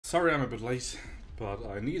Sorry I'm a bit late, but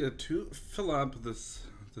I needed to fill up this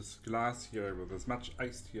glass here with as much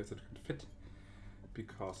iced tea as it could fit,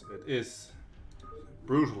 because it is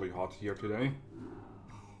brutally hot here today.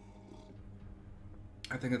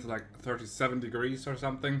 I think it's like 37 degrees or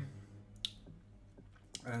something.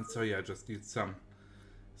 And so yeah, I just need some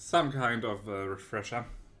kind of refresher.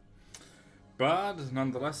 But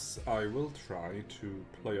nonetheless, I will try to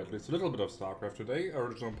play at least a little bit of Starcraft today.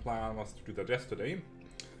 Original plan was to do that yesterday,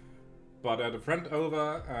 but I had a friend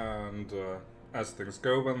over, and as things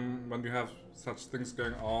go when you have such things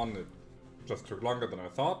going on, it just took longer than I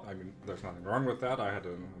thought. I mean, there's nothing wrong with that. I had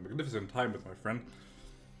a magnificent time with my friend.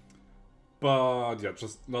 But yeah,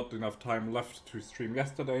 just not enough time left to stream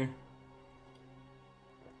yesterday.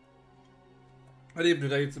 And even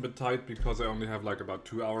today it's a bit tight because I only have like about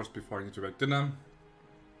 2 hours before I need to make dinner.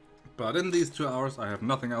 But in these 2 hours I have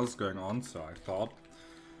nothing else going on, so I thought,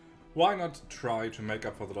 why not try to make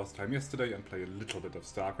up for the lost time yesterday and play a little bit of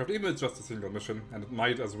Starcraft, even if it's just a single mission, and it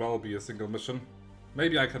might as well be a single mission.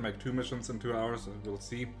 Maybe I can make 2 missions in 2 hours, we'll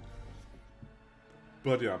see.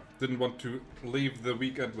 But yeah, didn't want to leave the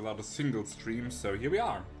weekend without a single stream, so here we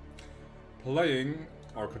are. Playing,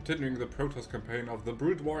 or continuing the Protoss campaign of the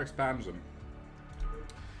Brood War expansion,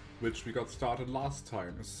 which we got started last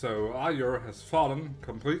time. So Aiur has fallen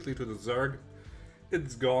completely to the Zerg.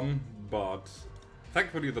 It's gone, but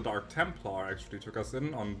thankfully the Dark Templar actually took us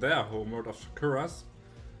in on their homeworld of Shakuras.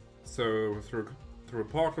 So through a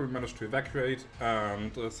portal we managed to evacuate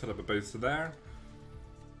and set up a base there.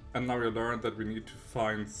 And now we learned that we need to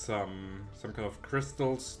find some kind of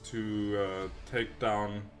crystals to take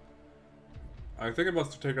down. I think it was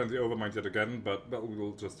to take down the Overmind yet again, but well, we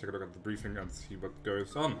will just take a look at the briefing and see what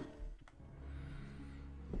goes on.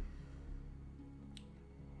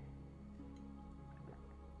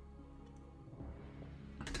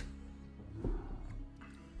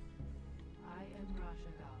 I am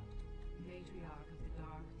Raszagal, matriarch of the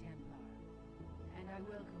Dark Templar, and I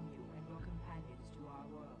welcome you and your companions to our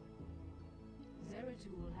world. Zerg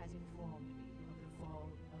has informed me of the fall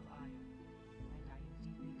of Aiur, and I am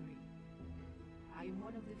deeply grieved. I am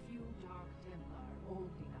one of the few Dark Templar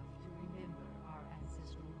old enough to remember our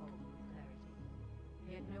ancestral home with clarity.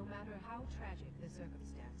 Yet no matter how tragic the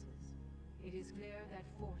circumstances, it is clear that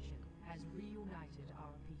fortune has reunited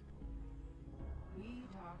our people. We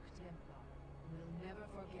Dark Templar will never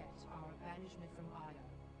forget our banishment from Aiur,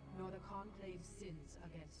 nor the Conclave's sins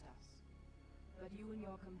against us. But you and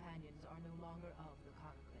your companions are no longer of the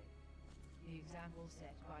Conclave. The example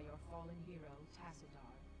set by your fallen hero,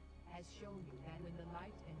 Tassadar, has shown you that when the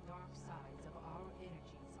light and dark sides of our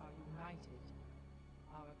energies are united,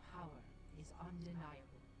 our power is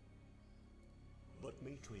undeniable. But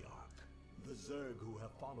matriarch, the Zerg who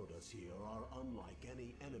have followed us here are unlike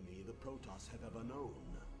any enemy the Protoss have ever known.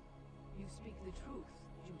 You speak the truth,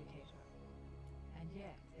 Judicator. And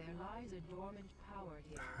yet, there lies a dormant power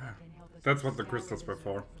here that can help us. That's what the crystals were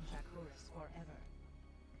for. From Shakuras forever.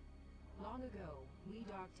 Long ago, we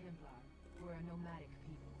Dark Templar were a nomadic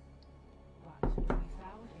people. But when we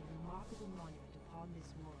found a remarkable monument upon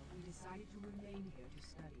this world, we decided to remain here to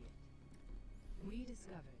study it. We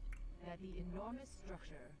discovered that the enormous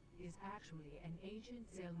structure is actually an ancient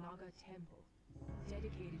Xel'Naga temple,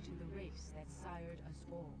 dedicated to the race that sired us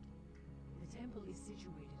all. The temple is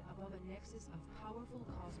situated above a nexus of powerful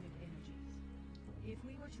cosmic energies. If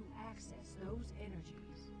we were to access those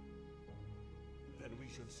energies, then we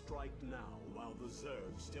should strike now while the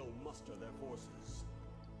Zerg still muster their forces.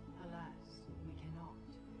 alas, we cannot.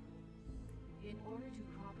 In order to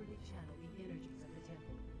properly channel the energies of the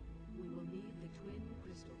temple, we will need the twin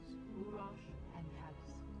crystals, Uraj and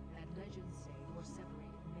Khalis, that legends say were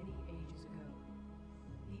separated many ages ago.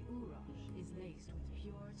 The Uraj is laced with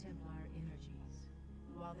pure Templar energies,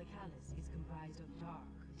 while the Khalis is comprised of dark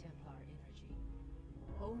Templar energy.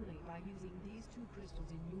 Only by using these two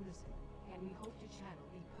crystals in unison can we hope to channel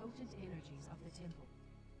the potent energies of the temple.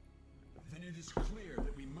 Then it is clear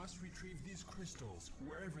that we must retrieve these crystals,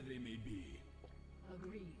 wherever they may be.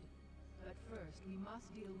 Agreed. But first, we must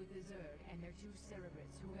deal with the Zerg and their two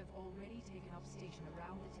cerebrates who have already taken up station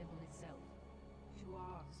around the temple itself. To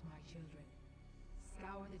arms, my children.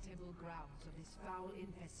 Scour the temple grounds of this foul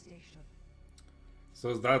infestation.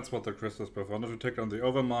 So that's what the crystals were for. Not to take down the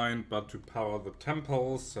Overmind, but to power the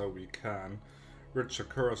temple so we can rid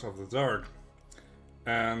Shakuras of the Zerg.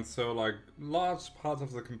 And so, like, large parts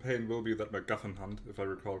of the campaign will be that MacGuffin hunt, if I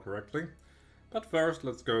recall correctly. But first,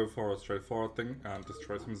 let's go for a straightforward thing and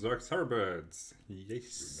destroy some Zerg cerebrates.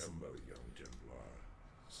 Yes. Remember, young Templar,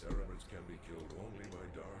 cerebrates can be killed only by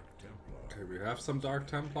Dark Templar. Okay, we have some Dark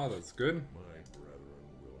Templar, that's good. My brethren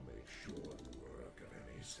will make short work of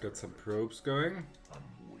any Get some probes going.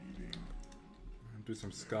 Do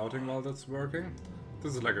some scouting while that's working.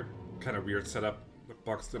 This is like a kind of weird setup,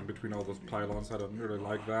 boxed in between all those pylons. I don't really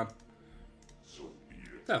like that.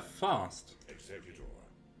 They're fast. Executor,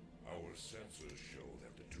 our sensors show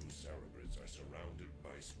that the two cerebrates are surrounded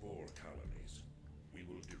by spore colonies. We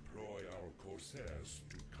will deploy our corsairs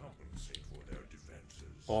to compensate for their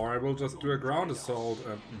defenses. Or I will just do a ground assault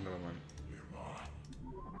and... never mind.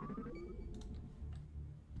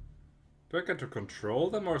 Do I get to control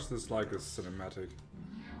them, or is this like a cinematic?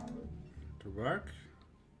 To work?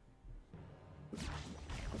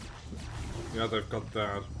 Yeah, they've got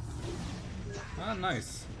that. Ah,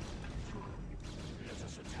 nice.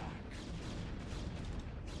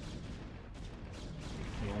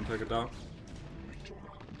 You want to take it down?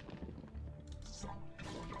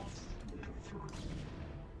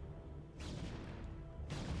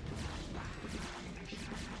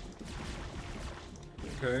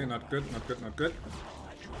 Okay, not good, not good, not good.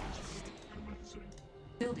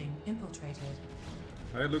 Building infiltrated.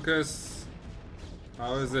 Hey Lucas,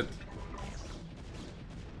 how is it?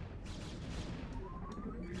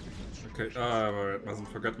 Okay, alright,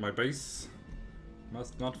 mustn't forget my base.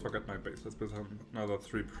 Must not forget my base. Let's build another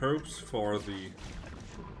 3 probes for the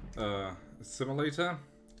simulator.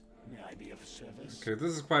 Okay,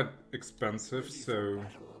 this is quite expensive, so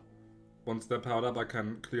once they're powered up I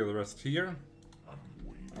can clear the rest here.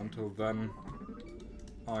 Until then,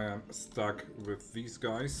 I am stuck with these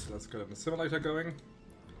guys. Let's get the simulator going.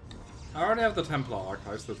 I already have the Templar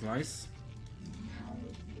archives, that's nice.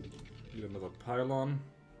 Need another pylon.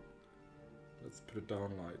 Let's put it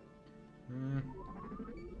down like...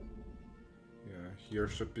 Yeah, here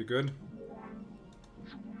should be good.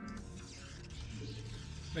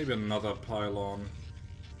 Maybe another pylon,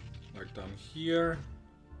 like down here.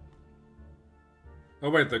 Oh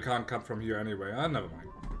wait, they can't come from here anyway. Ah, never mind.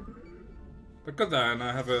 But good then,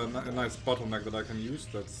 I have a nice bottleneck that I can use.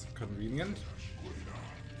 That's convenient.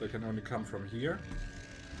 They can only come from here.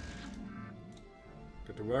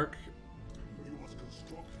 Get to work.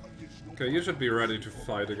 Okay, you should be ready to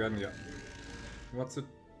fight again, yeah. What's a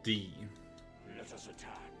D? Let us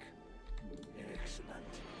attack. Excellent.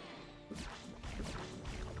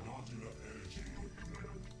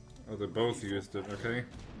 Oh, they both used it, okay.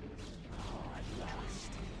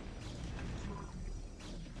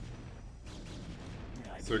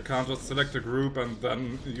 So you can't just select a group and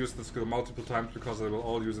then use the skill multiple times because they will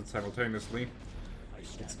all use it simultaneously.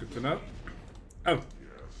 That's good to know. Oh!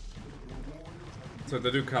 So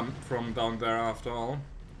they do come from down there after all.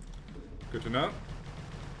 Good to know.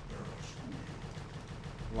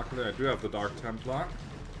 Luckily I do have the Dark Templar.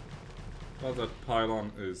 But that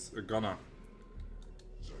pylon is a gunner.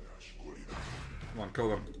 Come on, kill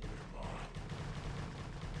them.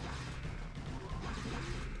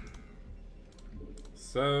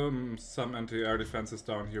 So, some anti-air defenses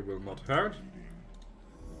down here will not hurt.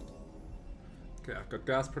 Okay, I've got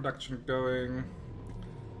gas production going.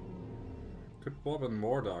 Could bob in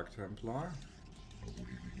more Dark Templar.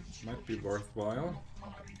 Might be worthwhile.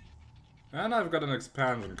 And I've got an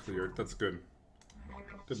expansion cleared, that's good.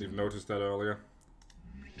 Didn't even notice that earlier.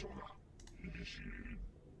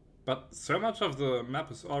 But so much of the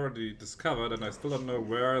map is already discovered and I still don't know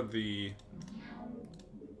where the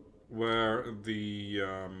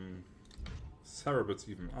cerebrates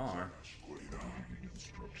even are.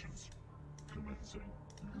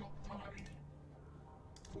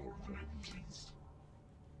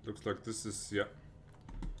 Looks like this is, yeah.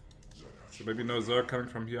 So maybe no Zerg coming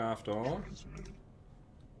from here after all.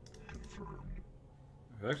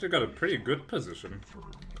 I actually got a pretty good position.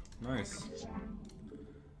 Nice.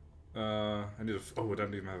 I need a... oh, I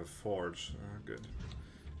don't even have a forge. Good.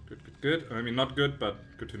 Good, good, good. I mean, not good, but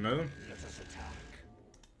good to know.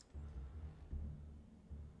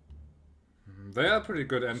 They are pretty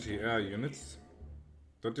good anti-air units.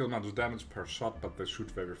 Don't deal much damage per shot, but they shoot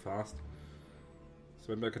very fast.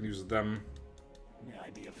 So maybe I can use them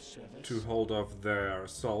to hold off their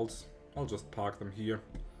assaults. I'll just park them here.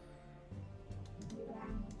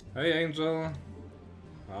 Hey Angel!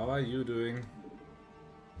 How are you doing?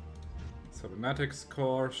 Cybernetics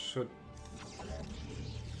core should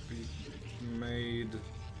be made.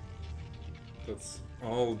 That's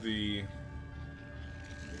all the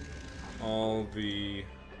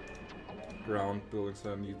ground buildings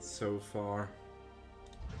I need so far.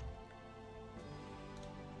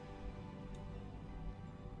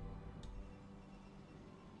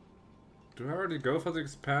 Do I already go for the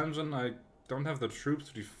expansion? I don't have the troops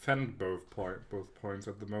to defend both points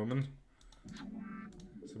at the moment.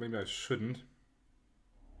 So maybe I shouldn't.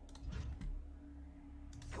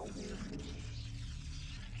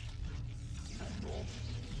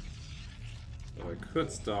 I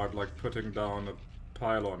could start like putting down a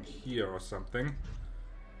pylon here or something.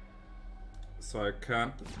 So I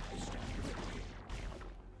can...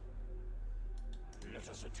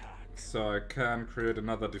 So I can create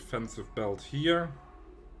another defensive belt here.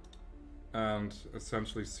 And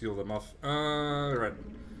essentially seal them off. Right.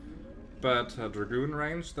 But Dragoon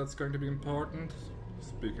range, that's going to be important.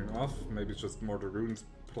 Speaking of, maybe just more Dragoons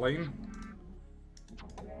plain.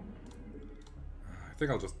 I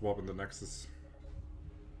think I'll just warp in the Nexus.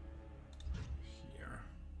 Here.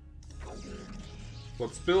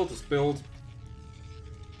 What's built is built.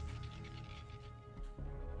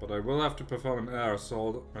 But I will have to perform an air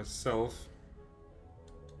assault myself.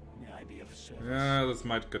 Yeah, this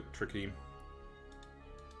might get tricky.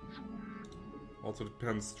 Also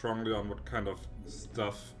depends strongly on what kind of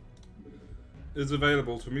stuff is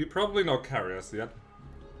available to me. Probably no carriers yet.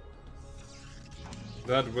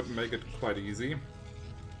 That would make it quite easy.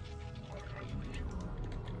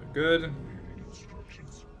 Good.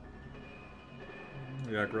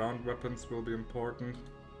 Yeah, ground weapons will be important.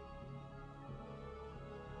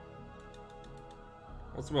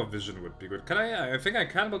 Also, more vision would be good. Can I think I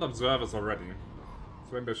can build observers already.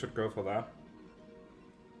 So maybe I should go for that.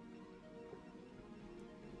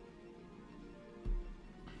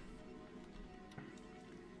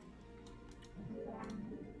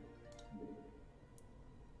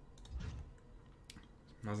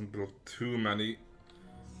 Mustn't build too many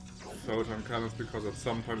photon cannons because at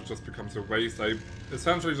some point it just becomes a waste. I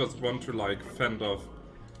essentially just want to like fend off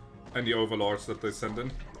any overlords that they send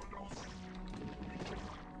in.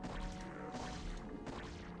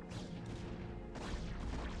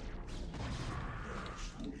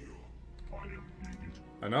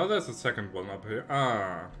 I know there's a second one up here.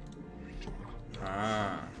 Ah.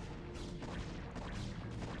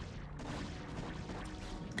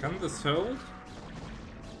 Can this hold?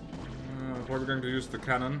 Probably going to use the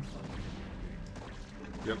cannon.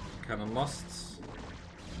 Yep, cannon lost.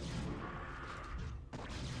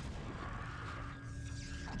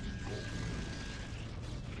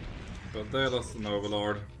 But they lost an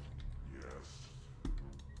overlord.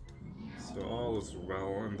 So all is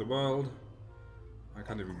well in the world. I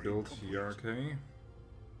can't even build here, okay.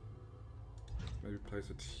 Maybe place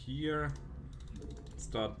it here.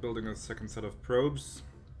 Start building a second set of probes.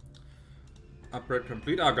 Upgrade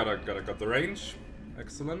complete. Ah, got the range.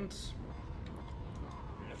 Excellent.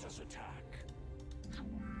 Let us attack.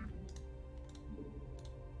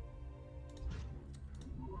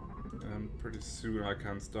 And pretty soon I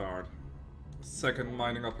can start second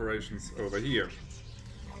mining operations over here.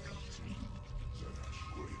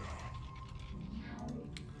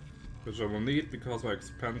 Which I will need because my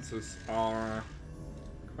expenses are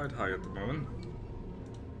quite high at the moment.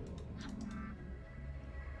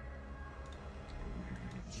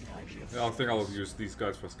 Yeah, I think I'll use these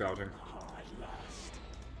guys for scouting.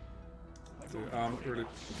 They aren't really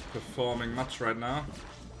performing much right now.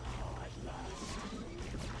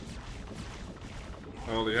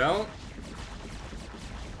 Holy hell.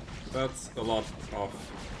 That's a lot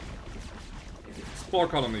of spore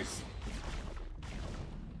colonies.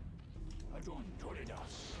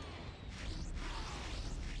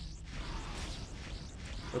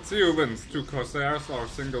 Let's see who wins, 2 Corsairs or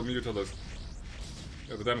single Mutalist.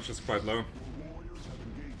 Yeah, the damage is quite low.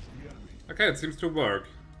 Okay, it seems to work.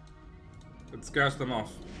 It scares them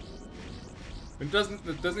off. It doesn't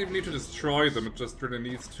even need to destroy them, it just really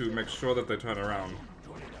needs to make sure that they turn around.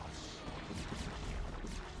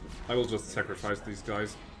 I will just sacrifice these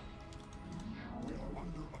guys.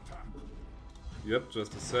 Yep,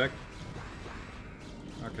 just a sec.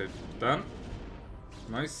 Okay, done.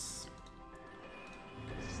 Nice.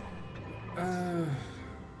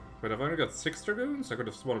 Wait, I've only got 6 Dragoons? I could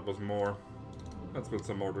have sworn it was more. Let's build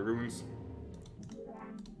some more Dragoons.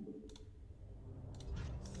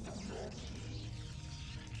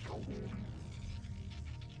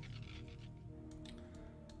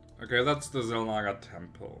 Okay, that's the Xel'Naga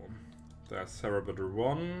temple. There's Cerebrate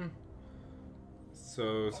 1.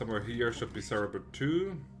 So somewhere here should be Cerebrate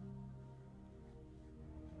 2.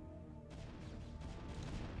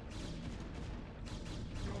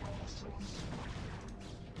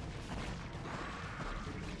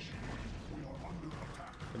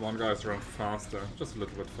 Come on guys, run faster. Just a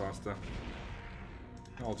little bit faster.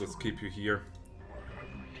 I'll just keep you here.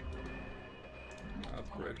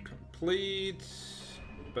 Upgrade complete.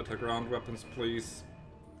 Better ground weapons, please.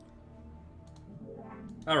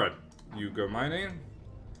 Alright, you go mining.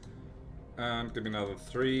 And give me another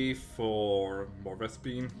 3 for more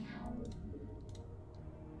Vespine.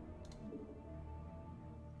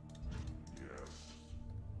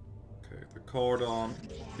 Okay, the cordon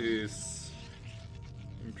is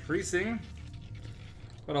increasing.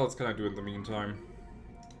 What else can I do in the meantime?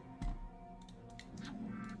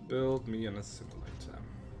 Build me an assimilator.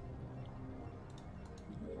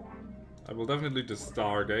 I will definitely do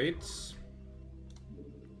Stargate.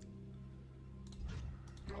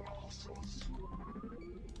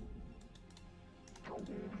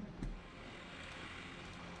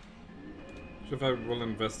 If I will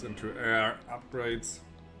invest into air upgrades.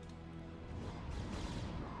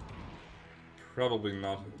 Probably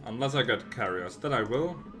not. Unless I get carriers. Then I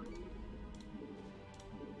will.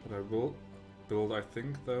 What I will build, I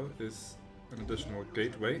think, though, is an additional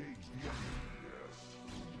gateway.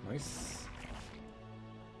 Nice.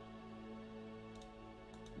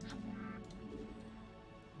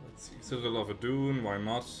 Let's see. Citadel of Adun, why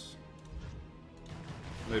not?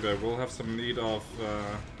 Maybe I will have some need of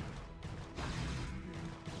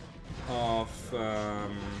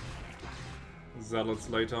zealots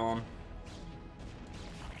later on.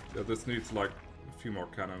 Yeah, this needs like a few more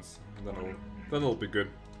cannons, and that'll be good.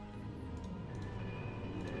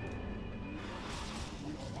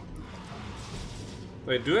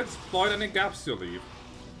 They do exploit any gaps you leave.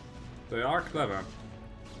 They are clever.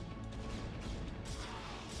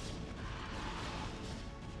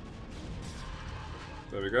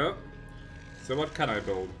 There we go. So what can I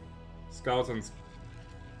build? Scouts and...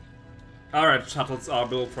 Alright, shuttles are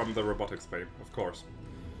built from the robotics bay, of course.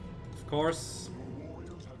 Of course.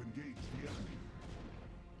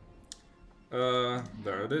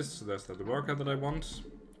 There it is. There's the worker that I want.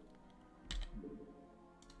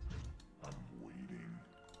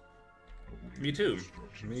 Me too.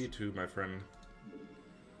 Me too, my friend.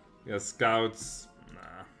 Yeah, scouts...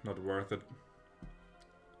 Nah, not worth it.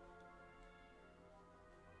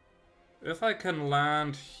 If I can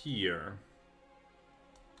land here...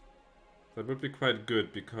 That would be quite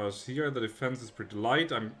good, because here the defense is pretty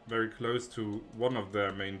light. I'm very close to one of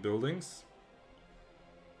their main buildings.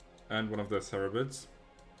 And one of their cerebrates.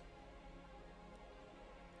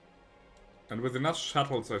 And with enough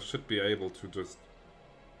shuttles I should be able to just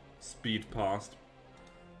speed past.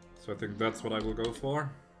 So I think that's what I will go for.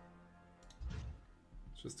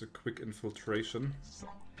 Just a quick infiltration.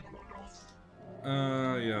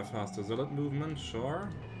 Yeah, faster zealot movement, sure.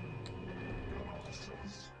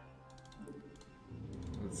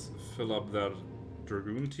 Let's fill up that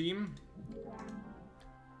Dragoon team.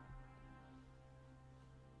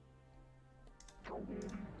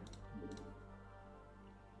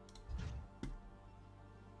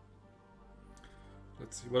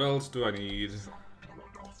 Let's see, what else do I need?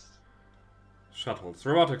 Shuttles.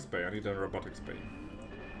 Robotics bay. I need a robotics bay.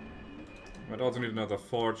 Might also need another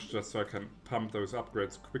forge just so I can pump those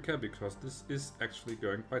upgrades quicker, because this is actually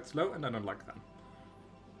going quite slow and I don't like that.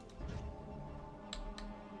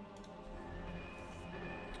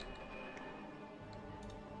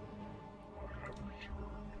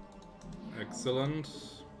 Excellent.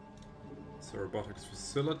 It's a robotics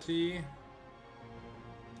facility.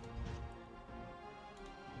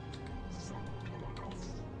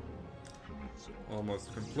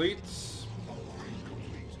 Almost complete.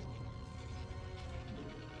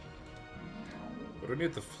 What do I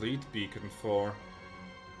need the fleet beacon for?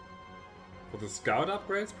 For the scout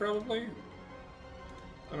upgrades, probably?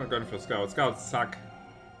 I'm not going for scouts. Scouts suck.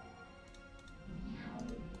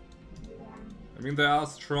 I mean, they are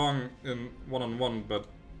strong in one-on-one, but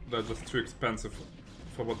they're just too expensive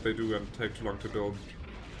for what they do and take too long to build.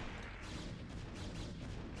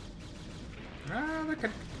 Ah, they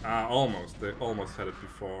can... Ah, almost. They almost had it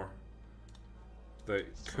before. They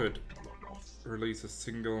could release a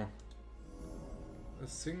single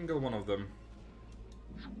one of them.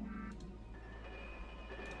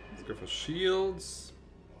 Let's go for shields.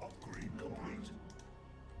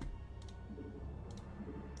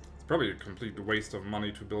 It's probably a complete waste of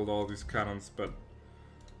money to build all these cannons, but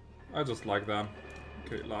I just like that.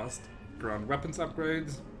 Okay, last ground weapons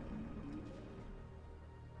upgrades.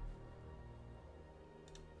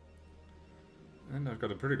 And I've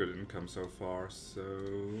got a pretty good income so far, so...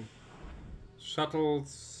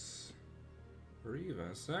 Shuttles...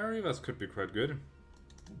 Reavers. Reavers could be quite good.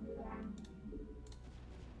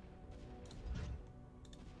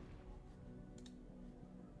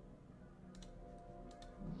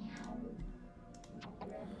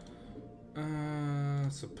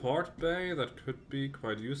 Support bay, that could be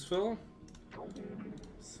quite useful.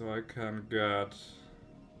 So I can get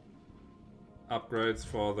upgrades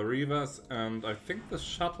for the Reavers and I think the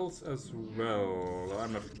shuttles as well.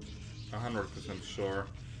 I'm not 100% sure.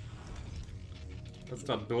 Let's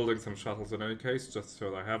start building some shuttles in any case, just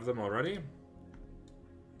so I have them already.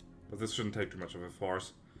 But this shouldn't take too much of a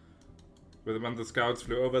force. When the scouts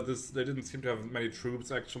flew over this, they didn't seem to have many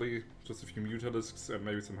troops actually, just a few Mutalisks and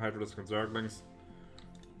maybe some Hydralisks and Zerglings.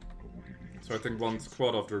 So I think one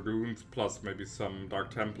squad of Dragoons plus maybe some Dark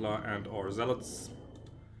Templar and or Zealots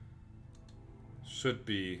should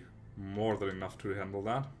be more than enough to handle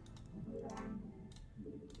that.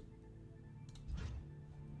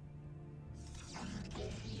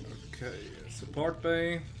 Okay, support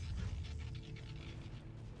bay.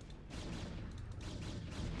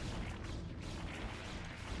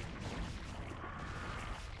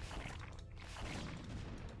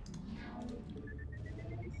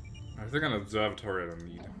 I think an observatory I don't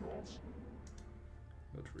need.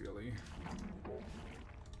 Not really.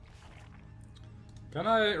 Can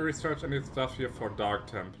I research any stuff here for Dark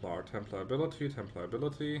Templar? Templar ability, Templar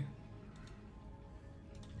ability.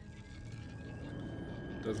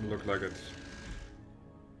 Doesn't look like it.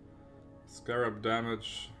 Scarab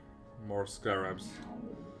damage, more scarabs.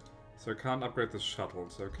 So I can't upgrade the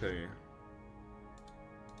shuttles, okay.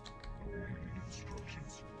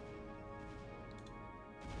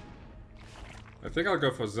 I think I'll go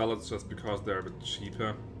for Zealots just because they're a bit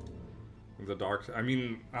cheaper in the dark. I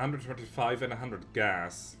mean, 125 and 100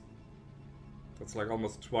 gas. That's like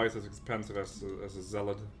almost twice as expensive as a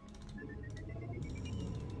Zealot.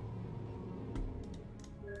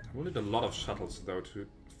 I will need a lot of shuttles though to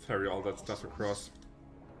ferry all that stuff across.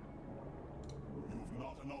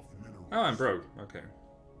 Oh, I'm broke. Okay.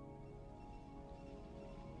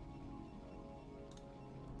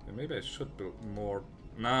 Yeah, maybe I should build more.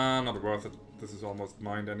 Nah, not worth it. This is almost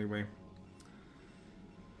mined anyway.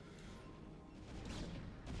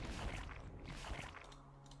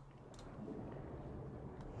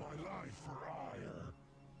 My life for Aiur.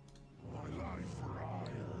 My life for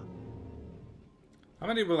Aiur. How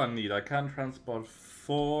many will I need? I can transport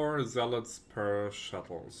 4 Zealots per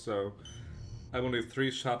shuttle, so I will need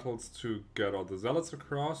 3 shuttles to get all the Zealots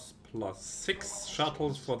across, plus 6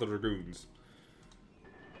 shuttles for the Dragoons.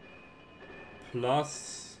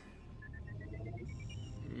 Plus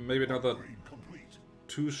maybe another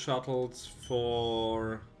 2 shuttles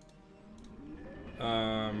for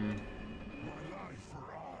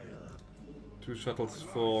 2 shuttles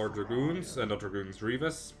for Dragoons and not Dragoons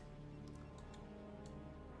Reavers.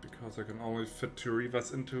 Because I can only fit 2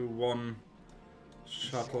 Reavers into 1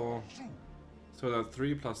 shuttle. So that's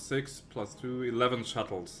 3 plus 6 plus 2, 11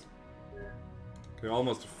 shuttles. Okay,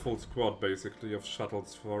 almost a full squad basically of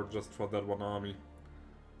shuttles for just for that one army.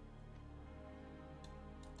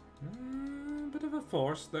 Bit of a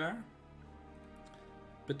force there.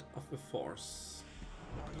 Bit of a force.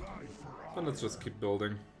 But let's just keep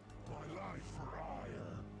building.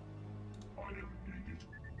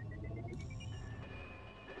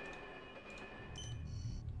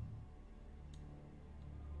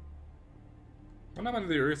 I wonder how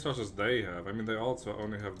many resources they have. I mean, they also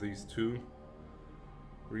only have these 2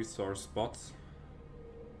 resource spots.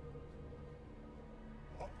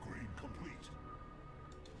 Upgrade complete.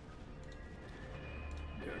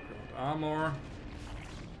 Yeah, ground armor.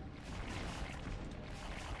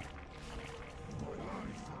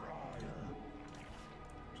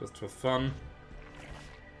 Just for fun.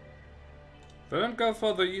 They don't go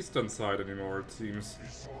for the eastern side anymore, it seems.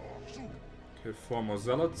 Okay, 4 more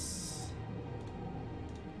Zealots.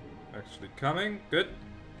 Actually coming, good.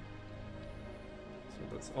 So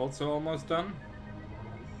that's also almost done.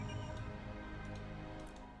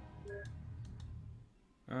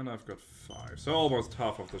 And I've got 5. So almost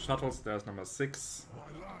half of the shuttles. There's number 6.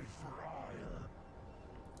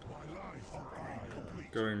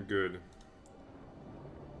 Going good.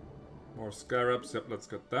 More scarabs. Yep, let's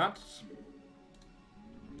get that.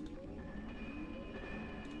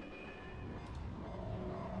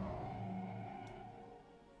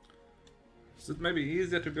 Is it maybe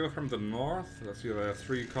easier to go from the north? Let's see, there are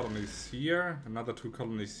 3 colonies here, another 2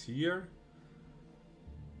 colonies here.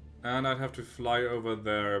 And I'd have to fly over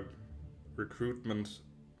their recruitment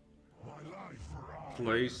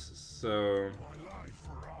place, so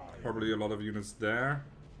probably a lot of units there.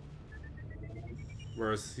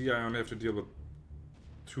 Whereas here I only have to deal with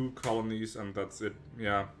 2 colonies and that's it.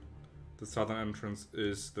 Yeah, the southern entrance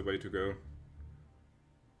is the way to go.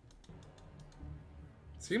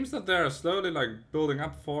 Seems that they're slowly like building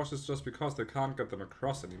up forces just because they can't get them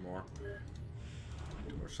across anymore.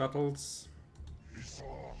 2 more shuttles.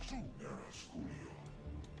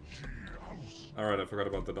 Alright, I forgot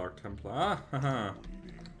about the Dark Templar. Ah, haha.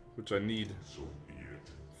 Which I need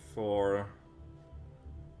for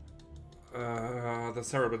the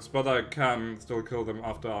cerebrates, but I can still kill them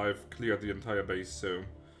after I've cleared the entire base, so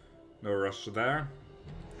no rush there.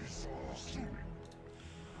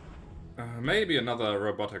 Maybe another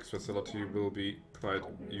robotics facility will be quite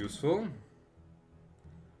useful.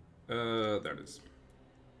 There it is.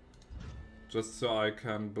 Just so I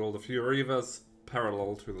can build a few reavers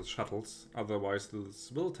parallel to the shuttles, otherwise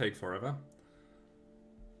this will take forever.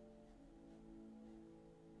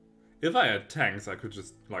 If I had tanks, I could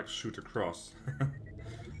just, like, shoot across.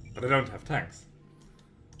 But I don't have tanks.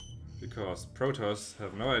 Because Protoss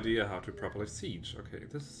have no idea how to properly siege. Okay,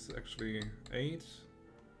 this is actually 8.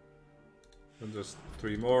 And just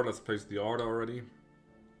 3 more. Let's place the order already.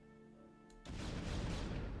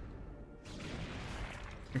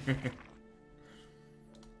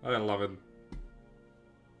 I love it.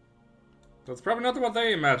 That's probably not what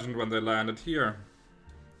they imagined when they landed here.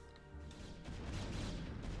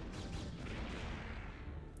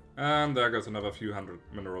 And there goes another few hundred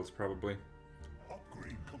minerals, probably.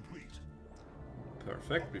 Upgrade complete.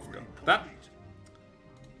 Perfect, we've got that.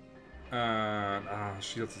 And,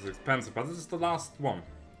 shields is expensive, but this is the last one.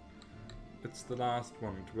 It's the last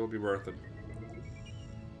one, it will be worth it.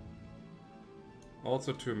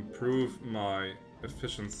 Also, to improve my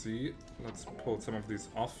efficiency, let's pull some of these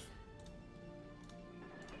off.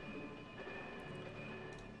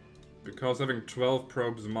 Because having 12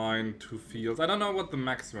 probes mine 2 fields, I don't know what the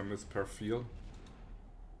maximum is per field.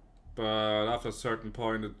 But after a certain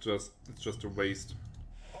point it's just a waste.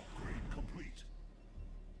 Upgrade complete.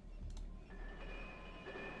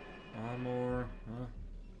 Armor,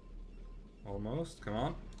 almost, come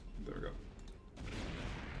on. There we go.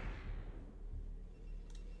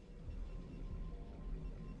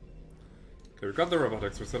 Okay, we got the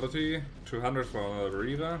robotics facility, 200 for another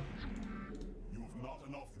reaver. You've not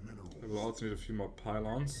enough minerals. I will also need a few more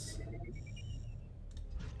pylons.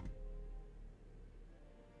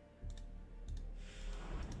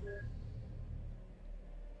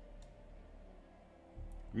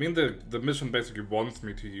 I mean, the mission basically wants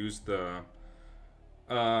me to use the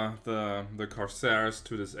Corsairs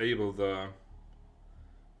to disable the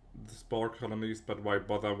spore colonies, but why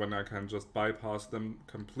bother when I can just bypass them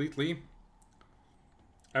completely?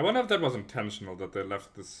 I wonder if that was intentional, that they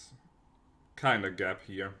left this kind of gap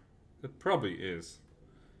here. It probably is.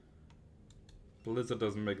 Blizzard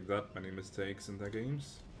doesn't make that many mistakes in their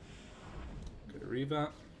games. Okay, Reaver.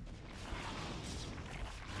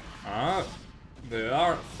 Ah, they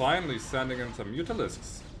are finally sending in some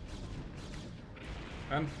Mutalisks.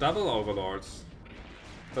 And double Overlords.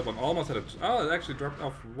 That one almost had a... Oh, it actually dropped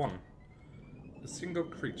off 1. A single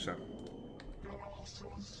creature.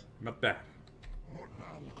 Not bad.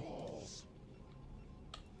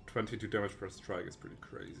 22 damage per strike is pretty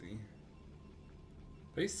crazy.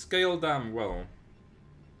 They scale damn well.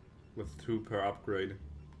 With 2 per upgrade.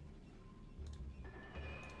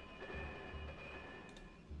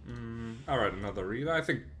 Alright, another Reaver. I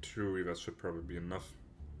think 2 Reavers should probably be enough.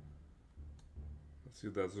 Let's see,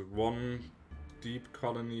 there's 1 deep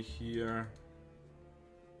colony here.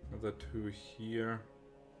 Another 2 here.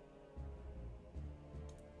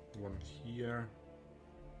 1 here.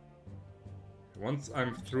 Once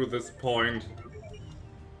I'm through this point,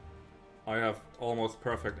 I have almost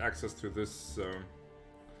perfect access to this zone.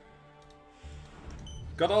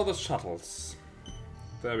 Got all the shuttles.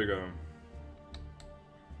 There we go.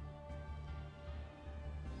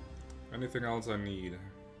 Anything else I need?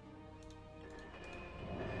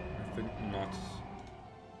 I think not.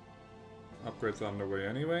 Upgrades are underway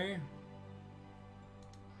anyway.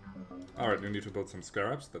 Alright, we need to build some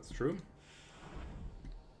scarabs, that's true.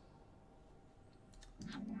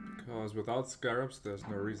 Because without scarabs, there's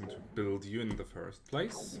no reason to build you in the first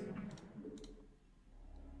place.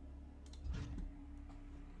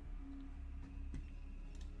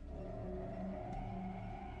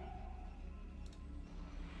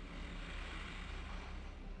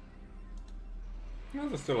 Well,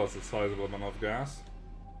 there's still a sizable amount of gas.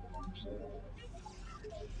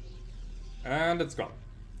 And it's gone.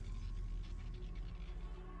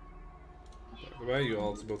 By the way, you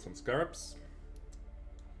also build some scarabs.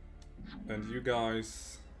 And you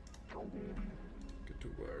guys get to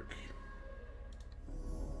work.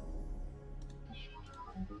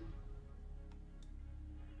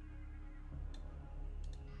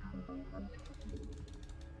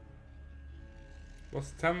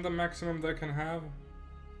 Was 10 the maximum they can have?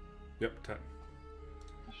 Yep, 10.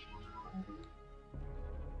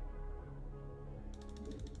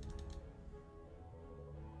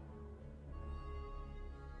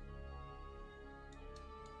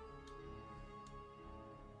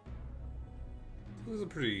 This is a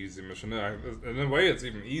pretty easy mission. In a way, it's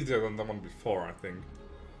even easier than the one before, I think.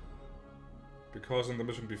 Because in the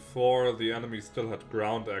mission before, the enemy still had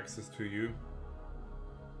ground access to you.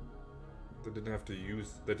 They didn't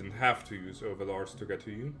have to use overlords to get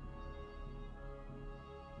to you.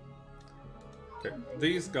 Okay,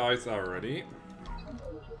 these guys are ready.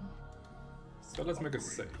 So let's make a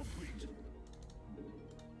save.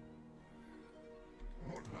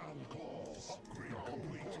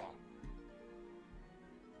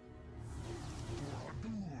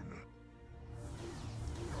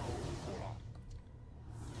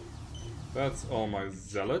 That's all my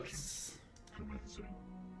zealots.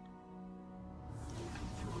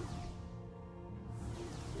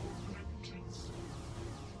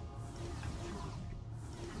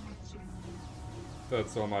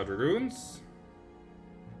 That's all my dragoons.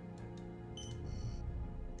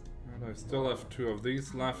 And I still have 2 of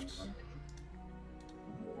these left.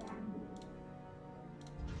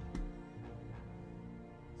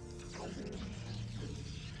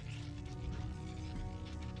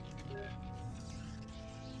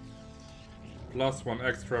 Plus 1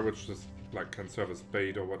 extra, which just like can serve as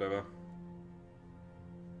bait or whatever.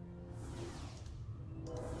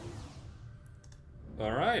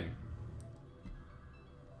 Alright.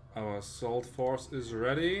 Our assault force is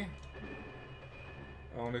ready.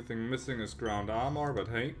 Only thing missing is ground armor, but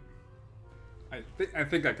hey. I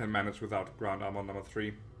think I can manage without ground armor number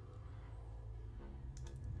 3.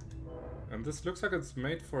 And this looks like it's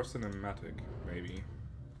made for cinematic, maybe.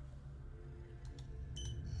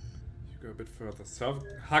 You go a bit further south.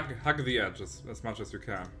 Hug the edges as much as you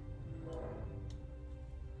can.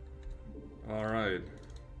 Alright.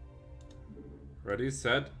 Ready,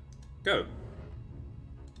 set, go!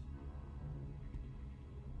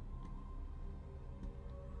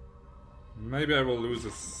 Maybe I will lose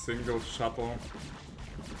a single shuttle.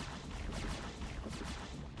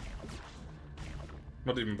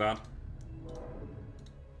 Not even that.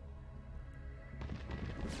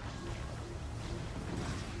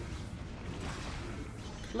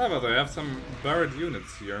 Clever, they have some buried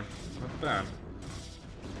units here. Not bad.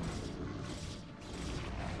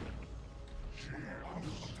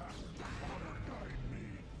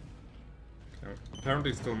 Okay,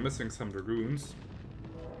 apparently still missing some dragoons.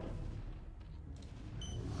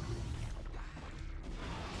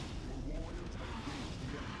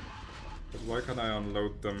 Why can't I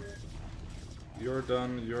unload them? You're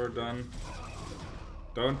done, you're done.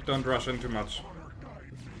 Don't rush in too much.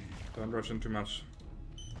 Don't rush in too much.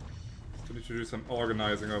 Still need to do some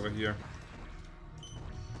organizing over here.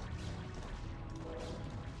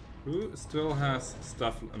 Who still has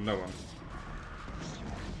stuff? No one.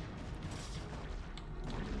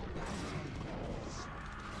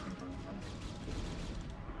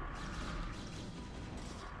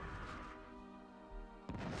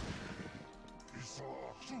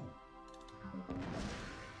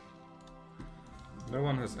 No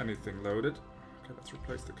one has anything loaded. Okay, let's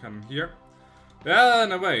replace the cannon here. Yeah,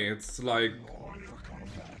 in a way, it's like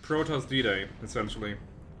Protoss D-Day, essentially.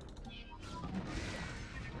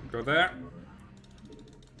 Go there.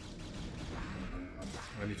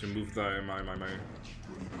 I need to move my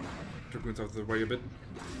dragoons out of the way a bit.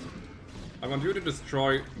 I want you to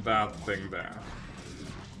destroy that thing there.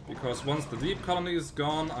 Because once the deep colony is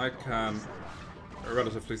gone, I can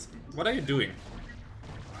relatively... What are you doing?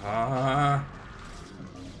 Ah...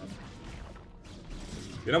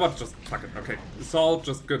 You know what? Just fuck it. Okay, Assault.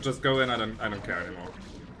 Just go in. I don't care anymore.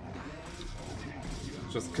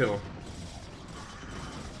 Just kill.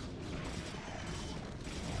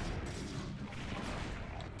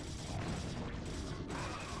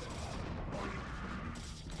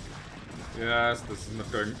 Yes, this is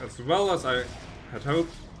not going as well as I had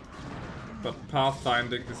hoped, but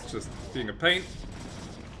pathfinding is just being a pain.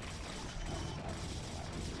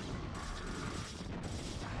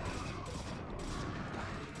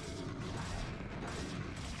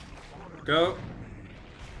 Go.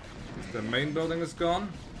 The main building is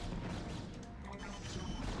gone.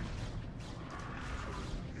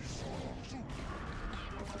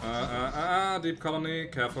 Deep colony.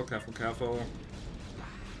 Careful, careful, careful.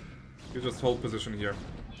 You just hold position here.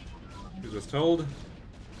 You just hold.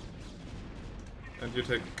 And you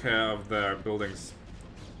take care of their buildings.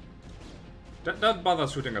 Don't bother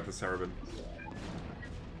shooting at the cerebrate.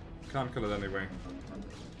 Can't kill it anyway.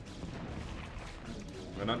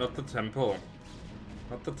 No, not the temple.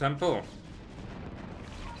 Not the temple.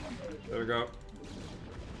 There we go.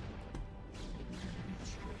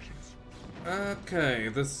 Okay,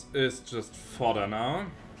 this is just fodder now.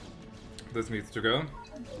 This needs to go.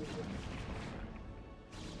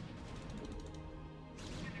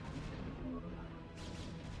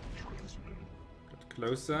 Get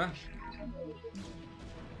closer.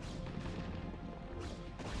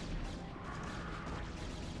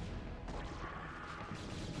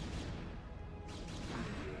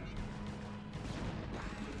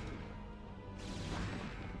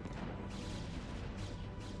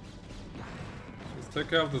 take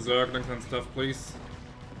care of the Zerglings and stuff, please.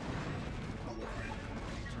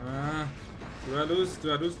 Do I lose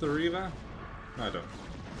the Reaver? No, I don't.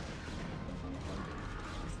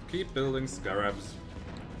 Just keep building scarabs.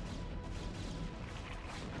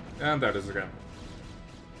 And there it is again.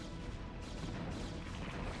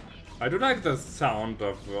 I do like the sound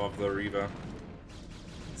of the Reaver.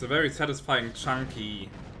 It's a very satisfying, chunky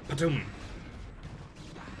padoom.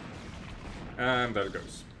 And there it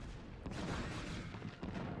goes.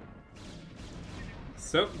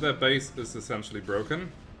 So, their base is essentially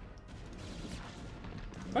broken.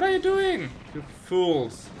 What are you doing, you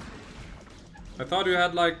fools? I thought you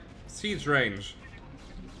had, like, siege range.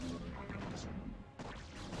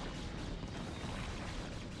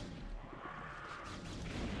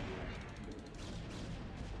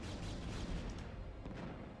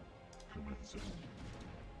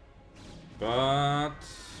 But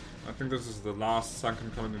I think this is the last sunken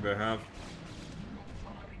colony they have.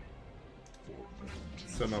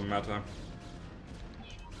 So no matter.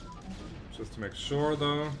 Just to make sure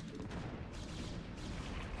though.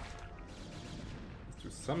 Let's do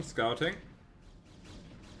some scouting.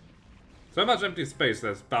 So much empty space,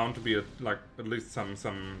 there's bound to be like at least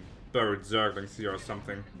some buried Zerglings here or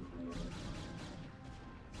something.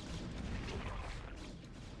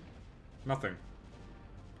 Nothing.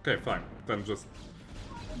 Okay, fine. Then just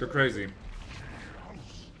go crazy.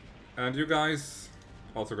 And you guys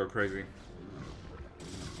also go crazy.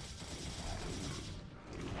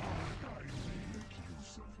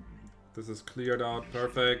 This is cleared out.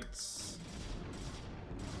 Perfect.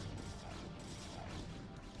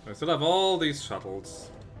 I still have all these shuttles.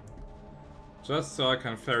 Just so I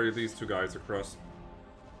can ferry these two guys across.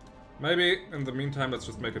 Maybe in the meantime let's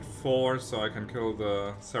just make it 4 so I can kill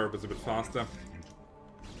the cerebrates a bit faster.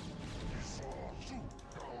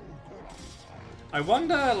 I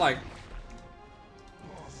wonder, like...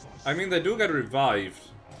 I mean, they do get revived,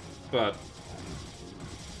 but...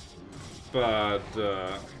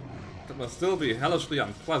 That must still be hellishly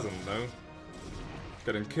unpleasant, no?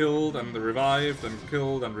 Getting killed and revived and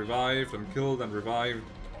killed and revived and killed and revived.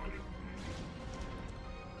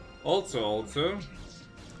 Also,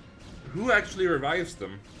 who actually revives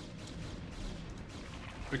them?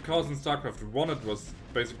 Because in Starcraft I it was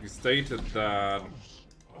basically stated that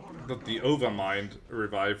the Overmind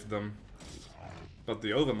revived them. But the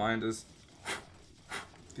Overmind is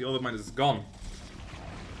gone.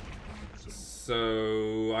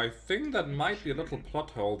 So I think that might be a little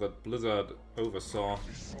plot hole that Blizzard oversaw.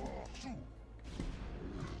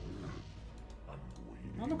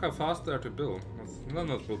 Oh, look how fast they are to build.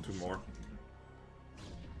 Let's build 2 more.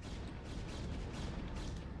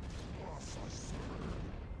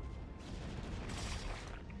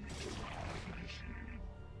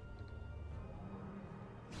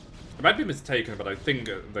 I might be mistaken, but I think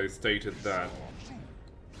they stated that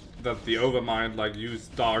the Overmind like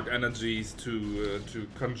used dark energies to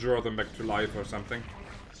conjure them back to life or something.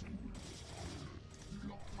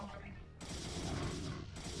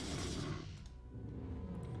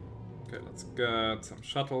 Okay, let's get some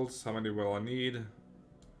shuttles. How many will I need?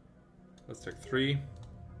 Let's take 3.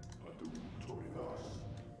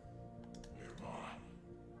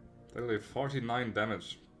 They leave 49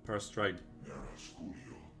 damage per strike.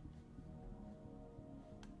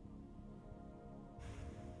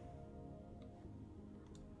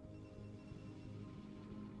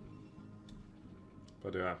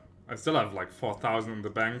 But yeah, I still have like 4,000 in the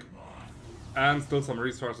bank. And still some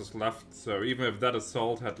resources left, so even if that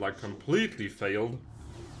assault had like completely failed,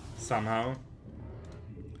 somehow,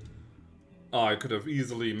 I could have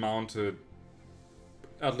easily mounted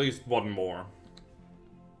at least 1 more.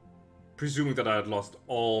 Presuming that I had lost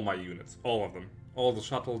all my units, all of them. All the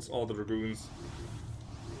shuttles, all the dragoons.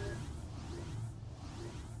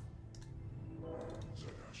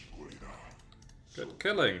 Good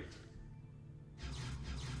killing.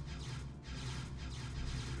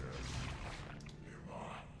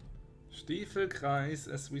 Stiefelkreis,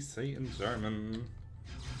 as we say in German.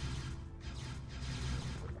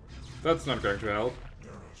 That's not going to help.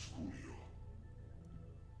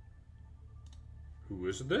 Who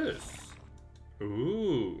is this?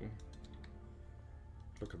 Ooh.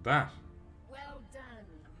 Look at that. Well done,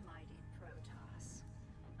 mighty Protoss.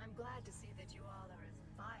 I'm glad to see that you all are as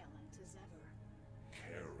violent as ever.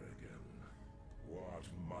 Kerrigan, what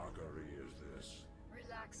mockery is this?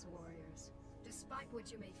 Relax, warriors. Despite what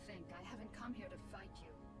you may think, I haven't come here to fight you.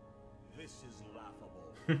 This is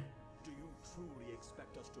laughable. Do you truly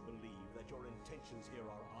expect us to believe that your intentions here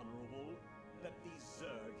are honorable? That these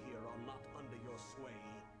Zerg here are not under your sway?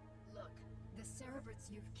 Look, the cerebrates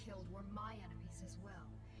you've killed were my enemies as well.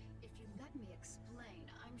 If you let me explain,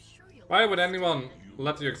 I'm sure you'll... Why would anyone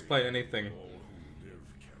let you explain anything? All who live,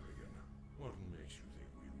 Kerrigan. What makes you think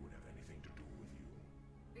we would have anything to do with you?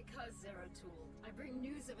 Because, Zeratul, I bring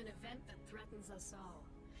news of an event that threatens us all.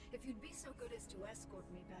 If you'd be so good as to escort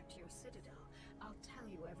me back to your citadel, I'll tell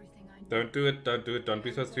you everything I know. Don't do it, don't do it, don't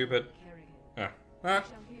be so stupid. Kerrigan, Ah. I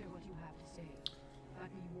shall hear what you have to say,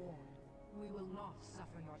 but be warned, we will not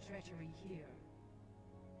suffer your treachery here.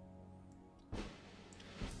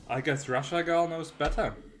 I guess Raszagal knows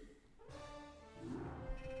better.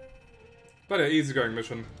 But yeah, easygoing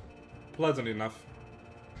mission. Pleasant enough.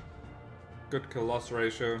 Good kill-loss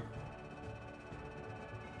ratio.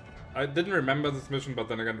 I didn't remember this mission, but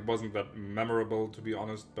then again it wasn't that memorable to be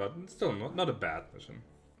honest, but still not a bad mission.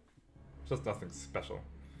 Just nothing special.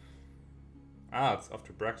 Ah, it's off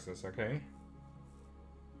to Braxis, okay.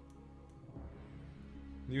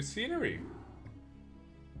 New scenery.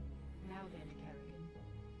 Now then, Kerrigan,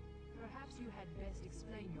 perhaps you had best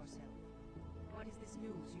explain yourself. What is this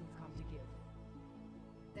news you've come to give?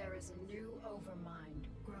 There is a new Overmind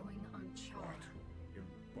growing on Char.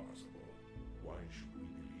 Impossible. Why should we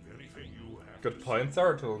believe anything you have Good to point, say?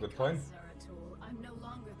 Zeratul, good point. Zeratul, I'm no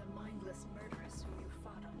longer the mindless murderess who you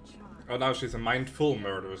fought on Char. Oh, now she's a mindful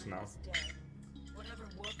murderess now. Is dead. Whatever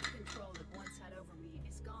warped control it once had over me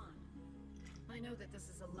is gone. I know that this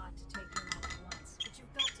is a lot to take in all at once, but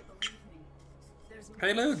you've got to believe me. There's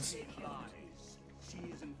Hey, more Ludes. to it. Lies. She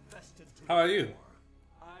is infested to How are you?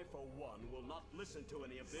 I, for one, will not listen to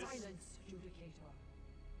any of this. Silence, Judicator.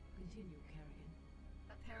 Continue, Kerrigan.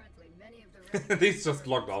 Apparently, many of the These just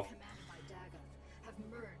logged off. commanded by Dagoth have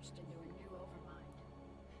merged into a new Overmind.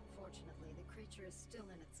 Fortunately, the creature is still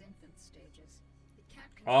in its infant stages. It can't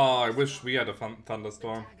Oh, I control wish its we had a but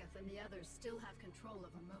thunderstorm. Dagoth and the others still have control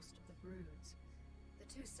over most of the broods. The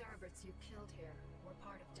two cerebrates you killed here were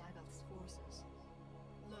part of Dagoth's forces.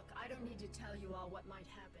 Look, I don't need to tell you all what might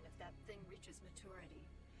happen if that thing reaches maturity.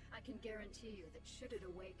 I can guarantee you that should it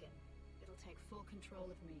awaken, it'll take full control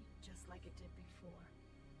of me, just like it did before.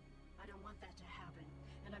 I don't want that to happen,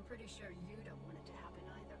 and I'm pretty sure you don't want it to happen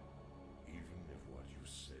either. Even if what you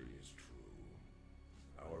say is true,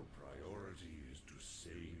 our priority is to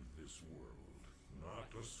save this world,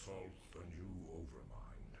 not assault the new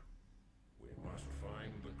Overmind. We must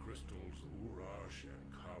find the crystals Uraj and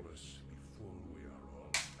Khalis before we are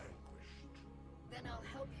all vanquished. Then I'll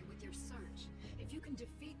help you with your search. If you can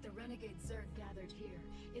defeat the renegade Zerg gathered here,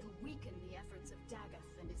 it'll weaken the efforts of Dagoth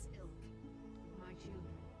and his ilk. My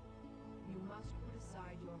children, you must put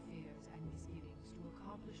aside your fears and misgivings to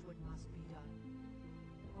accomplish what must be done.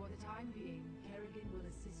 For the time being, Kerrigan will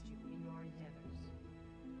assist you in your endeavors.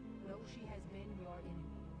 Though she has been your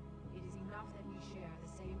enemy, it is enough that we share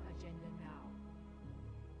the same agenda now.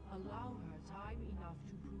 Allow her time enough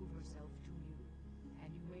to prove herself to you, and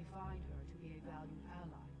you may find her to be a valued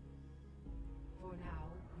ally. For now,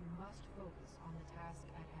 you must focus on the task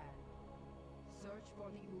at hand. Search for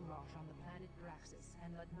the Uraj on the planet Braxis,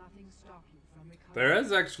 and let nothing stop you from recovering. There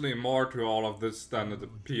is actually more to all of this than it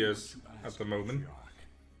appears at the moment.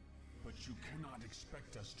 But you cannot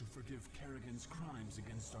expect us to forgive Kerrigan's crimes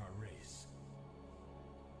against our race.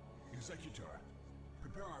 Executor,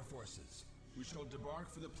 prepare our forces. We shall debark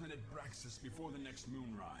for the planet Braxis before the next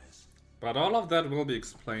moonrise. But all of that will be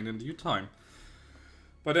explained in due time.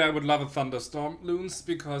 But yeah, I would love a thunderstorm, Loons,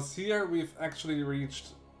 because here we've actually reached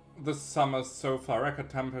this summer so far. Record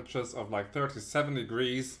temperatures of like 37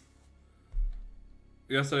 degrees.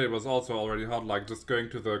 Yesterday was also already hot, like just going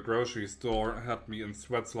to the grocery store had me in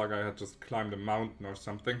sweats like I had just climbed a mountain or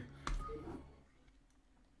something.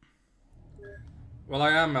 Well,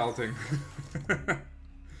 I am melting.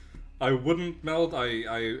 I wouldn't melt,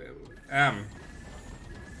 I am.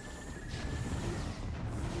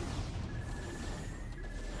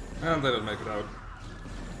 And they didn't make it out.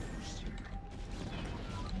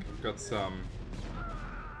 We've got some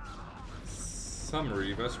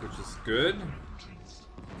reavers, which is good.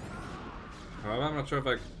 However, I'm not sure if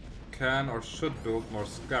I can or should build more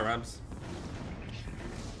scarabs.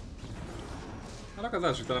 Oh, look at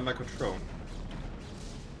that, she's done my control.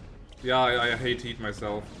 Yeah, I hate heat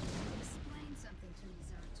myself. Explain something to me,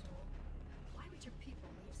 Zeratul. Why would your people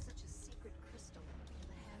leave such a secret crystal into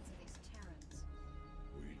the hands of these Terrans?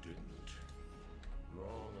 We didn't.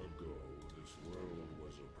 Long ago, this world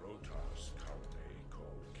was a Protoss colony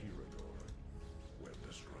called Kerrigan. When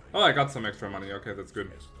the strike Oh, I got some extra money, okay, that's good.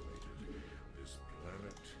 escalated, this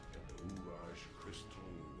planet and the Uraj crystal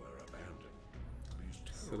were abandoned.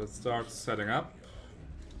 These So let's start setting up.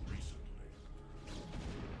 recently.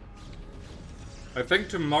 I think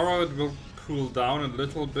tomorrow it will cool down a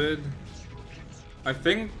little bit. I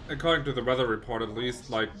think, according to the weather report at least,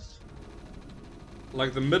 like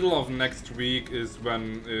Like the middle of next week is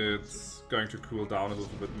when it's going to cool down a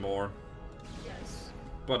little bit more. Yes.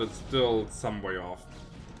 But it's still some way off.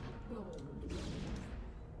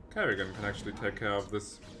 Kerrigan can actually take care of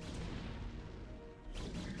this.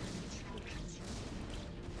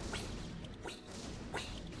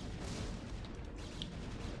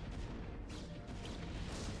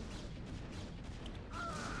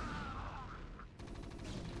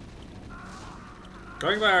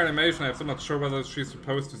 Going by her animation, I'm still not sure whether she's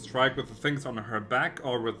supposed to strike with the things on her back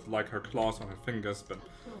or with like her claws on her fingers, but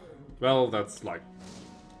well, that's like,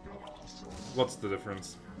 what's the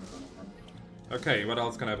difference? Okay, what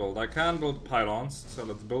else can I build? I can build pylons, so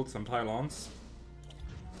let's build some pylons.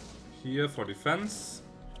 Here for defense.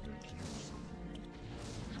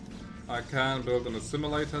 I can build an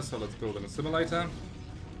assimilator, so let's build an assimilator.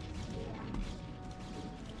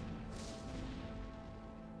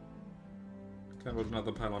 Can build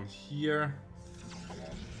another pylon here.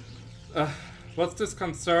 What's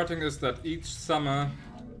disconcerting is that each summer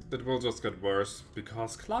it will just get worse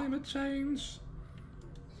because climate change.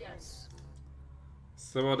 Yes.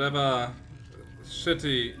 So whatever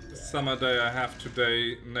shitty summer day I have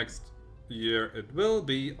today, next year it will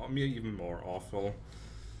be even more awful.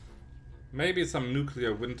 Maybe some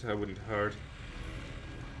nuclear winter wouldn't hurt.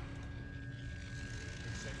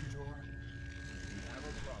 Executor, we have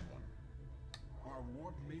a problem. Our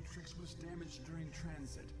warp matrix was damaged during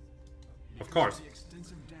transit. Of course. The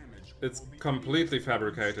extensive damage It's will be completely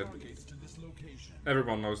fabricated. Stargates to this location.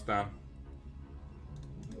 Everyone knows that.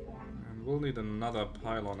 And we'll need another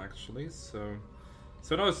pylon actually, so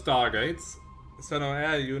no Stargates, so no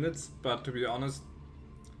air units, but to be honest,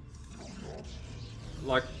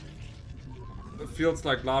 like, it feels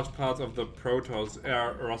like large parts of the Protoss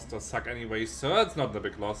air roster suck anyway, so that's not the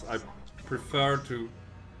big loss. I prefer to,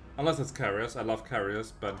 unless it's carriers, I love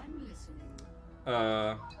carriers, but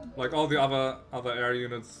like all the other air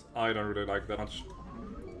units, I don't really like that much.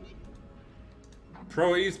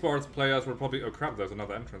 Pro esports players will probably, oh crap, there's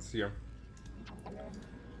another entrance here.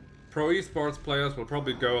 Pro esports players will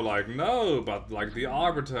probably go like, no, but like the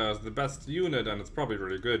Arbiter is the best unit and it's probably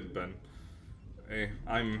really good, but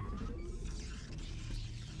I'm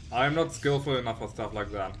not skillful enough for stuff like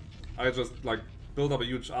that. I just like build up a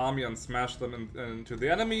huge army and smash them into the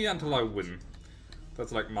enemy until I win.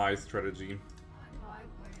 That's like my strategy.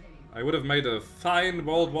 I would have made a fine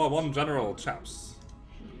World War I general, chaps.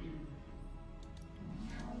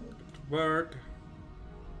 Good work.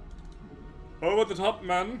 Over the top,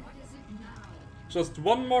 man. Just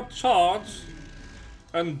one more charge,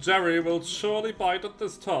 and Jerry will surely bite it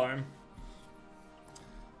this time.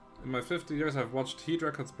 In my 50 years, I've watched heat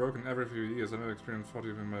records broken every few years. I never experienced 40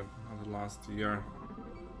 in the last year.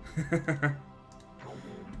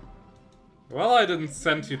 Well, I didn't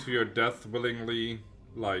send you to your death willingly,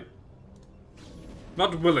 like,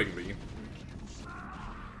 not willingly.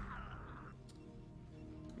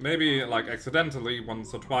 Maybe, like, accidentally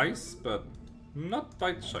once or twice, but not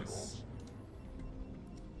by choice.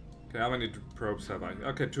 Okay, how many probes have I?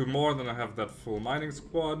 Okay, 2 more, then I have that full mining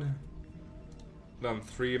squad. Then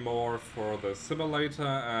 3 more for the simulator,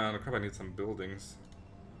 and crap, I need some buildings.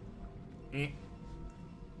 And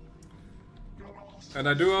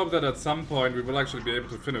I do hope that at some point we will actually be able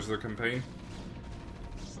to finish the campaign.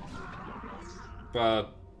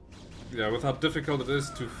 But yeah, with how difficult it is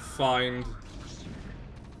to find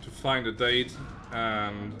a date,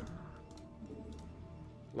 and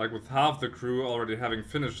like with half the crew already having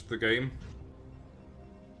finished the game,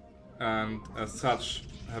 and as such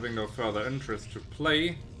having no further interest to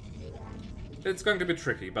play, it's going to be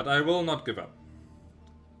tricky, but I will not give up.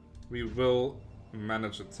 We will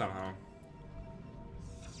manage it somehow.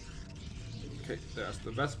 Okay, there's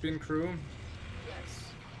the Vespian crew.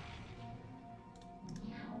 Yes.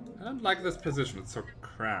 I don't like this position, it's so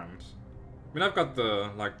crammed. I mean, I've got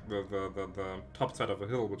the top side of a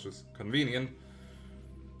hill, which is convenient,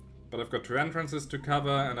 but I've got 2 entrances to cover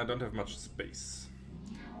and I don't have much space.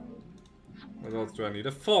 What else do I need?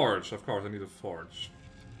 A forge! Of course, I need a forge.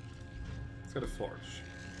 Let's get a forge.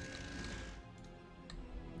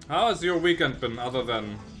 How has your weekend been other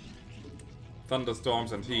than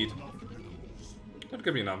thunderstorms and heat? Don't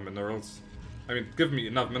give me enough minerals. I mean, give me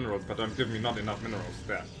enough minerals, but don't give me not enough minerals.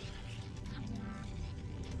 There.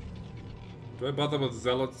 Do I bother with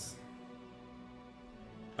zealots?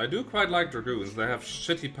 I do quite like dragoons. They have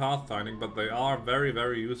shitty pathfinding, but they are very,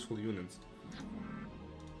 very useful units.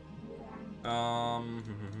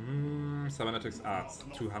 Cybernetics arts,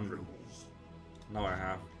 200. Now I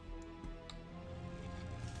have.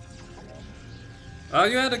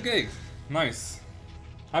 You had a gig. Nice.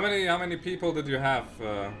 How many people did you have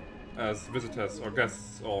as visitors or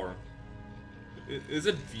guests, or is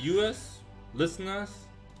it viewers, listeners?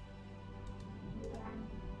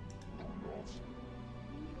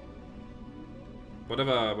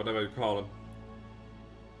 Whatever you call it.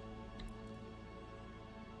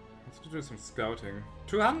 Let's do some scouting.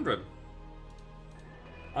 200.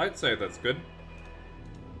 I'd say that's good.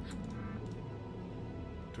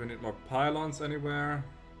 Do we need more pylons anywhere?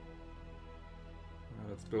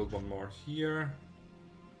 Let's build one more here.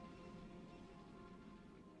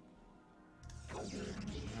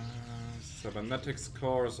 Cybernetics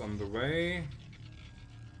cores on the way.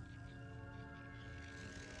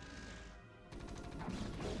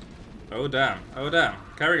 Oh damn, oh damn.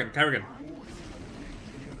 Kerrigan.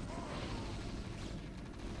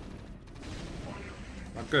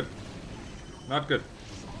 Not good. Not good.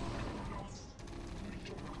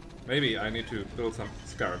 Maybe I need to build some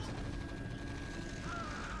scarabs.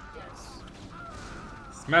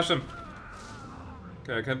 Smash him!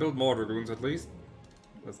 Okay, I can build more dragoons at least.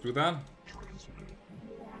 Let's do that.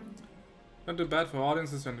 Not too bad for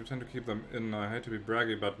audiences and we tend to keep them in. I hate to be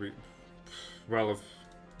braggy, but we... Well, if...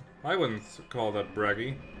 I wouldn't call that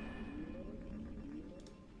braggy.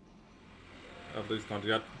 At least not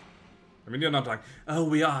yet. I mean, you're not like, oh,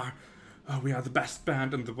 we are the best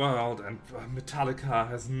band in the world, and Metallica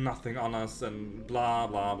has nothing on us, and blah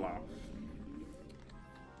blah blah.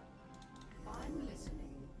 I'm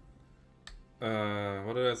listening.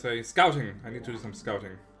 What did I say? Scouting! I need to do some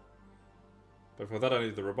scouting. But for that I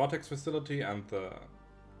need the robotics facility and the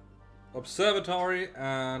observatory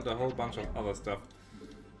and a whole bunch of other stuff.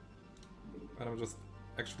 And I'm just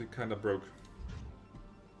actually kinda broke.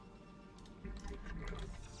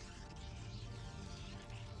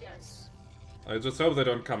 Yes. I just hope they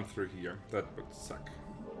don't come through here. That would suck.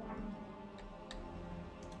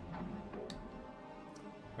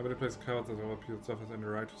 How many place cards that all people stuff has any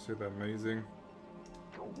right to say they're amazing?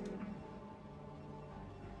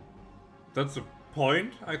 That's a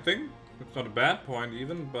point, I think. It's not a bad point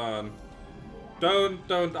even, but don't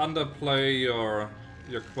underplay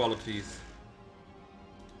your qualities.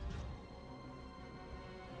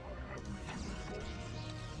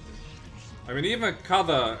 I mean, even a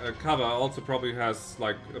cover also probably has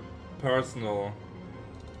like a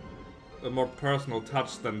more personal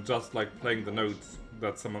touch than just like playing the notes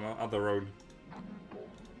that someone other wrote.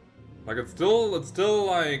 Like it's still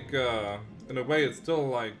like in a way it's still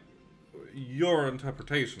like your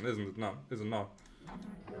interpretation, isn't it? Not, is it not?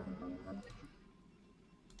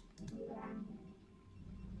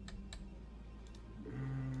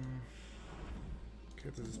 Okay,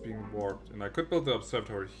 this is being warped, and I could build the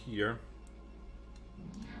observatory here.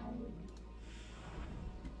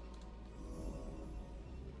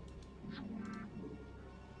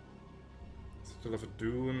 Still have a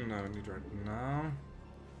dune, I need right now.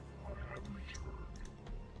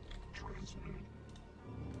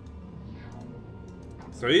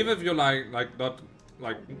 So even if you're like not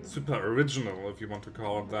like super original, if you want to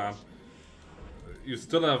call it that, you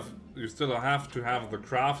still have to have the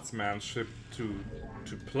craftsmanship to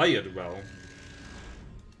play it well.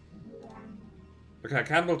 Okay, I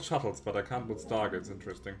can build shuttles, but I can't build stargates.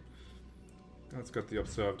 Interesting. Let's get the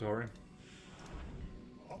observatory.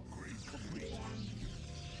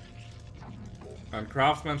 And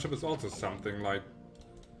craftsmanship is also something like...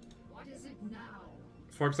 What is it now?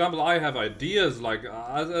 For example, I have ideas, like,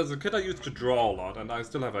 as a kid I used to draw a lot, and I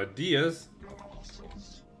still have ideas,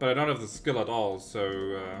 but I don't have the skill at all,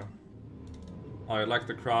 so I like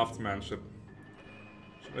the craftsmanship.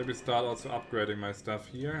 Should maybe start also upgrading my stuff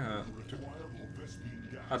here.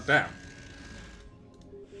 Damn.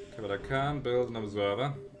 Okay, but I can build an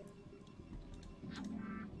observer.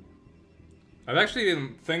 I've actually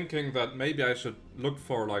been thinking that maybe I should look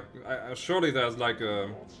for, like, surely there's like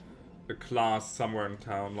a class somewhere in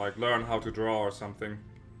town, like learn how to draw or something.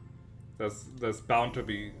 There's bound to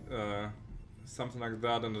be something like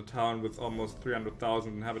that in a town with almost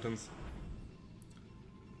 300,000 inhabitants.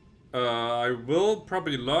 I will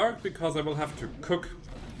probably lurk because I will have to cook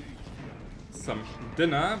some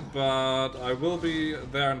dinner, but I will be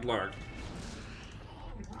there and lurk.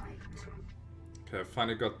 Okay, I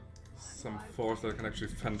finally got some force that can actually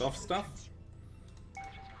fend off stuff.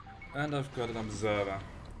 And I've got an observer.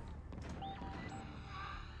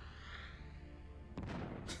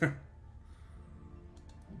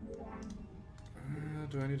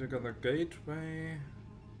 Do I need to get a gateway?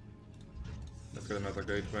 Let's get another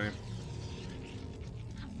gateway.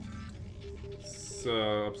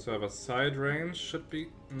 So, observer side range should be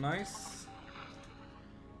nice.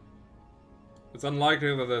 It's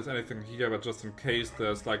unlikely that there's anything here, but just in case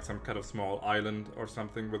there's like some kind of small island or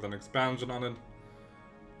something with an expansion on it.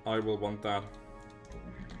 I will want that.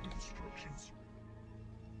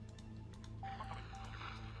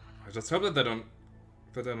 I just hope that they don't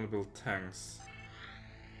build tanks.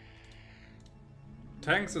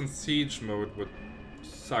 Tanks in siege mode would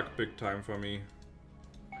suck big time for me.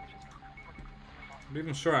 I'm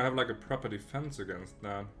even sure I have like a proper defense against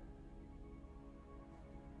that.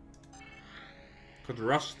 Could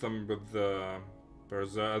rush them with the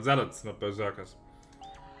zealots, not berserkers.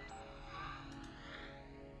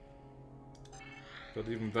 But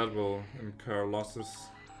even that will incur losses.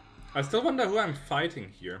 I still wonder who I'm fighting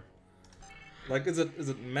here. Like, is it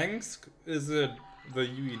Mengsk? Is it the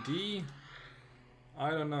UED?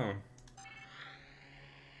 I don't know.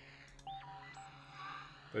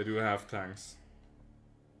 They do have tanks.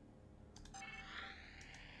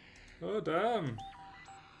 Oh damn!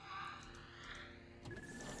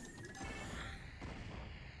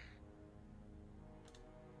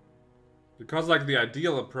 Because like the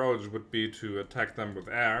ideal approach would be to attack them with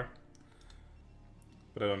air.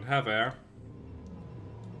 But I don't have air.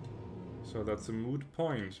 So that's a moot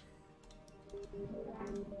point.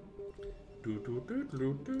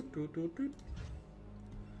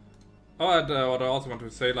 Oh, and what I also want to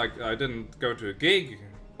say, like, I didn't go to a gig,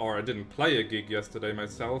 or I didn't play a gig yesterday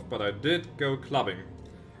myself, but I did go clubbing.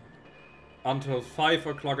 Until 5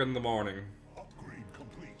 o'clock in the morning. Upgrade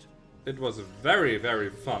complete. It was a very, very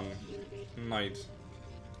fun night.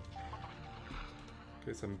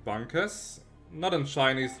 Okay, some bunkers. Not in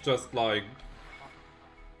shinies, just like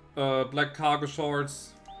black cargo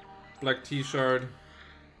shorts, black t-shirt,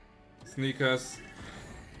 sneakers.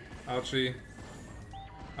 Ouchie.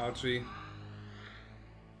 Ouchie.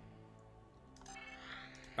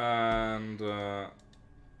 And okay,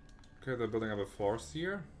 they're building up a force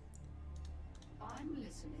here. I'm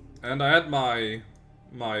listening. And I had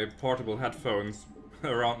my portable headphones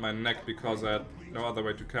around my neck because I had no other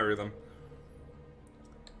way to carry them.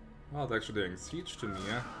 Oh, they're actually doing siege to me,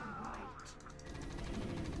 yeah?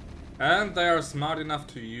 And they are smart enough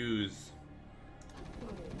to use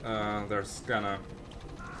their scanner.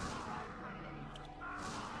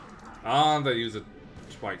 Ah, and they use it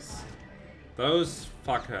twice. Those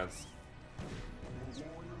fuckheads.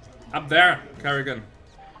 Up there, Kerrigan.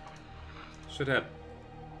 Shithead.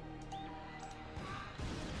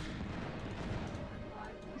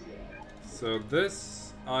 So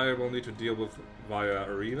this I will need to deal with via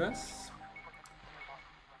Arives.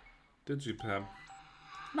 Digipab.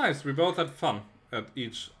 Nice, we both had fun at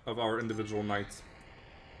each of our individual nights.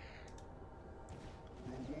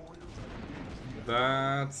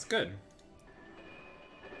 That's good.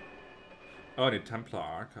 Oh, I need Templar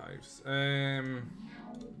archives.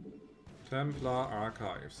 Templar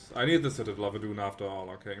archives. I need the Citadel of Adun after all,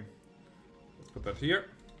 okay. Let's put that here.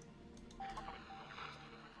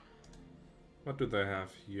 What do they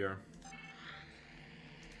have here?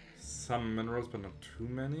 Some minerals, but not too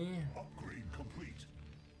many. Upgrade complete.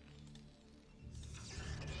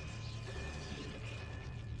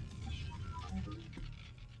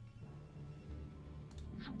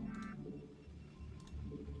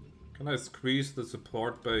 Can I squeeze the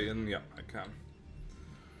support bay in? Yeah, I can.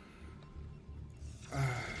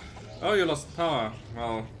 Oh, you lost power.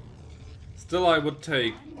 Well, still I would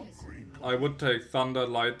take thunder,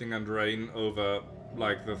 lightning and rain over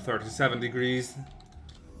like the 37 degrees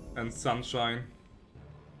and sunshine.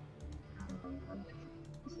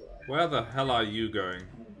 Where the hell are you going?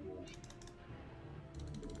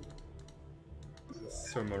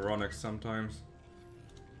 It's so moronic sometimes.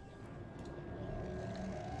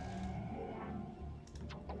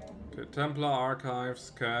 Okay, Templar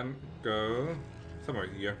archives can go somewhere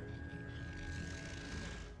here.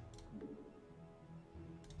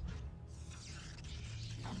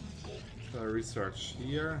 Research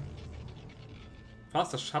here.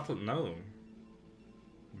 Faster shuttle? No.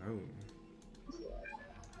 No.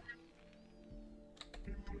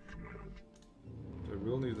 I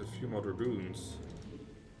will need a few more dragoons.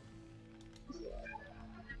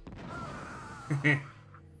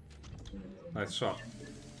 Nice shot.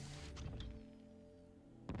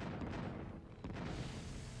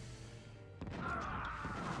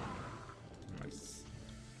 Nice.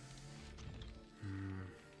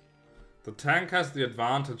 The tank has the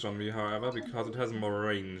advantage on me, however, because it has more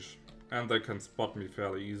range. And they can spot me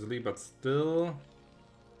fairly easily, but still...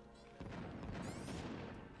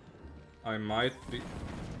 I might be...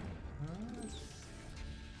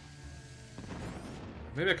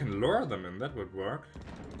 Maybe I can lure them in, that would work.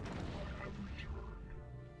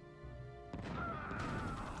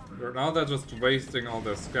 Now they're just wasting all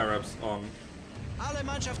their scarabs on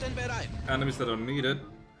enemies that don't need it.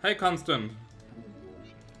 Hey Constant!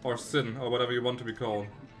 Or Sin, or whatever you want to be called.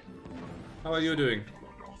 How are you doing?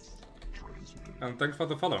 And thanks for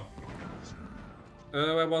the follow.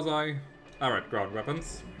 Where was I? Alright, ground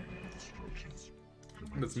weapons.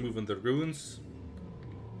 Let's move in the ruins.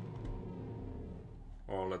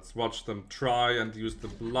 Or let's watch them try and use the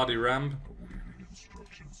bloody ramp.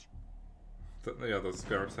 Yeah, those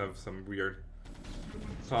scarabs have some weird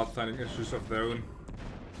pathfinding issues of their own.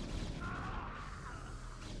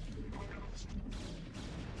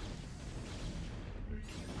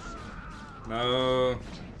 No.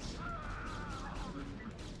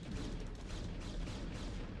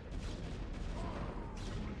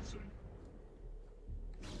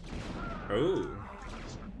 Oh.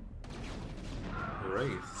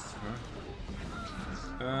 Wraiths,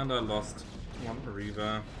 huh? And I lost one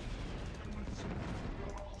Reaver.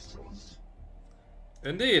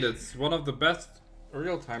 Indeed, it's one of the best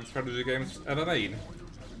real-time strategy games ever made.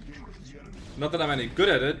 Not that I'm any good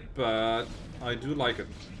at it, but I do like it.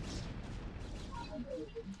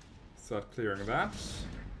 Start clearing that.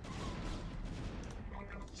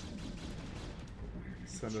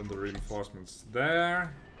 Send in the reinforcements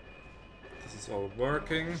there. This is all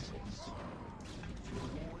working.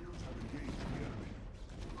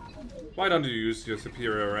 Why don't you use your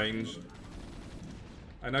superior range?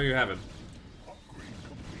 I know you have it.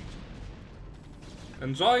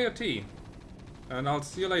 Enjoy your tea. And I'll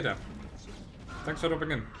see you later. Thanks for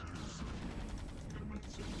dropping in.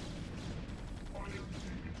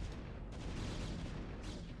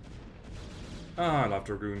 Ah, I love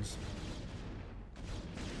dragoons.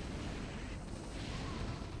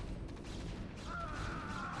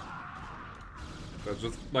 They're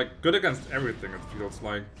just, like, good against everything, it feels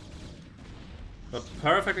like. Not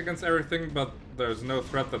perfect against everything, but there's no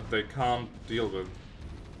threat that they can't deal with.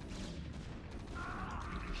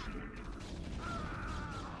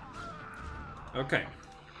 Okay.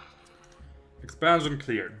 Expansion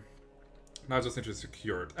cleared. Now I just need to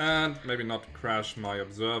secure it. And maybe not crash my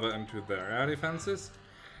observer into their air defenses.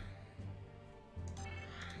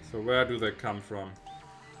 So where do they come from?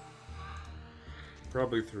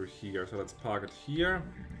 Probably through here. So let's park it here.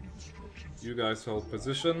 You guys hold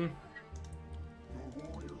position.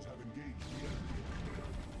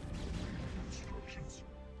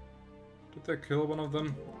 Did they kill one of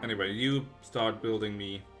them? Anyway, you start building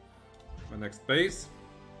me my next base.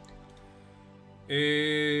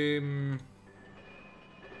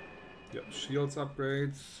 Yeah, shields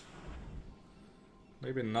upgrades.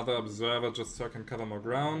 Maybe another observer just so I can cover more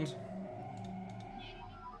ground.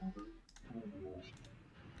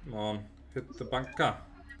 Come on, hit the bunker.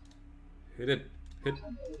 Hit it.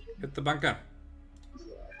 Hit the bunker.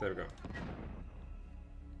 There we go.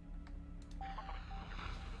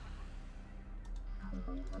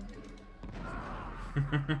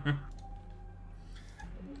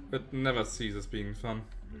 It never ceases being fun.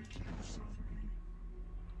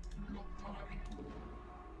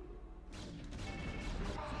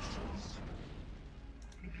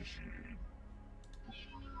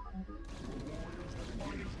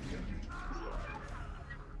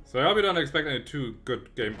 So I hope you don't expect any too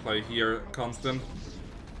good gameplay here, Constant,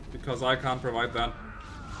 because I can't provide that.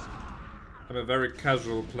 I'm a very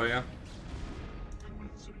casual player.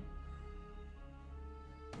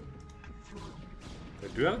 They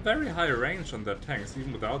do have very high range on their tanks,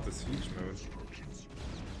 even without the siege mode.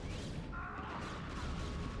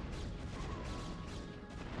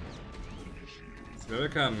 So maybe I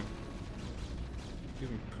can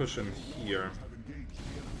even push in here.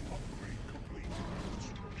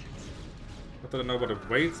 Not that I know what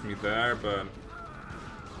awaits me there, but a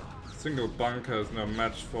single bunker is no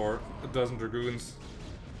match for a dozen dragoons.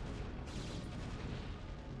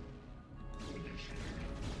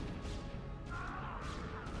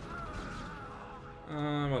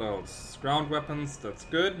 What else? Ground weapons, that's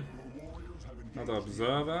good. Another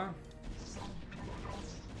observer.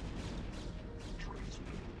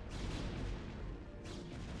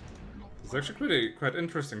 It's actually quite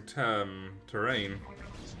interesting terrain.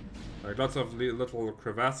 Like lots of little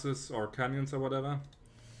crevasses or canyons or whatever.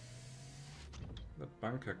 That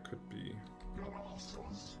bunker could be...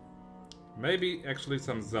 Maybe actually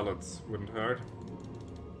some zealots wouldn't hurt.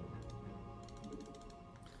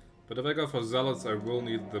 But if I go for zealots, I will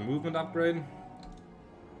need the movement upgrade.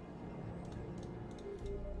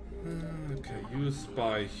 Okay, you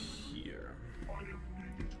spy here.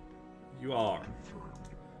 You are.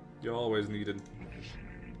 You're always needed.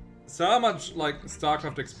 So how much, like,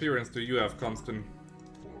 Starcraft experience do you have, Constant?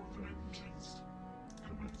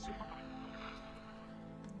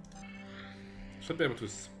 Should be able to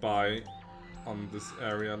spy on this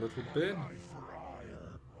area a little bit.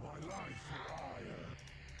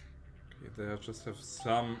 Okay, they just have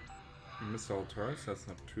some missile turrets, that's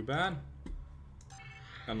not too bad.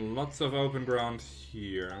 And lots of open ground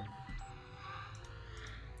here.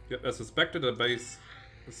 Yep, I suspected a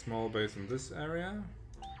small base in this area.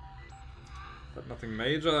 But nothing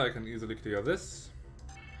major, I can easily clear this.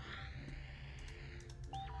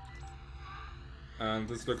 And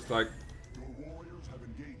this looks like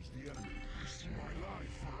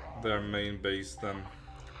their main base then.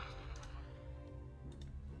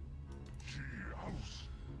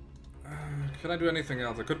 Can I do anything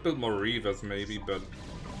else? I could build more Reavers maybe, but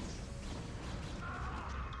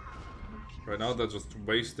right now they're just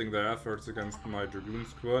wasting their efforts against my Dragoon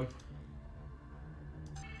squad.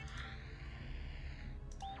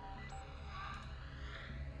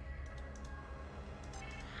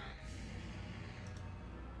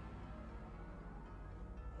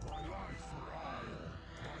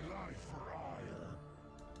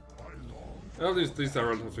 Well, these are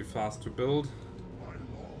relatively fast to build.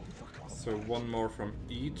 So one more from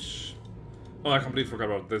each. Oh, I completely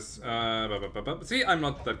forgot about this. See, I'm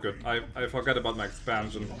not that good. I forgot about my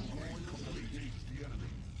expansion.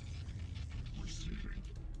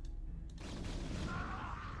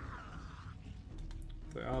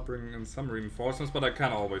 They are bringing in some reinforcements, but I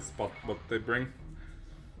can always spot what they bring.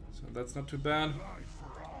 So that's not too bad.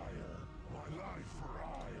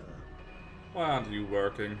 Why aren't you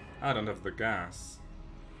working? I don't have the gas.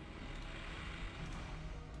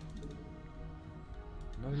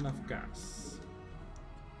 Not enough gas.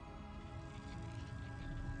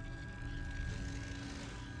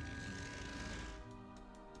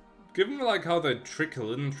 Given like how they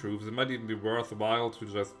trickle in troops, it might even be worthwhile to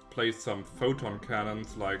just place some photon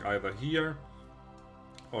cannons like either here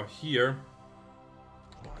or here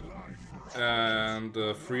and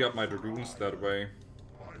free up my dragoons that way.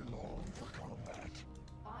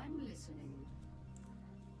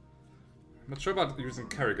 I'm not sure about using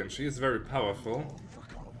Kerrigan. She is very powerful,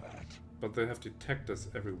 but they have detectors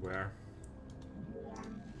everywhere.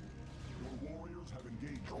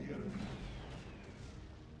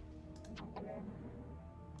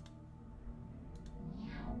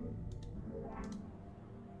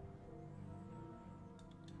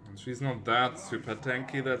 And she's not that super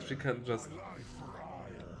tanky that she can just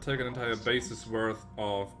take an entire base's worth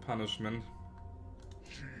of punishment.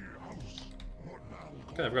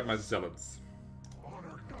 Okay, I've got my zealots,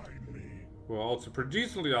 who are also pretty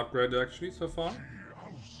decently upgraded actually so far.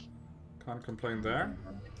 Can't complain there.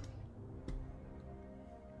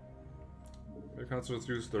 We can also just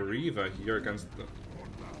use the Reaver here against the...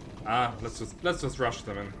 Ah, let's just rush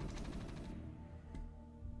them in.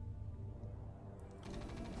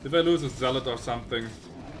 If I lose a zealot or something,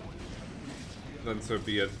 then so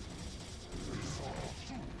be it.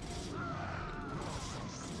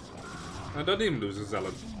 I don't even lose a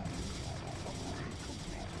zealot.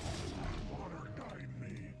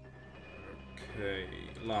 Okay,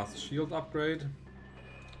 last shield upgrade.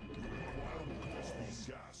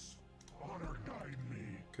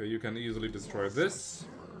 Okay, you can easily destroy this.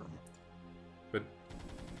 But...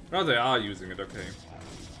 oh, they are using it, okay.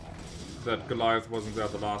 That Goliath wasn't there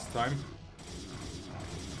the last time.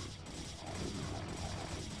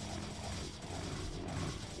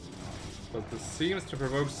 But this seems to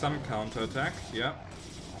provoke some counterattack, yeah.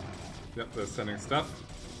 Yep, they're sending stuff.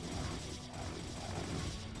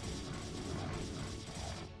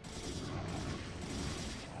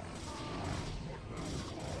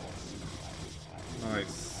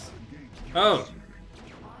 Nice. Oh!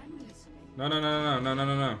 No, no, no, no, no, no,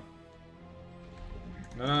 no, no.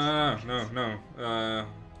 No, no, no, no, no.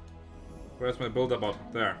 Where's my build-up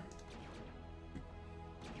bot? There.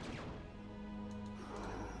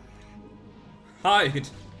 Hide!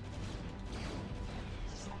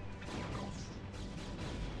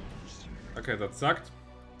 Okay, that sucked.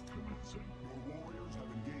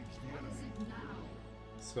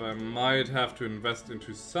 So I might have to invest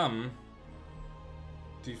into some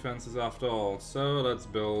defenses after all. So let's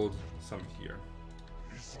build some here.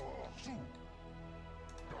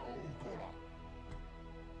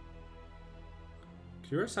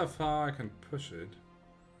 Curious how far I can push it.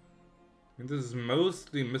 I mean, this is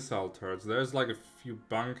mostly missile turrets. There's like a few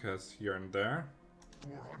bunkers here and there.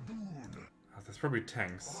 Oh, there's probably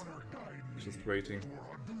tanks. Just waiting.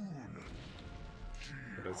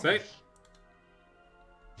 What did I say?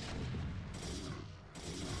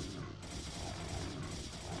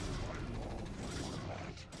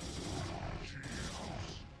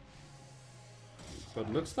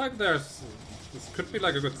 But looks like there's... this could be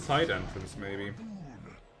like a good side entrance, maybe.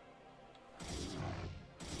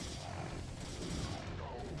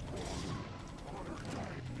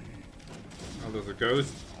 Oh, there's a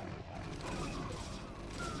ghost.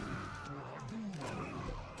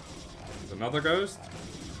 another ghost.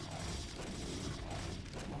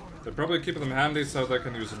 They probably keep them handy so they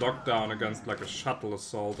can use lockdown against like a shuttle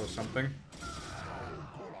assault or something.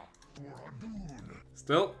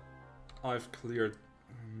 Still, I've cleared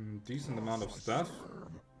a decent amount of stuff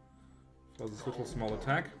for this little small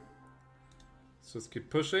attack. Let's just keep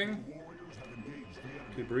pushing,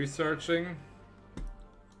 keep researching,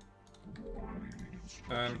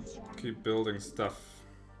 and keep building stuff.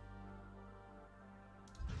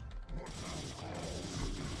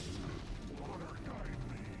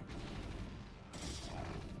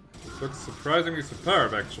 This looks surprisingly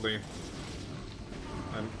superb, actually.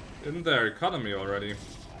 And in their economy already.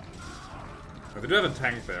 They do have a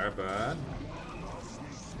tank there, but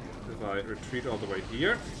if I retreat all the way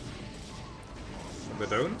here, and they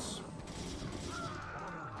don't.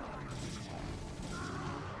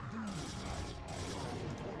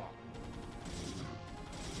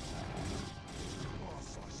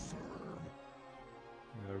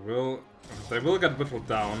 They will get whittled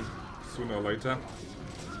down sooner or later,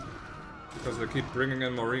 because they keep bringing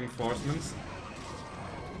in more reinforcements.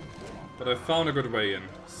 But I found a good way in,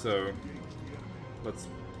 so let's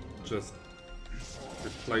just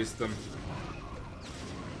replace them.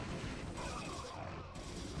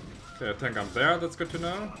 Okay, a tank up there, that's good to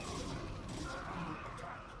know.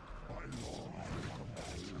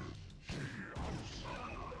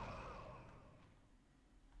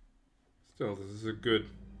 Still, this is a good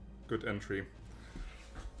entry.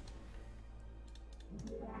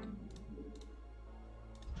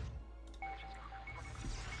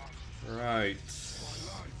 Right.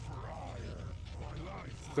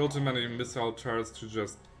 Still too many missile turrets to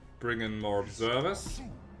just bring in more observers.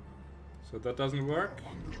 So that doesn't work.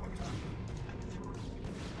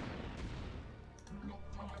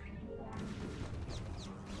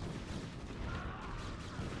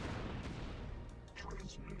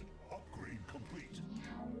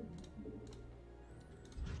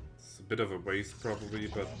 It's a bit of a waste probably,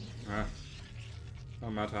 but no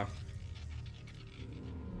matter.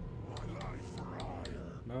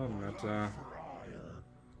 No matter.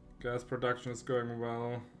 Gas production is going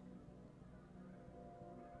well.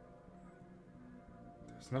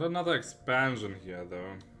 There's not another expansion here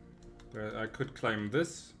though. I could claim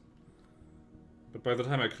this. But by the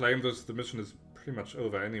time I claim this, the mission is pretty much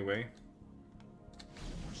over anyway.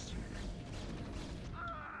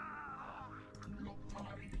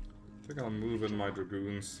 I think I'll move in my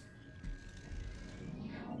dragoons.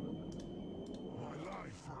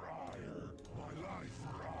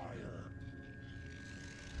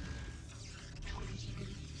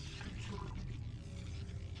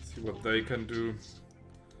 See what they can do.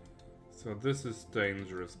 So this is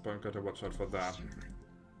dangerous, but I've got to watch out for that.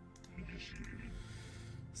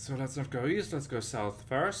 So let's not go east, let's go south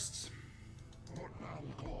first.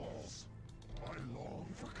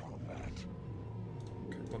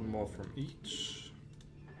 Okay, one more from each.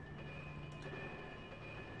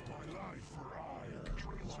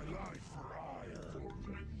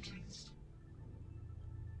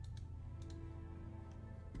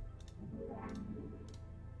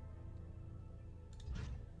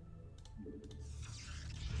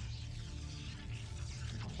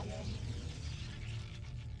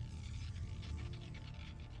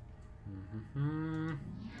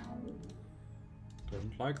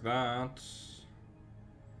 Don't like that.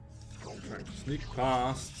 Trying to sneak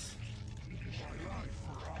past.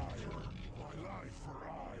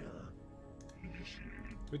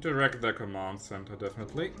 Redirect their command center,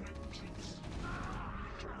 definitely.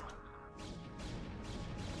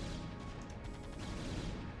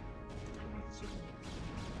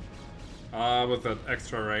 Ah, with that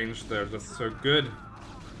extra range, they're just so good.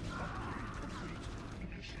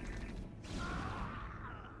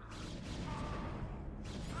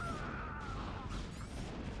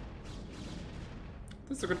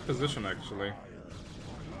 This is a good position, actually.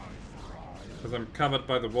 Because I'm covered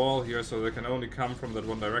by the wall here, so they can only come from that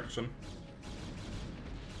one direction.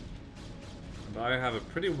 And I have a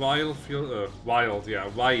pretty wide field,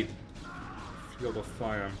 wide field of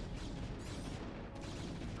fire.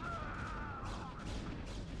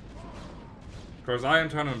 Of course, I in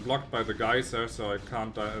turn am blocked by the geyser, so I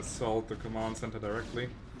can't assault the command center directly.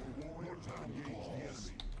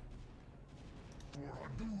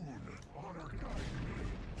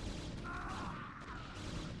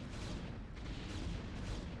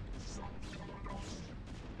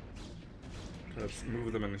 Let's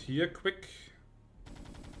move them in here quick.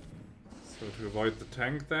 So to avoid the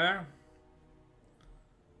tank there.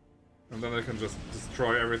 And then I can just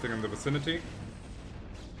destroy everything in the vicinity.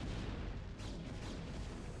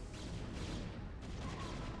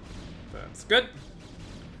 That's good.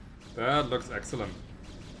 That looks excellent.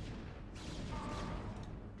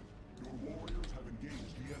 Your warriors have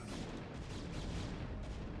engaged the enemy.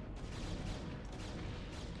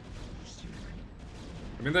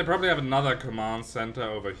 I mean, they probably have another command center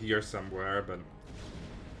over here somewhere, but...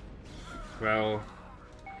 well...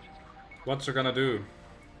 what you gonna do?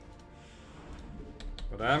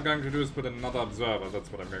 What I'm going to do is put another observer,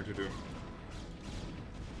 that's what I'm going to do.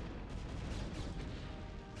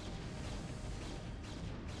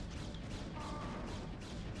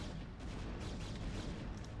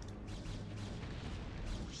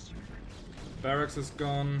 Barracks is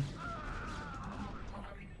gone.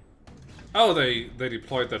 Oh, they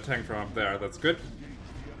deployed their tank from up there, that's good.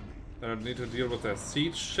 They don't need to deal with their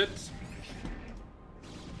siege shit.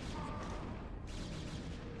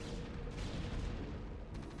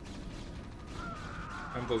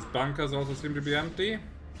 And those bunkers also seem to be empty.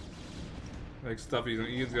 Makes stuff even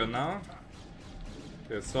easier now.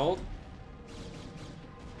 Okay, assault.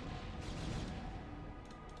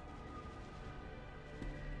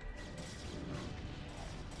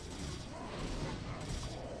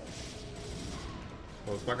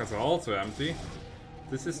 Those bunkers are also empty.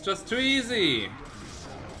 This is just too easy!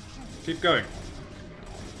 Keep going.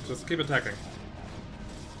 Just keep attacking.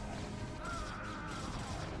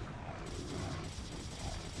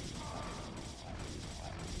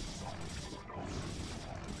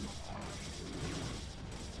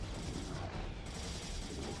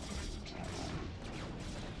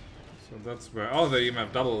 So that's where... oh, they even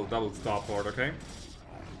have double starport, okay.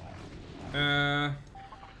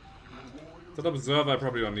 That observer I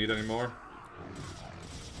probably don't need anymore.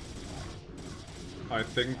 I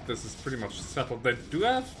think this is pretty much settled. They do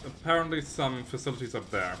have apparently some facilities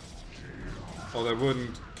up there. Or they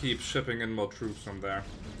wouldn't keep shipping in more troops from there.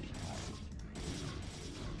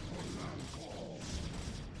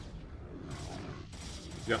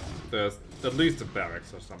 Yeah, there's at least a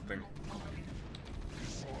barracks or something.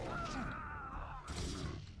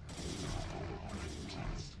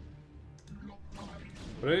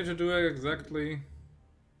 What do I need to do exactly?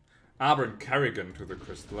 Bring Kerrigan to the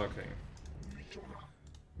crystal, okay.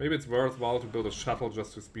 Maybe it's worthwhile to build a shuttle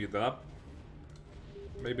just to speed that up.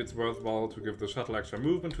 Maybe it's worthwhile to give the shuttle extra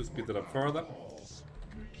movement to speed it up further.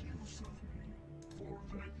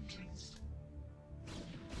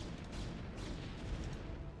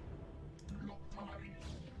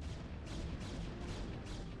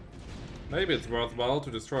 Maybe it's worthwhile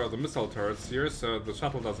to destroy all the missile turrets here so the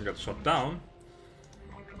shuttle doesn't get shot down.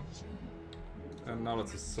 And now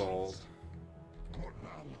let's assault.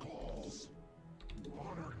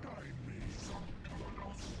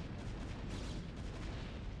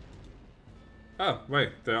 Oh, wait,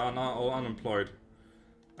 they are now all unemployed.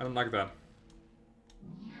 I don't like that.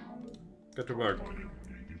 Get to work.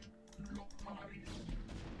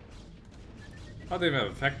 Oh, they even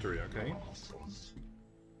have a factory, okay.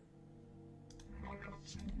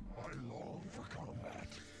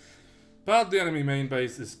 But the enemy main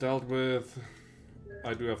base is dealt with.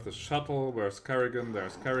 I do have the shuttle. Where's Kerrigan?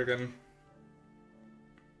 There's Kerrigan.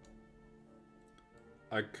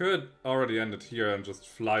 I could already end it here and just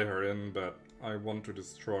fly her in, but I want to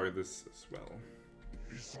destroy this as well.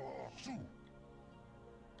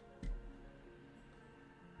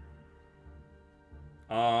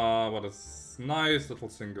 What a nice little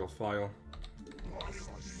single file.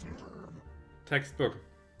 Textbook.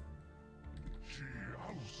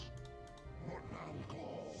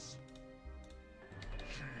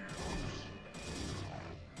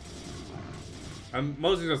 I'm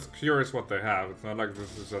mostly just curious what they have. It's not like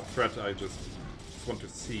this is a threat I just want to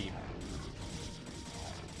see.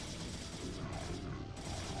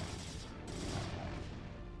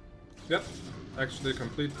 Yep, actually a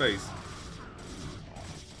complete base.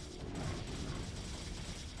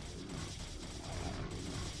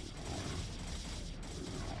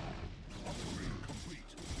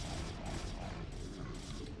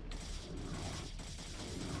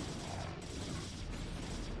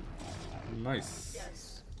 Nice.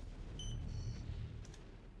 Yes.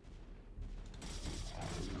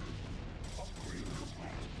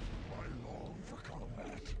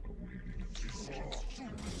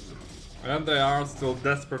 And they are still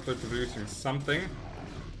desperately producing something.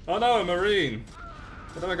 Oh no, a marine!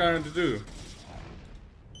 What am I going to do?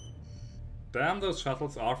 Damn, those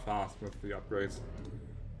shuttles are fast with the upgrades.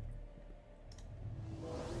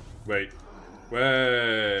 Wait.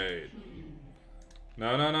 Wait!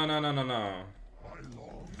 No, no, no, no, no, no, no.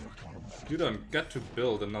 You don't get to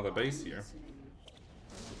build another base here.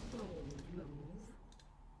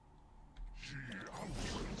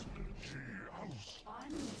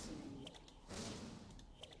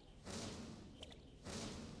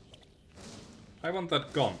 I want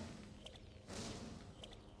that gone.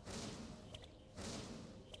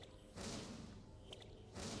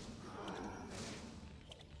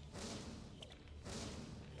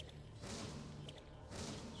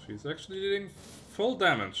 She's actually dealing full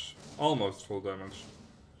damage. Almost full damage.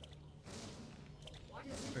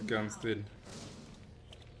 Against it.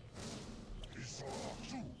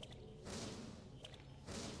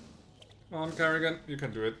 Come on, Kerrigan, you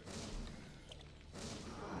can do it.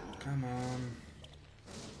 Come on.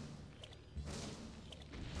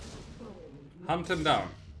 Hunt him down.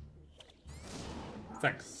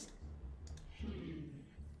 Thanks.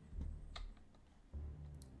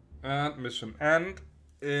 And mission end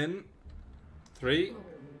in 3,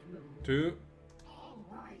 2,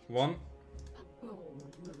 1.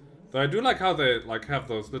 Though I do like how they have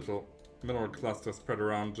those little mineral clusters spread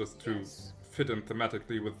around just to fit in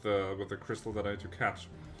thematically with the crystal that I need to catch.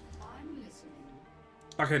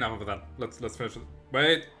 Okay, now with that, let's finish it.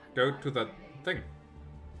 Wait, go to that thing.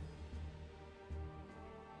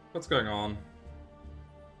 What's going on?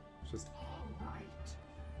 Just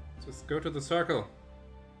go to the circle.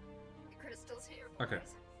 The crystal's here. Okay.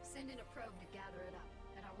 Send in a probe to gather it up,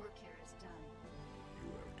 and our work here is done.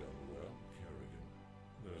 You have done well, Kerrigan.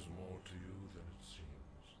 There's more to you than it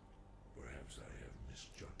seems. Perhaps I have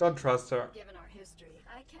misjudged. Don't trust her. Given our history,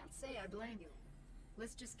 I can't say I blame you.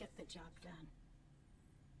 Let's just get the job done.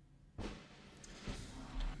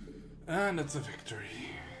 And it's a victory.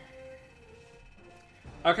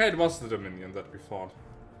 Okay, it was the Dominion that we fought.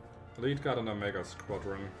 Elite got an Omega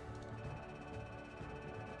Squadron.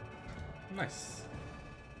 Nice.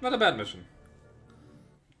 Not a bad mission.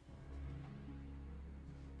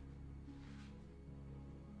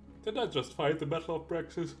 Did I just fight the Battle of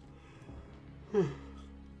Braxis?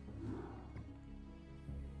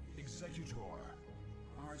 Executor,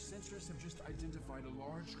 our sensors have just identified a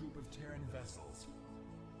large group of Terran vessels.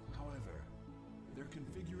 However, their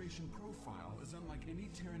configuration profile is unlike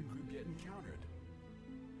any Terran group yet encountered.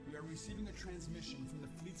 We are receiving a transmission from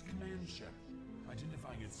the fleet's command ship,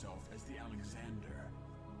 identifying itself as the Alexander.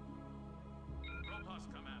 Protoss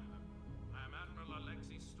Commander, I am Admiral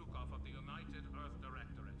Alexei Stukov of the United Earth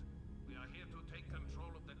Directorate. We are here to take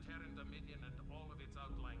control of the Terran Dominion and all of its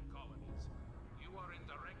outlying colonies. You are in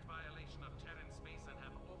direct violation of Terran space and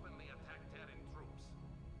have openly attacked Terran troops.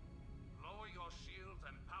 Lower your shields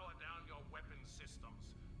and power down your weapon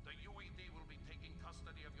systems. The UED will be taking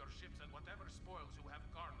custody of your ships and whatever spoils you have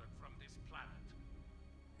garnered from this planet.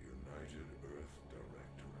 United Earth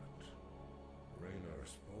Directorate. Raynar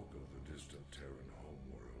spoke of the distant Terran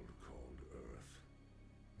homeworld called Earth.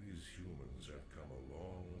 These humans have come a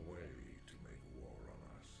long way to make war on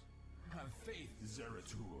us. Have faith,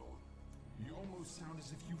 Zeratul. You almost sound as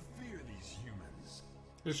if you fear these humans.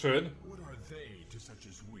 You should. What are they to such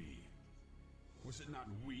as we? Was it not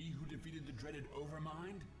we who defeated the dreaded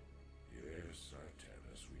Overmind? Yes,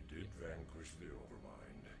 Titanus, we did vanquish the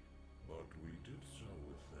Overmind, but we did so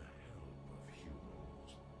with the help of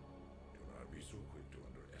humans. Do not be so quick to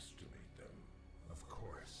underestimate them. Of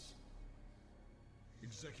course.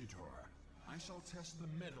 Executor, I shall test the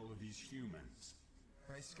mettle of these humans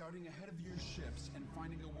by scouting ahead of your ships and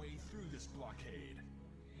finding a way through this blockade.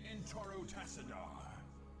 Intaro Tassadar.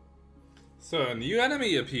 So a new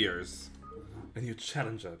enemy appears. A new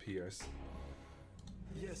challenger appears.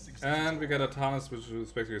 Yes, And we get a Tarnus, which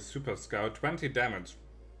is basically a super scout. 20 damage.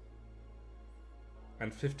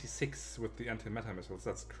 And 56 with the anti-meta missiles.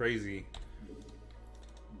 That's crazy.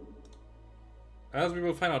 As we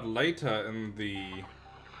will find out later in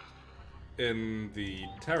the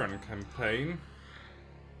Terran campaign,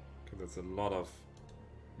 because there's a lot of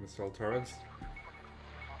missile turrets.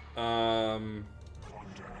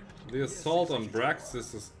 The assault on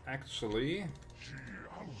Braxis is actually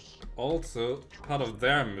also part of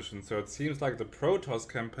their mission, so it seems like the Protoss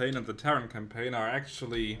campaign and the Terran campaign are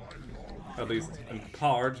actually, at least in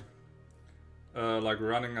part, like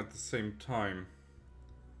running at the same time.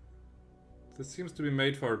 This seems to be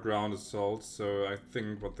made for a ground assault, so I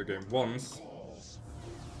think what the game wants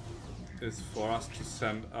is for us to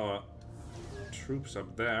send our troops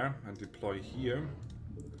up there and deploy here,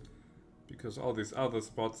 because all these other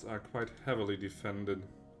spots are quite heavily defended.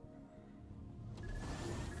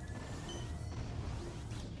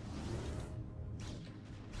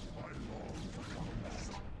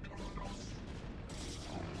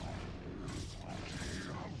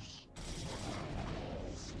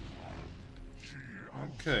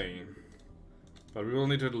 Okay, but we will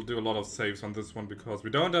need to do a lot of saves on this one because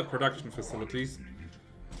we don't have production facilities.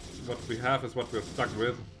 What we have is what we're stuck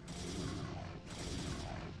with.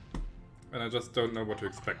 And I just don't know what to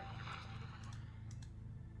expect.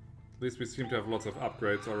 At least we seem to have lots of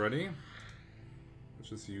upgrades already,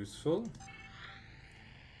 which is useful.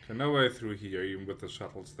 Okay, no way through here, even with the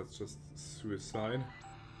shuttles. That's just suicide.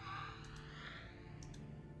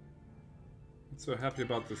 Not so happy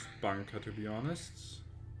about this bunker, to be honest.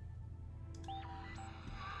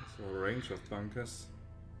 So a range of bunkers.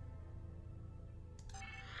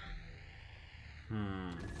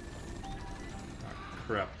 Ah,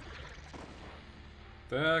 crap.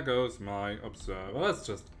 There goes my observer. Let's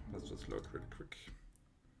just load really quick.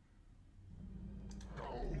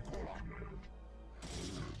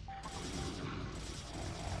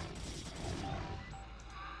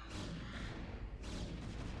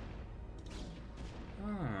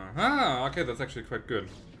 Okay, that's actually quite good.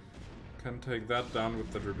 Can take that down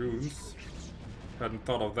with the dragoons. Hadn't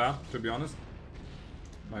thought of that, to be honest.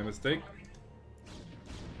 My mistake.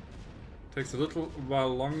 Takes a little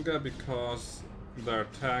while longer because their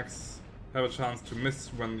attacks have a chance to miss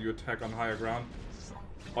when you attack on higher ground.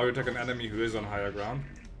 Or you attack an enemy who is on higher ground.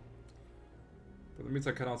 But that means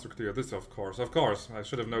I can also clear this, of course. Of course, I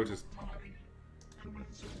should have noticed.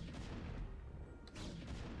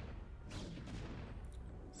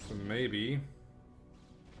 So maybe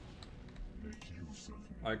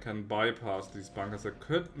I can bypass these bunkers. I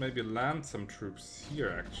could maybe land some troops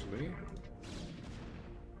here, actually.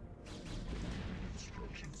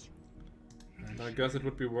 And I guess it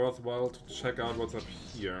would be worthwhile to check out what's up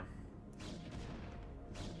here.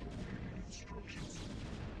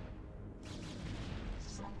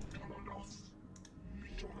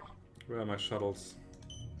 Where are my shuttles?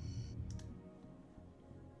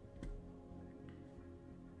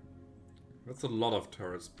 That's a lot of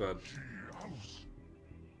turrets, but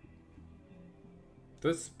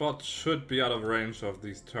this spot should be out of range of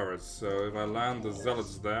these turrets, so if I land the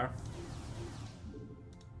zealots there,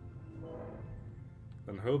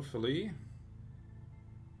 then hopefully...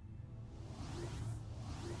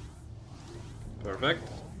 Perfect.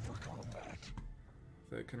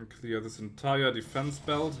 They can clear this entire defense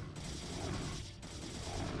belt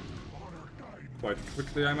quite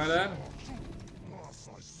quickly, I might add.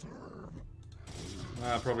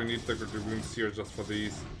 I probably need the dragoons here just for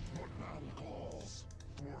these.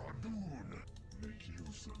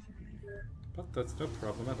 But that's no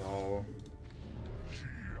problem at all.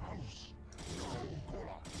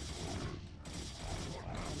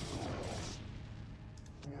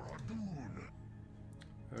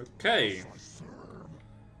 Okay.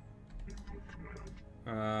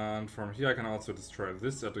 And from here I can also destroy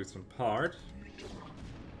this, at least in part.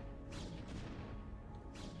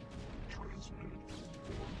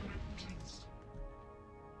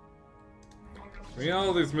 I mean,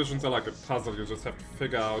 all these missions are like a puzzle, you just have to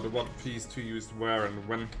figure out what piece to use where and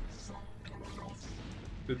when.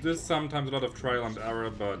 It is sometimes a lot of trial and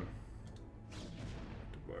error, but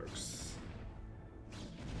it works.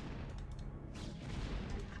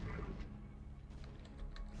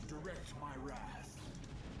 Direct my wrath.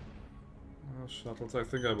 Shuttles, I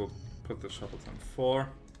think I will put the shuttles on 4.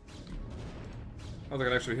 Oh, they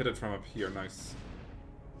can actually hit it from up here, nice.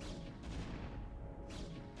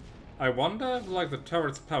 I wonder if, like, the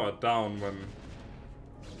turrets power down when...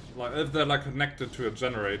 Like, if they're, like, connected to a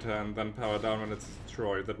generator and then power down when it's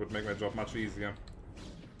destroyed. That would make my job much easier.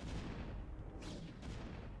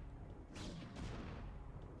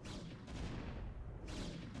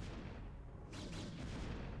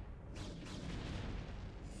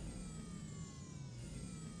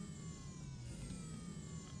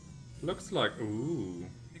 Looks like... Ooh.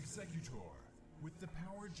 Executor, with the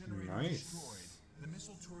power generator Nice. destroyed, the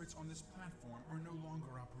missile turrets on this platform are no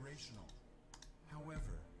longer operational.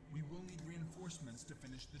 However, we will need reinforcements to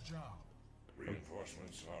finish the job.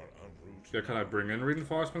 Reinforcements are en route. Yeah, can I bring in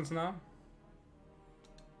reinforcements now?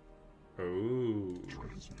 Oh.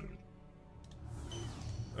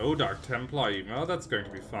 Oh, Dark Templar even. Oh, that's going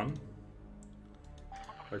to be fun.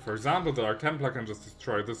 Like, for example, the Dark Templar can just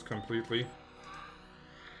destroy this completely.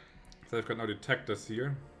 So I've got no detectors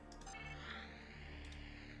here.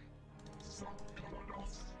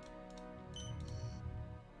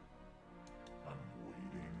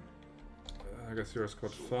 I guess you're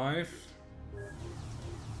squad 5.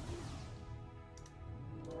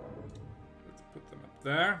 Let's put them up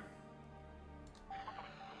there.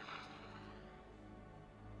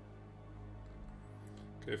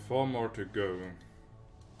 Okay, 4 more to go.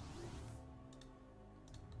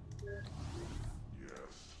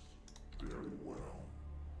 Yes, very well.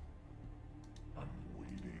 I'm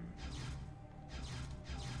waiting.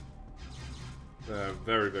 They're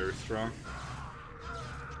very, very strong.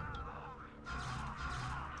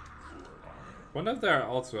 Wonder if they're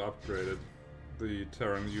also upgraded, the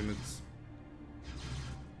Terran units.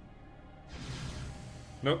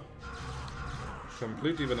 Nope.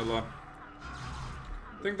 Completely vanilla.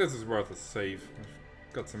 I think this is worth a save.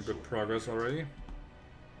 I've got some good progress already.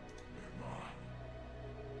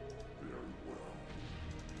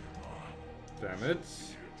 Damn it.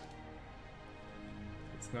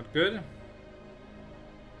 It's not good.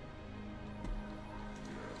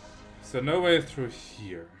 So no way through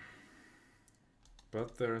here.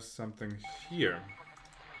 But there's something here.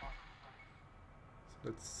 So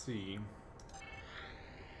let's see.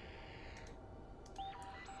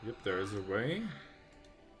 Yep, there is a way.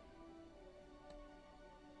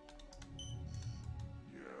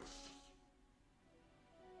 Yes.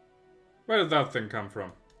 Where did that thing come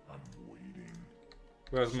from? I'm waiting.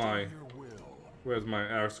 Where's my Your will. Where's my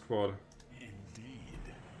air squad?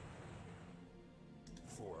 Indeed.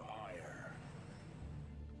 For Aiur.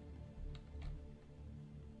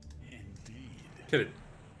 Indeed. Kill it.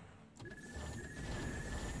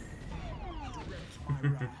 Direct my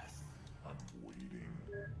wrath. I'm waiting.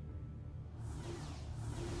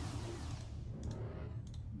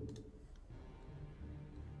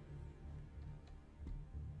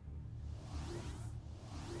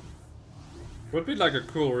 Would be like a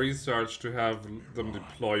cool research to have them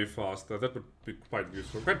deploy faster. That would be quite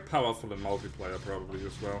useful. Quite powerful in multiplayer probably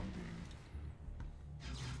as well.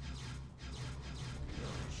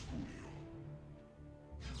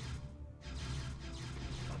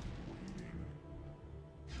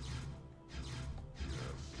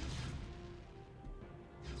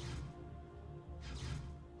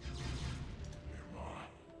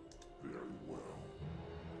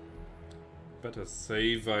 Better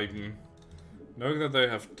save. I'm knowing that they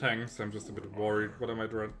have tanks. I'm just a bit worried what I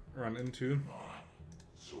might run into.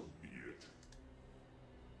 So be it.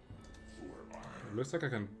 For It looks like I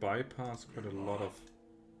can bypass quite a lot of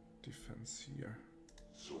defense here.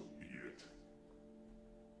 So be it.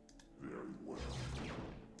 Very well.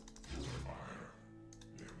 For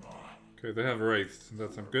Aiur. Okay, they have wraiths.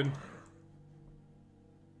 That's not good.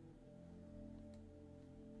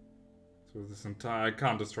 So this entire... I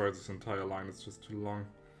can't destroy this entire line, it's just too long.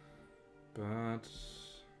 But...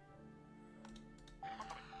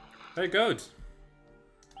 Hey, goat!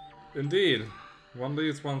 Indeed. One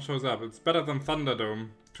leaves, one shows up. It's better than Thunderdome.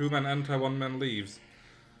 2 men enter, 1 man leaves.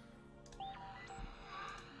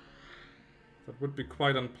 That would be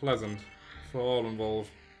quite unpleasant for all involved.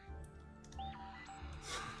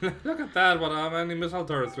 Look at that, what how many missile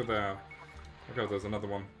turrets are there? Okay, there's another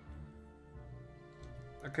one.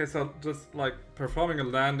 Okay, so just like performing a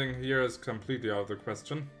landing here is completely out of the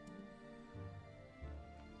question.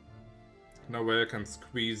 No way I can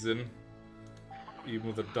squeeze in, even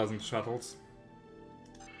with a dozen shuttles.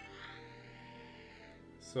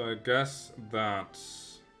 So I guess that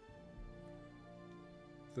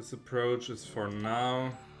this approach is for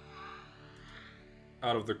now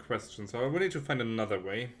out of the question. So we need to find another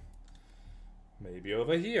way. Maybe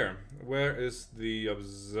over here. Where is the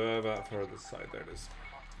observer for the side? There it is.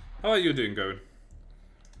 How are you doing, Goat?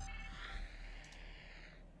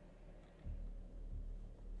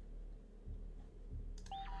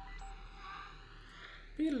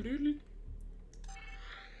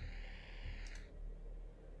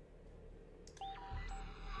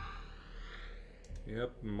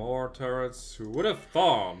 Yep, more turrets. Who would have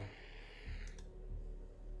thought?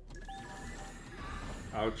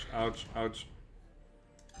 Ouch, ouch, ouch.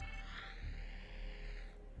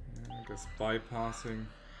 Yeah, I guess bypassing.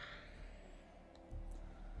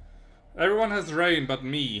 Everyone has rain but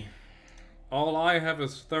me. All I have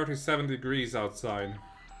is 37 degrees outside.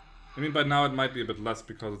 I mean, by now it might be a bit less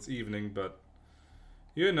because it's evening, but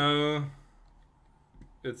you know,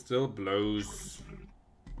 it still blows.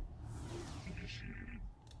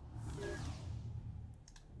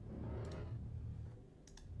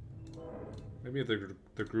 Maybe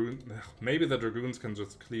maybe the dragoons can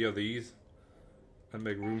just clear these and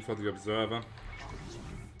make room for the observer.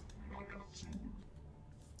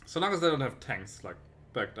 So long as they don't have tanks like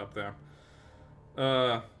backed up there.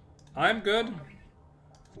 I'm good.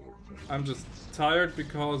 I'm just tired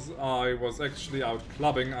because I was actually out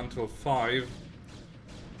clubbing until 5.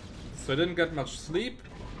 So I didn't get much sleep.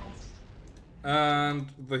 And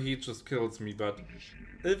the heat just kills me, but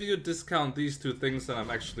if you discount these two things, then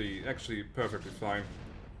I'm actually perfectly fine.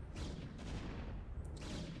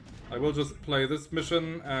 I will just play this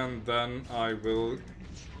mission and then I will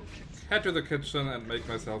head to the kitchen and make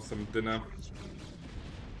myself some dinner.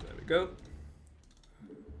 There we go.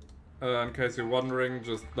 In case you're wondering,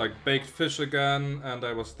 just like baked fish again, and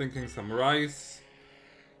I was thinking some rice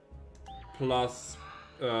plus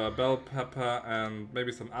bell pepper and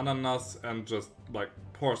maybe some ananas, and just like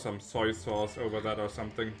pour some soy sauce over that or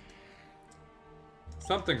something.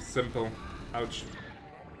 Something simple. Ouch.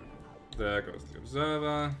 There goes the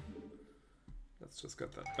observer. Let's just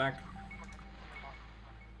get that back.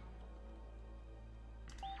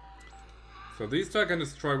 So these two I can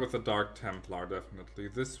destroy with the Dark Templar, definitely.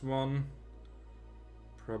 This one,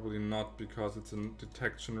 probably not, because it's in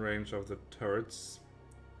detection range of the turrets.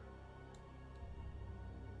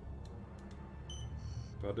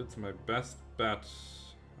 But it's my best bet,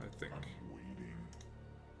 I think.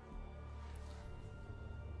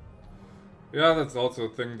 Yeah, that's also a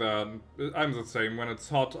thing that I'm the same. When it's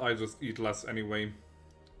hot, I just eat less anyway.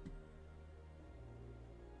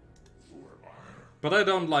 But I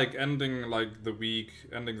don't like ending like the week,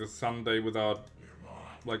 ending the Sunday without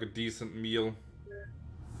like a decent meal.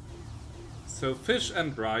 So fish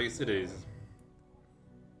and rice it is.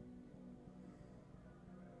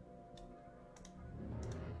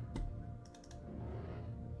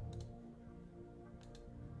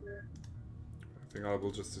 I think I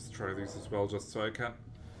will just destroy these as well, just so I can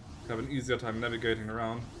have an easier time navigating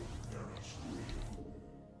around.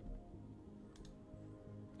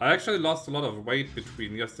 I actually lost a lot of weight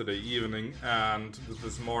between yesterday evening and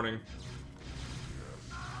this morning.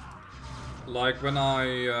 Like when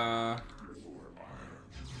I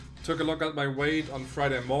took a look at my weight on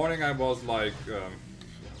Friday morning, I was like, I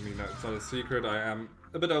mean, it's not a secret, I am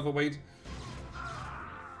a bit overweight.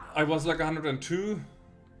 I was like 102.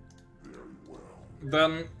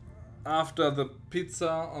 Then after the pizza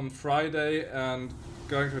on Friday and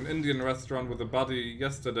going to an Indian restaurant with a buddy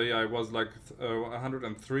yesterday, I was like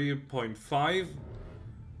 103.5.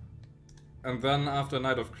 And then after a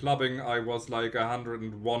night of clubbing, I was like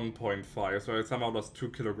 101.5. So I somehow lost 2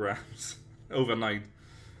 kilograms overnight.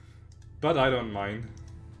 But I don't mind.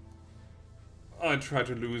 I try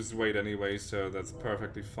to lose weight anyway, so that's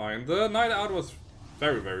perfectly fine. The night out was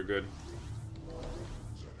very, very good.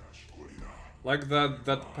 Like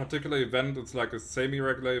that particular event, it's like a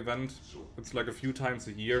semi-regular event. It's like a few times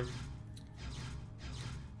a year.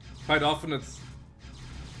 Quite often it's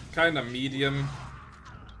kind of medium,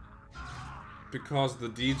 because the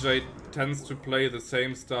DJ tends to play the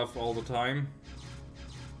same stuff all the time.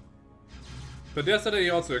 But yesterday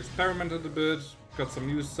he also experimented a bit, got some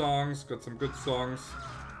new songs, got some good songs.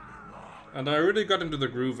 And I really got into the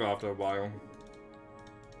groove after a while.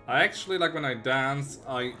 I actually, like when I dance,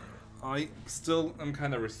 I still am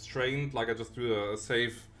kind of restrained, like I just do a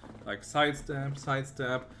safe, like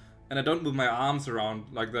sidestep, and I don't move my arms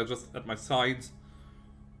around, like they're just at my sides.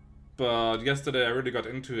 But yesterday I really got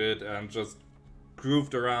into it and just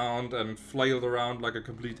grooved around and flailed around like a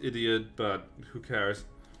complete idiot, but who cares?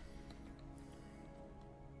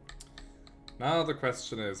 Now the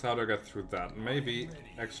question is, how do I get through that? Maybe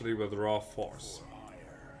actually with raw force.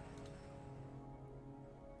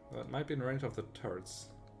 That might be in range of the turrets.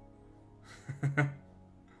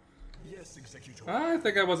 Yes, Executor. I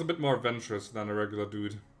think I was a bit more adventurous than a regular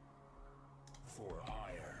dude. For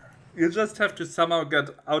hire. You just have to somehow get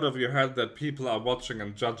out of your head that people are watching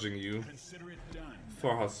and judging you Consider it done.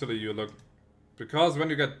 for how silly you look. Because when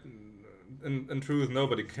you get... In truth,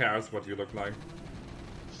 nobody cares what you look like.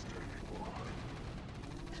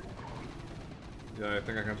 Yeah, I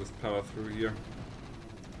think I can just power through here.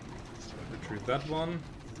 Retreat that one.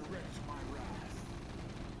 Direct my wrath.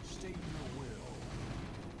 State your will.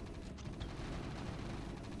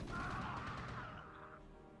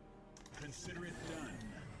 Consider it done.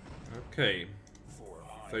 Okay. For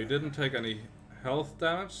hire. They didn't take any health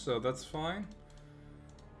damage, so that's fine.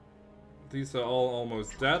 These are all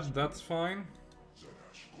almost dead, that's fine.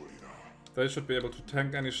 They should be able to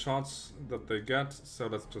tank any shots that they get, so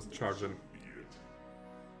let's just charge in.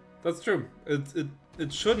 That's true.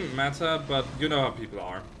 It shouldn't matter, but you know how people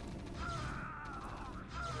are.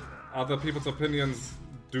 Other people's opinions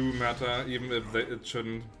do matter, even if it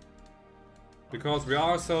shouldn't. Because we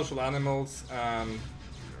are social animals, and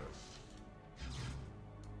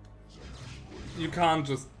you can't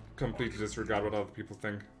just completely disregard what other people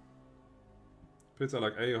think. Pits are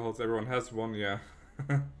like a-holes, everyone has one, yeah.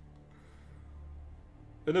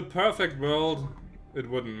 In a perfect world, it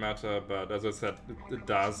wouldn't matter, but as I said, it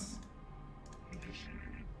does.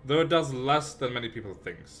 Though it does less than many people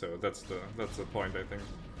think, so that's the point, I think.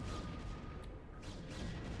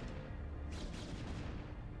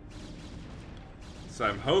 So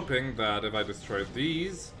I'm hoping that if I destroy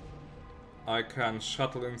these, I can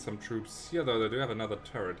shuttle in some troops here, though they do have another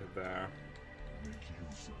turret there.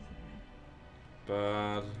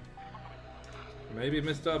 But maybe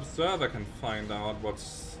Mr. Observer can find out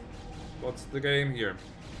what's the game here.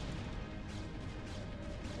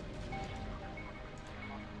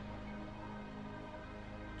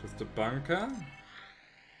 Just a bunker.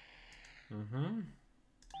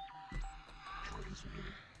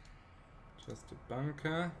 Just a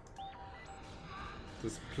bunker.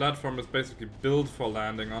 This platform is basically built for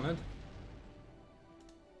landing on it.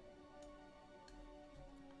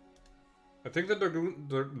 I think the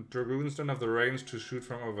Dragoons don't have the range to shoot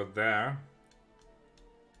from over there.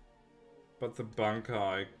 But the bunker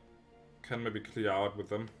I can maybe clear out with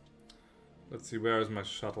them. Let's see, where is my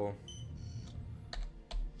shuttle?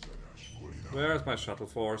 Where is my shuttle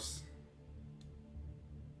force?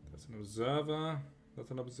 That's an observer.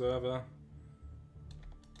 That's an observer.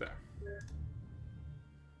 There.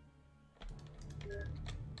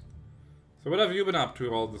 So what have you been up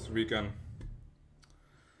to all this weekend?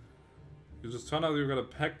 You just found out you got a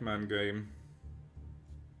Pac-Man game.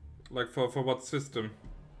 Like for what system?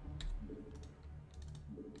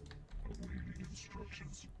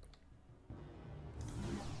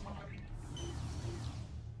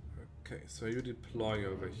 Okay, so you deploy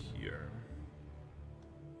over here.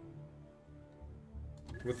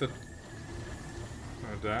 With the...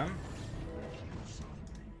 Oh damn.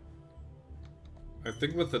 I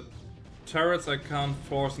think with the turrets I can't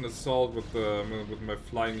force an assault with my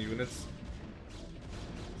flying units.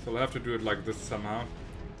 So I'll have to do it like this somehow.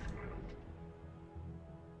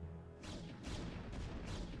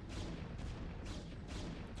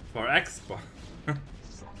 For Expo.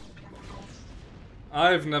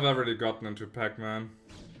 I've never really gotten into Pac-Man.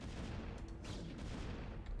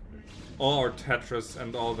 Or Tetris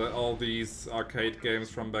and all these arcade games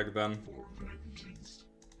from back then.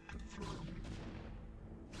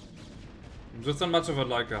 I'm just not much of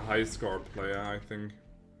a high score player, I think.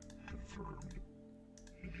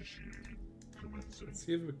 Let's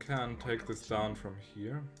see if we can take this down from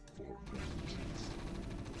here.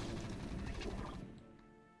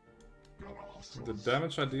 The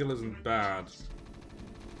damage I deal isn't bad.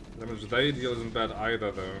 The damage they deal isn't bad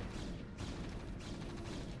either, though.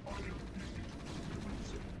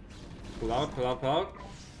 Pull out, pull out, pull out.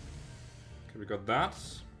 Okay, we got that.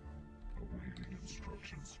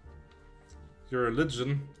 Your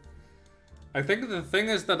religion. I think the thing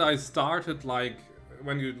is that I started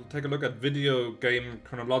when you take a look at video game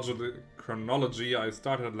chronology, I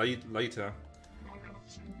started later.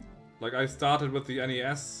 Like I started with the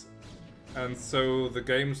NES, and so the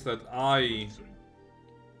games that I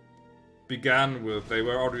began with, they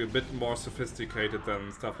were already a bit more sophisticated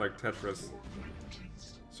than stuff like Tetris.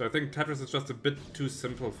 So I think Tetris is just a bit too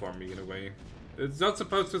simple for me in a way. It's not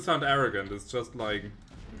supposed to sound arrogant, it's just like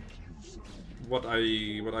what I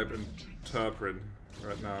interpret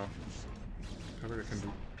right now. I think I can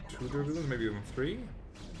do 2 dragoons, maybe even 3?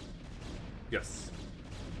 Yes.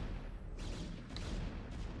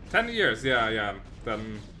 10 years, yeah.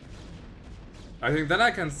 Then I think then I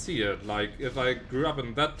can see it. Like if I grew up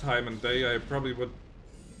in that time and day, I probably would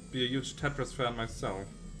be a huge Tetris fan myself.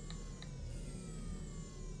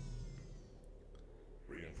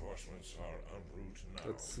 Reinforcements are en route now.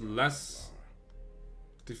 That's less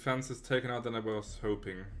defenses taken out than I was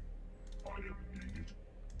hoping.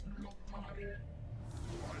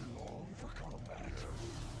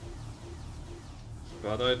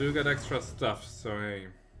 But I do get extra stuff, so hey.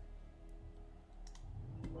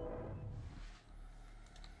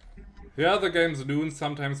 Yeah, the game's Loon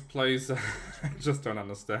sometimes plays. I just don't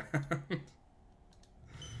understand.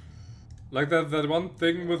 Like that one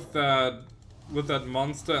thing with that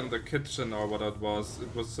monster in the kitchen or what it was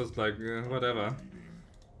just like whatever.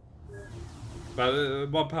 But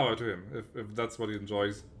more power to him if that's what he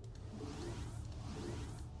enjoys.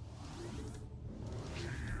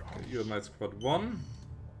 Okay, you're my squad 1.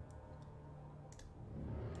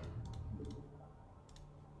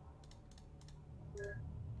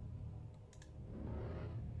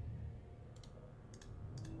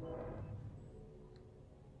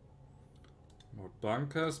 More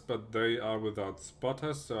bunkers, but they are without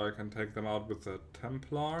spotters, so I can take them out with the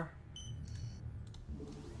Templar.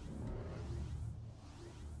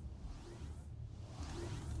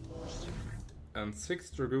 And 6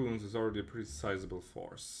 dragoons is already a pretty sizable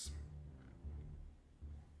force.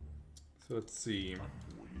 So let's see.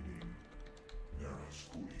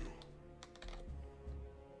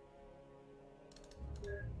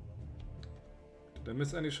 Did I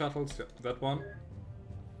miss any shuttles? Yeah, that one.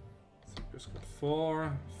 So just got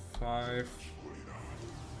 4, 5.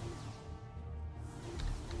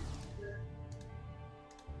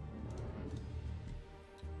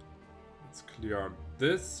 Let's clear out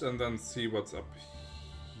this and then see what's up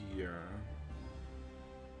here.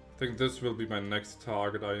 I think this will be my next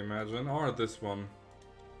target, I imagine, or this one.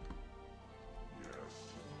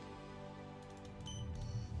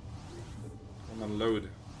 And unload.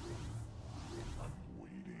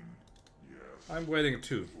 I'm waiting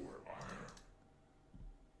too.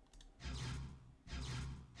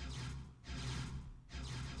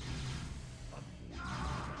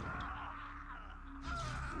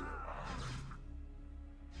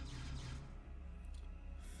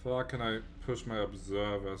 far can I push my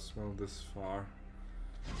observers? Well, this far.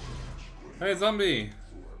 Hey, zombie!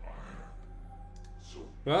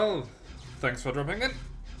 Well, thanks for dropping in.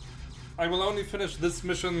 I will only finish this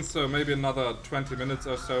mission, so maybe another 20 minutes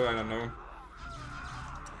or so, I don't know.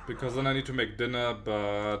 Because then I need to make dinner,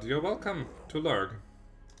 but you're welcome to lurk.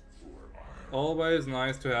 Always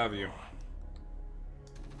nice to have you.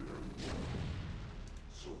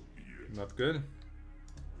 Not good.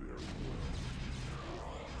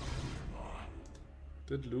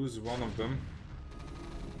 Did lose one of them.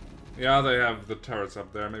 Yeah, they have the turrets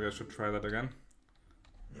up there. Maybe I should try that again.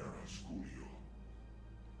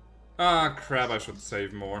 Ah, crap, I should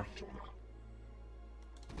save more.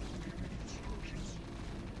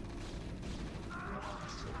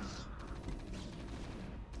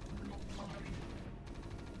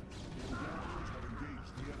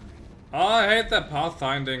 Oh, I hate that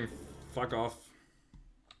pathfinding. Fuck off.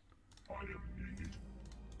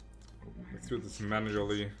 Let's do this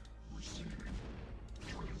manually.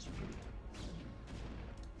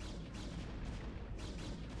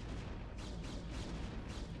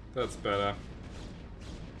 That's better.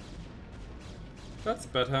 That's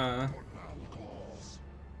better.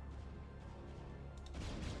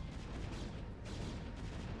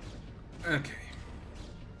 Okay.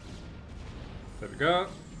 There we go.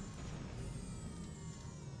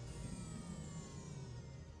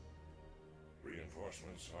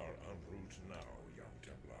 Reinforcements are en route now, young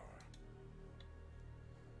Templar.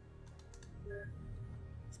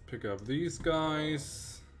 Let's pick up these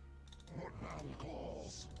guys.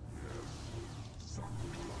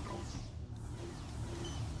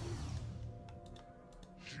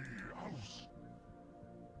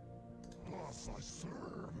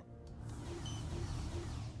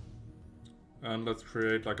 And let's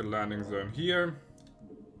create like a landing zone here.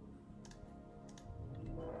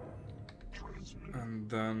 And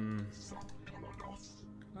then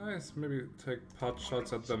nice, maybe take pot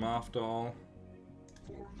shots at them after all.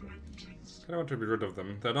 I want to be rid of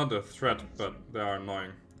them. They're not a threat, but they are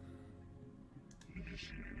annoying.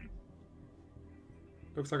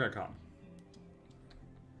 Looks like I can't.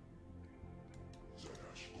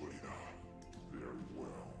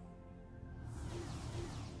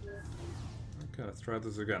 Okay, let's try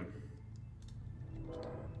this again.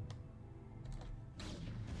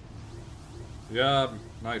 Yeah,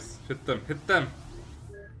 nice. Hit them, hit them!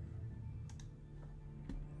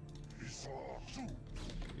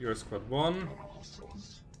 You're squad 1.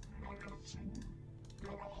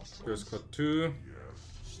 You're squad 2.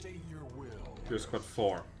 You're squad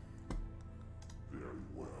 4.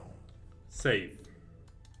 Save.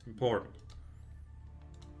 Important.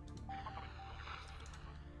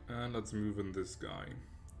 And let's move in this guy.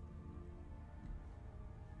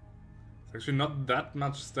 It's actually not that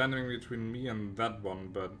much standing between me and that one,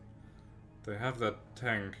 but they have that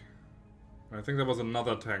tank. I think there was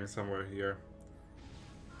another tank somewhere here.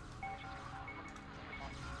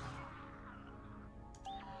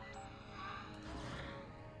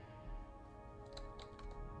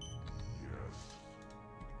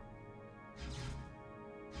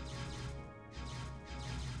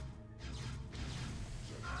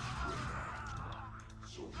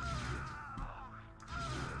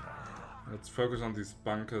 Let's focus on these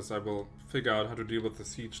bunkers. I will figure out how to deal with the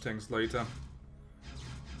siege tanks later.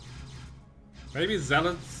 Maybe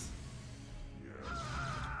zealots.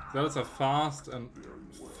 Zealots are fast and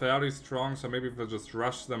fairly strong, so maybe if we just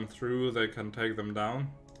rush them through, they can take them down.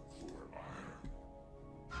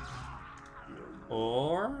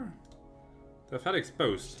 Or they're fairly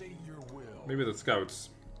exposed. Maybe the scouts.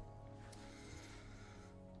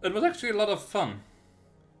 It was actually a lot of fun.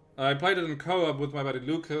 I played it in co-op with my buddy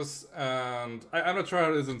Lucas, and I'm not sure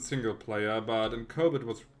how it is in single player, but in co-op it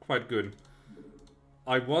was quite good.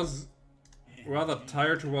 I was rather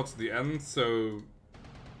tired towards the end, so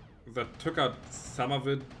that took out some of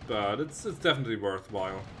it, but it's definitely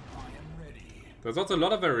worthwhile. There's also a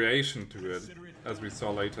lot of variation to it, as we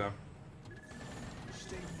saw later.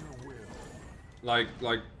 Like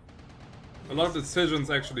a lot of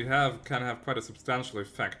decisions actually can have quite a substantial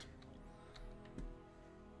effect.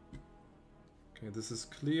 Okay, this is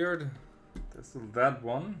cleared. There's still that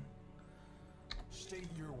one.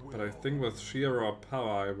 But I think with sheer raw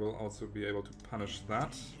power I will also be able to punish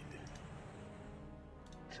that.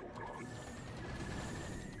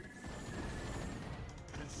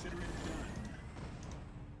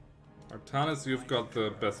 Artanis, you've got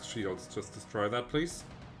the best shields. Just destroy that, please.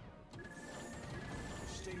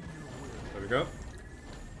 There we go.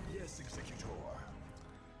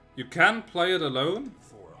 You can play it alone.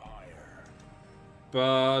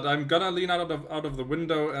 But I'm gonna lean out of the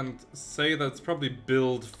window and say that it's probably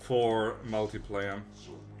built for multiplayer.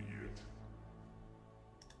 So be it.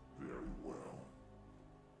 Very well.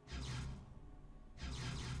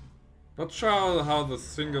 Not sure how the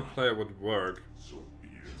single player would work. So be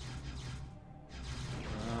it.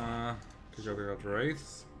 Together got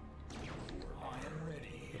Wraiths.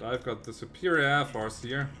 But I've got the superior air force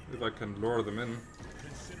here, if I can lure them in.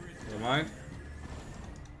 Never mind.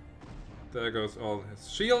 There goes all his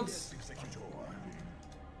shields.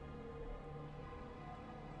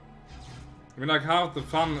 I mean, like, half the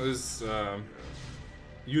fun is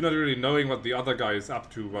you not really knowing what the other guy is up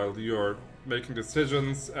to while you're making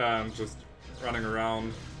decisions and just running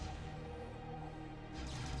around.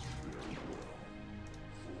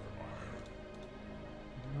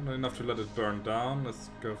 Not enough to let it burn down. Let's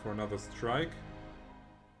go for another strike.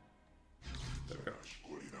 There we go.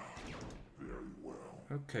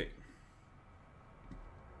 Okay.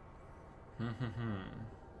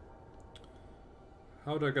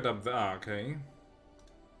 How do I get up there? Ah, okay.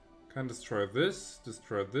 Can destroy this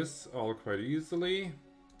all quite easily.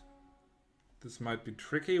 This might be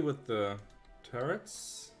tricky with the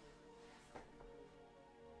turrets.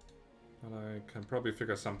 But I can probably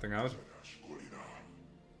figure something out.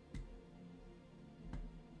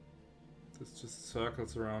 This just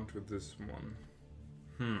circles around with this one.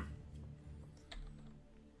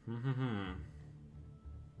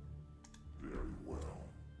 Very well.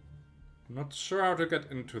 Not sure how to get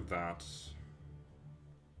into that.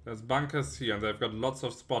 There's bunkers here and they've got lots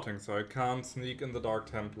of spotting, so I can't sneak in the Dark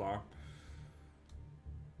Templar.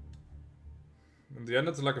 In the end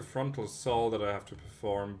it's like a frontal assault that I have to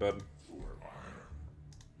perform, but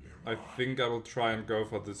I think I will try and go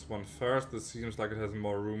for this one first. This seems like it has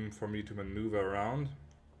more room for me to maneuver around.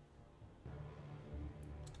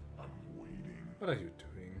 I'm waiting. What are you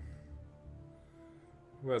doing?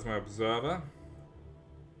 Where's my observer?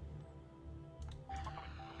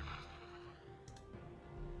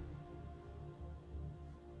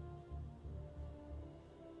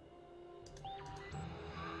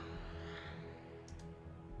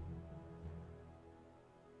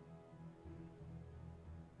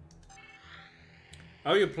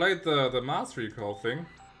 Oh, you played the mass recall thing?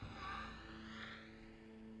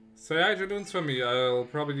 Say hi to Dunes for me. I'll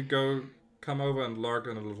probably come over and lurk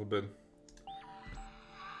in a little bit.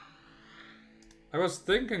 I was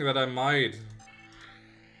thinking that I might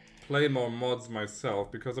play more mods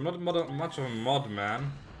myself, because I'm not much of a mod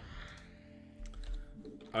man.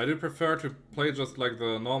 I do prefer to play just like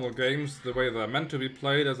the normal games, the way they're meant to be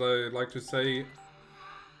played, as I like to say.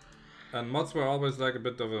 And mods were always like a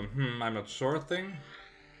bit of a I'm not sure thing.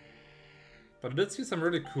 But I did see some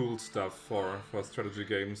really cool stuff for strategy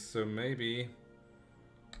games, so maybe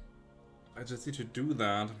I just need to do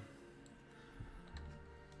that.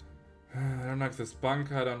 I don't like this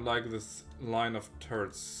bunker, I don't like this line of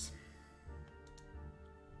turrets.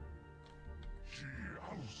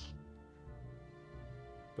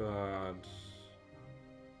 But...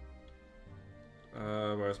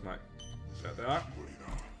 where's my... There they are.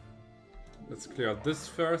 Let's clear out this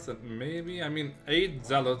first, and maybe, I mean, 8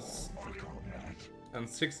 zealots and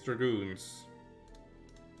 6 dragoons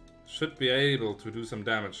should be able to do some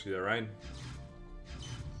damage here, right?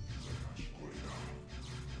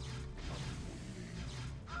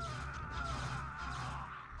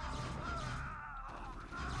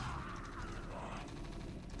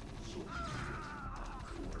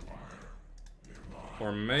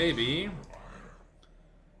 Or maybe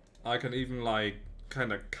I can even like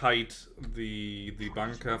kind of kite the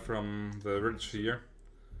bunker from the ridge here.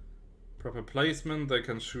 Proper placement, they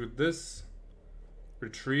can shoot this,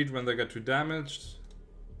 retreat when they get too damaged,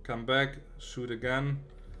 come back, shoot again,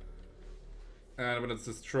 and when it's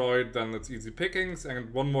destroyed then it's easy pickings,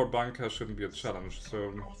 and one more bunker shouldn't be a challenge,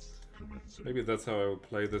 so maybe that's how I will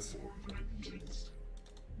play this.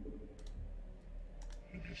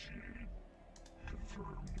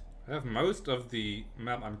 I have most of the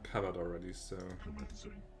map uncovered already, so...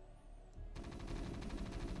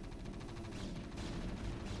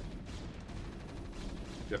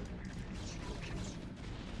 Yep.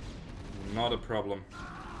 Not a problem.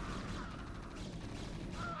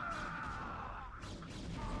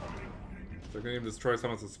 So I can even destroy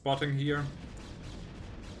some of the spotting here.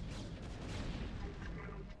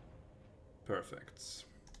 Perfect.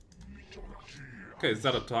 Okay, is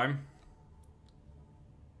that a time?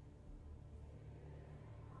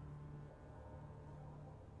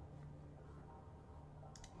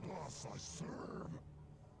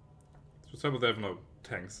 Just hope they have no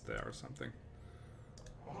tanks there or something.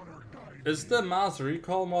 Is the mass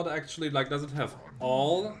recall mod actually, like, does it have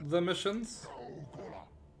all the missions?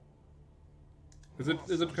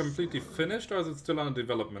 Is it completely finished or is it still under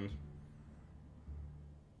development?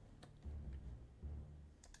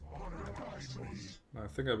 I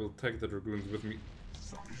think I will take the Dragoons with me.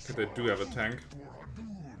 Because they do have a tank.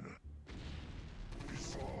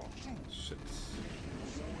 Shit.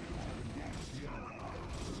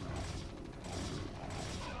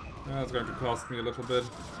 That's going to cost me a little bit.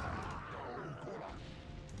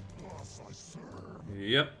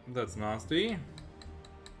 Yep, that's nasty.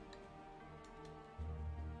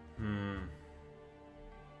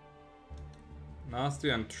 Nasty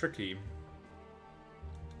and tricky.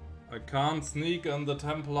 I can't sneak on the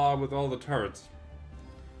Templar with all the turrets.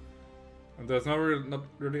 And there's not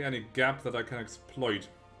really any gap that I can exploit.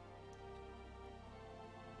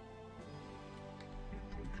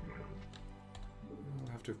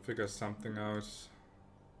 I'll have to figure something out.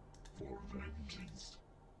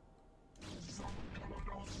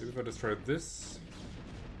 Maybe if I destroy this.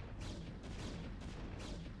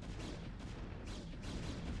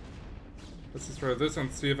 Let's destroy this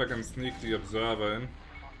and see if I can sneak the observer in.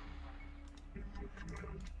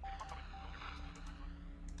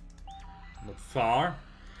 Not far.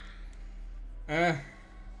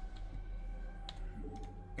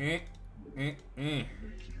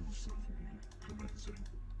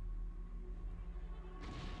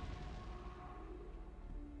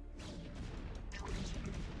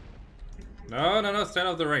 No, stay out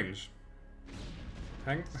of the range.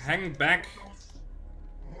 Hang back.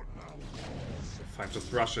 Fine,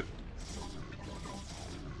 just rush it.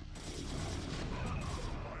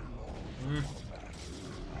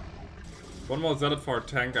 One more zealot for a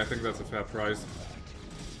tank, I think that's a fair price.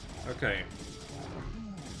 Okay.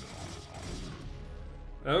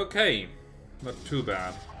 Okay. Not too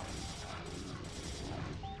bad.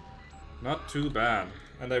 Not too bad.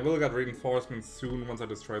 And I will get reinforcements soon once I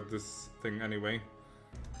destroy this thing anyway.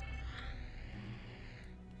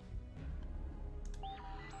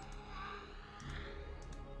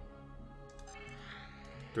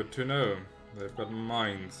 Good to know. They've got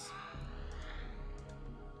mines.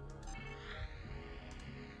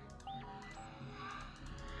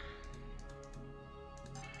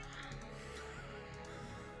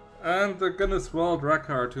 And the Guinness World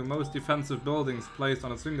Record to most defensive buildings placed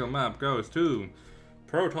on a single map goes to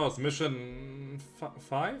Protoss Mission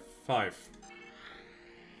 5? 5.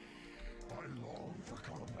 I long for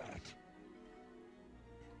combat.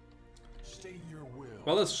 State your will.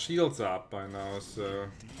 Well, his shield's up by now, so...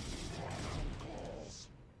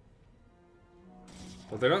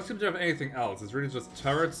 But they don't seem to have anything else. It's really just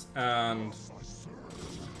turrets and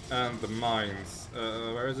the mines.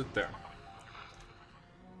 Where is it? There.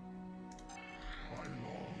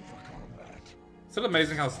 Still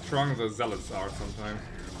amazing how strong the zealots are sometimes.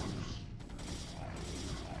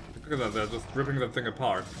 Look at that, they're just ripping that thing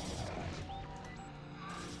apart.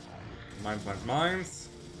 Mines, mines, mines.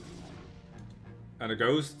 And a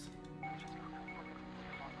ghost.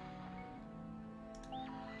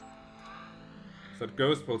 That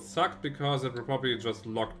ghost will suck because it will probably just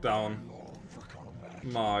lock down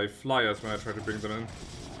my flyers when I try to bring them in.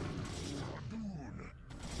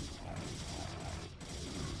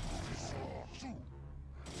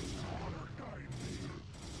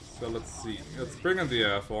 So let's see. Let's bring in the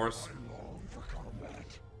Air Force.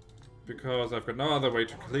 Because I've got no other way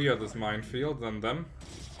to clear this minefield than them.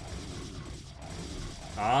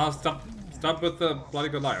 Ah, stop! Stop with the bloody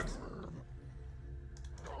Goliaths.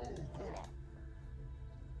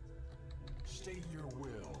 State your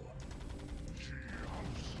will.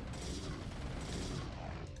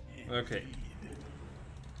 Okay.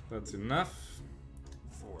 That's enough.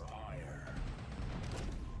 For hire.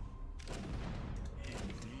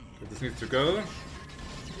 This needs to go.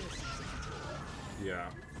 Yeah.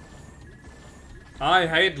 I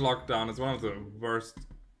hate lockdown. It's one of the worst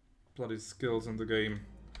bloody skills in the game.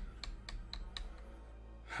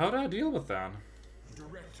 How do I deal with that?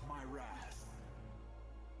 Direct my wrath.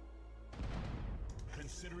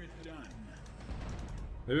 Consider it done.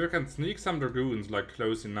 Maybe I can sneak some dragoons like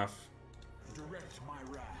close enough. Direct my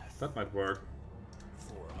wrath. That might work.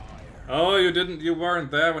 For hire. Oh, you weren't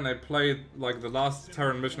there when I played like the last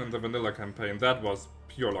Terran mission in the vanilla campaign. That was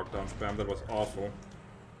pure lockdown spam. That was awful.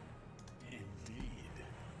 Indeed.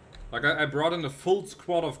 Like I brought in a full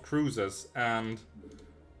squad of cruisers and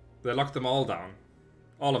they locked them all down.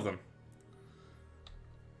 All of them.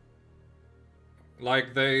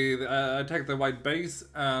 Like they attacked the white base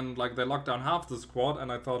and like they locked down half the squad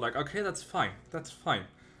and I thought like, okay, that's fine. That's fine.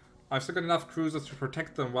 I've still got enough cruisers to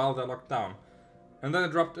protect them while they're locked down. And then I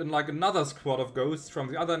dropped in like another squad of ghosts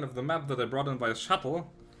from the other end of the map that I brought in by a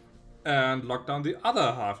shuttle and locked down the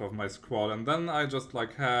other half of my squad. And then I just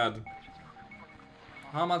like had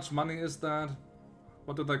How much money is that?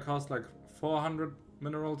 What did they cost? Like 400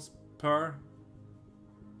 minerals per?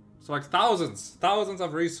 So like thousands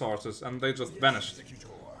of resources, and they just vanished.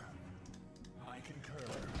 I concur.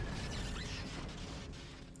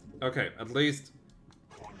 Okay, at least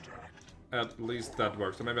that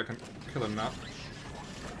works. So maybe I can kill him now.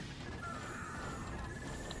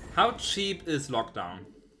 How cheap is lockdown?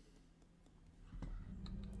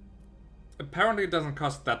 Apparently it doesn't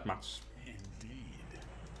cost that much.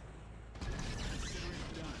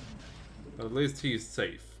 But at least he is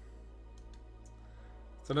safe.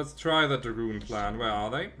 So let's try the Dragoon plan. Where are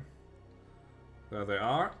they? There they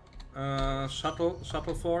are. Shuttle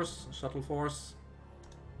force.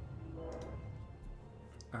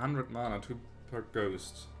 100 mana, 2 per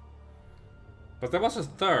ghost. But there was a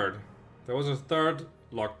third. There was a third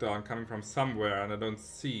lockdown coming from somewhere, and I don't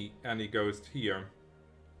see any ghost here.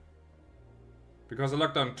 Because I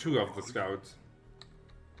locked down 2 of the scouts.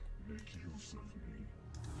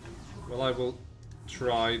 Well, I will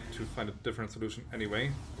try to find a different solution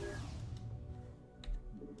anyway.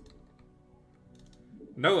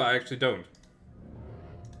 No, I actually don't.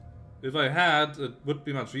 If I had, it would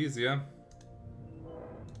be much easier.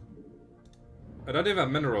 I don't even have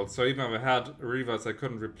minerals, so even if I had rivers, I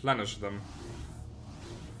couldn't replenish them.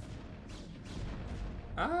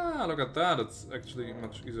 Ah, look at that. It's actually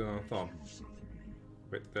much easier than I thought.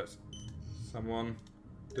 Wait, there's someone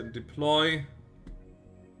didn't deploy.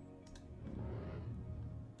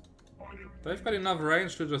 They've got enough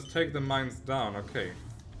range to just take the mines down. Okay.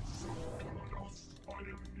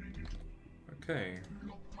 Okay.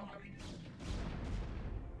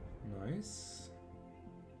 Nice.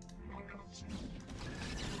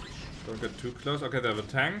 Don't get too close. Okay, they have a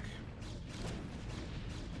tank.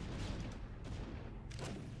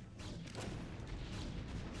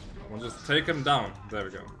 We'll just take him down. There we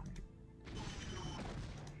go.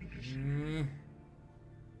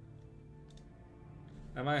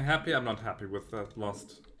 Am I happy? I'm not happy with that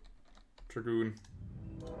lost Dragoon.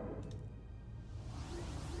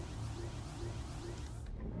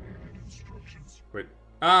 Wait.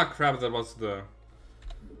 Ah, crap, that was the...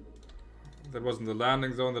 That wasn't the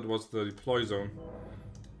landing zone, that was the deploy zone.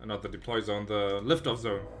 Not the deploy zone, the lift-off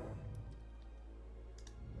zone.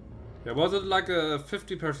 Yeah, was it like a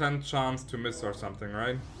 50% chance to miss or something,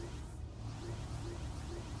 right?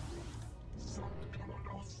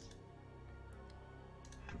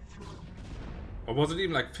 Or was it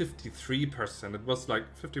even like 53%? It was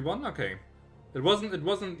like 51? Okay. It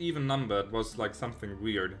wasn't even numbered, it was like something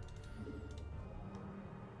weird.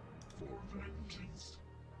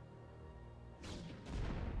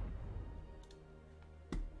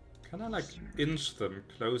 Can I like inch them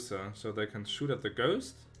closer so they can shoot at the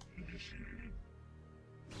ghost?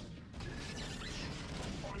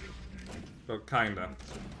 Well, kinda.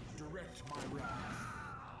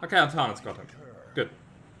 Okay, Artanis got him. Good.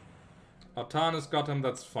 Artanis got him,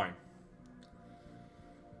 that's fine.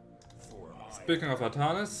 Speaking of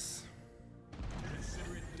Artanis,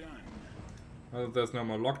 there's no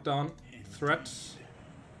more lockdown threat.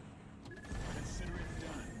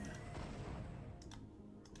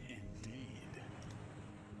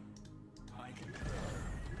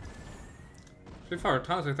 For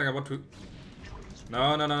Artanis, I think I want to...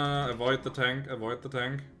 No, avoid the tank, avoid the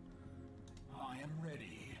tank. I am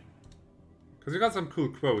ready. Because you got some cool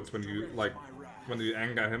quotes when you, like, when you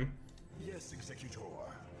anger him. Yes, Executor.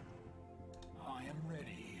 I am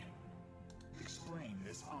ready. Explain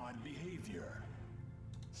this odd behavior.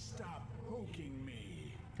 Stop poking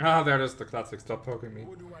me. Ah, there it is, the classic stop poking me.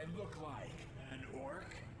 What do I look like? An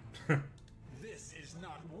orc? This is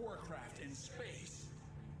not Warcraft in space.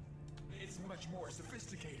 It's much more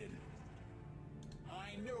sophisticated.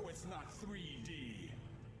 I know it's not 3D.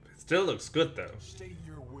 It still looks good though. State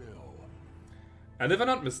your will. And if I'm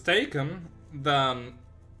not mistaken, then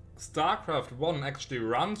Starcraft I actually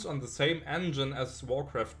runs on the same engine as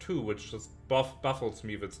Warcraft 2, which just baffles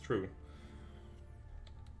me if it's true.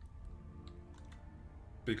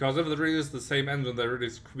 Because if it really is the same engine, they really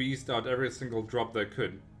squeezed out every single drop they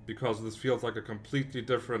could. Because this feels like a completely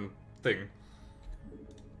different thing.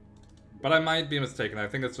 But I might be mistaken, I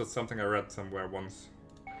think it's just something I read somewhere once.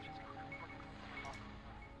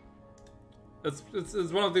 It's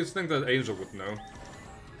one of these things that Angel would know.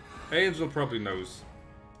 Angel probably knows.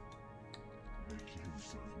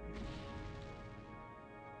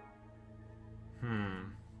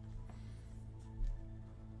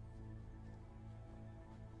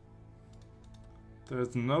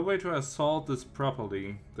 There's no way to assault this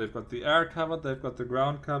properly. They've got the air covered, they've got the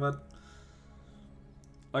ground covered.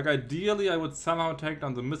 Like, ideally, I would somehow take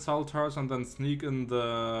down the missile turrets and then sneak in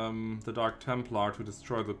the Dark Templar to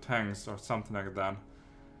destroy the tanks or something like that.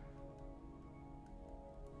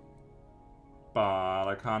 But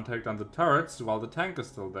I can't take down the turrets while the tank is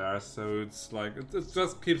still there, so it's like, it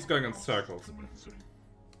just keeps going in circles.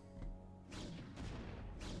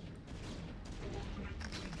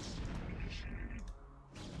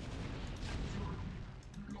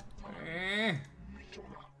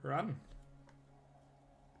 Run.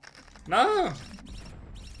 No!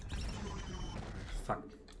 Fuck.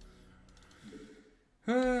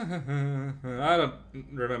 I don't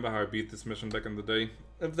remember how I beat this mission back in the day.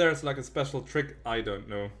 If there's like a special trick, I don't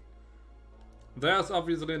know. There's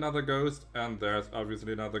obviously another ghost, and there's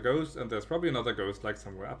obviously another ghost, and there's probably another ghost like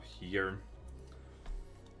somewhere up here.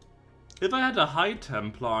 If I had a high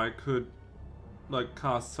Templar, I could like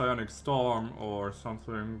cast Psionic Storm or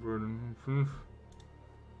something.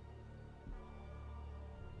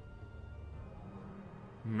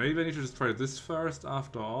 Maybe I need to destroy this first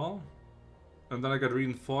after all. And then I get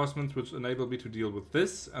reinforcements which enable me to deal with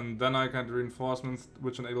this. And then I get reinforcements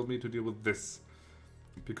which enable me to deal with this.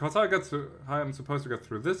 Because how I'm supposed to get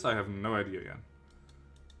through this, I have no idea yet.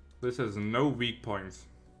 This has no weak points.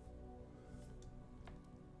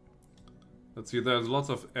 Let's see, there's lots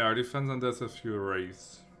of air defense and there's a few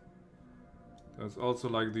wraiths. There's also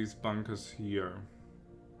like these bunkers here.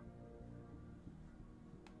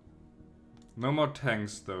 No more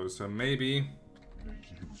tanks though, so maybe...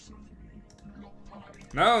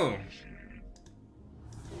 No!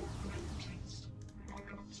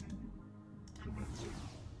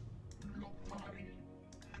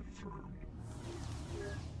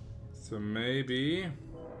 So maybe... I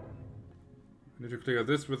need to clear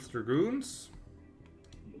this with dragoons.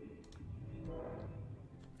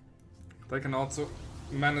 They can also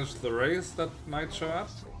manage the race that might show up.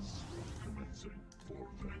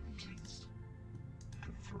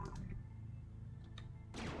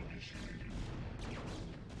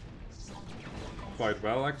 Quite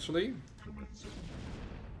well, actually.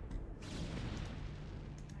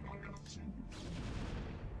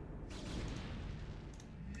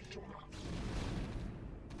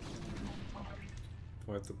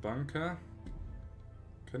 Avoid the bunker.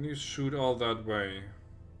 Can you shoot all that way?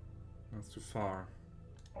 That's too far.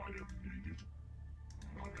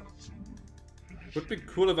 Would be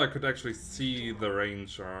cool if I could actually see the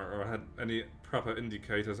range or had any proper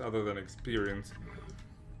indicators other than experience.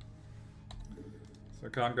 So I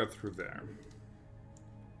can't get through there.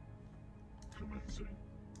 Commencing.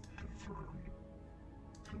 Confirmed.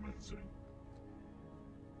 Commencing.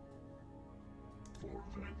 For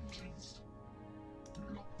vengeance.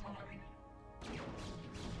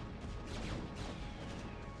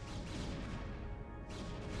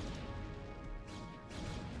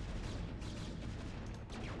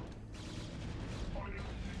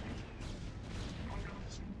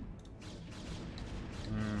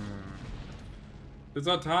 Is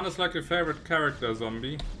Zartan like your favorite character,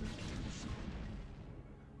 zombie?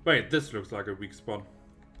 Wait, this looks like a weak spot.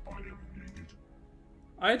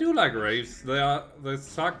 I do like Wraiths. They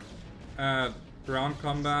suck at ground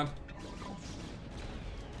combat.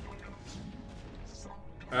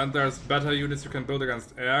 And there's better units you can build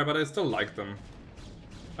against air, but I still like them.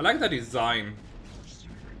 I like the design.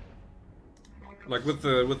 Like with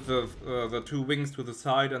the two wings to the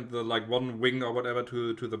side and the like one wing or whatever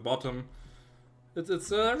to the bottom.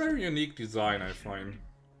 It's a very unique design, I find.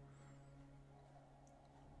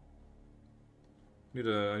 I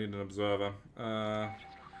need an observer.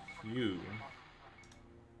 You.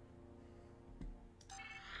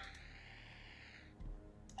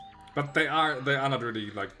 But they are not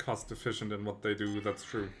really like cost efficient in what they do. That's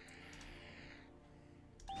true.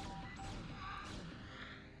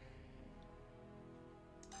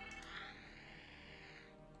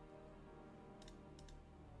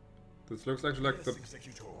 This looks actually like the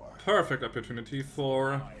perfect opportunity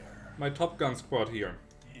for my Top Gun squad here.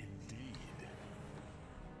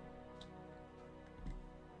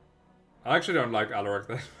 I actually don't like Alarak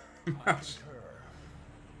that much.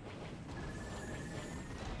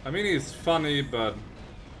 I mean, he's funny, but...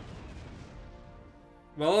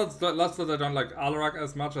 Well, it's less that I don't like Alarak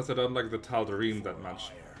as much as I don't like the Tal'Darim that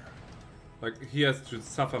much. Like, he has to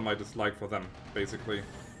suffer my dislike for them, basically.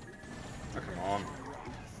 Oh, come on.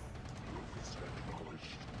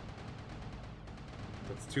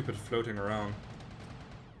 That stupid floating around.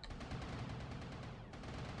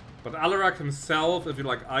 But Alarak himself, if you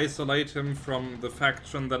like isolate him from the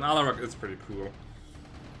faction, then Alarak is pretty cool.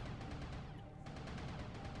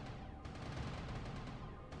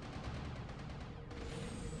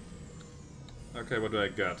 Okay, what do I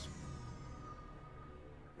get?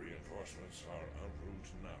 Reinforcements are en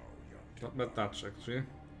route now, young Not Templar. that much, actually.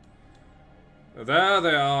 There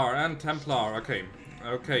they are, and Templar. Okay,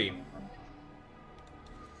 okay.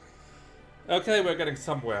 Okay, we're getting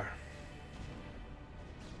somewhere.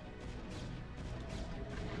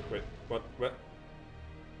 Wait, what?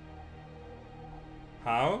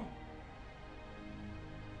 How?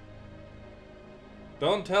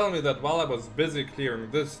 Don't tell me that while I was busy clearing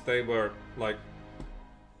this, they were, like...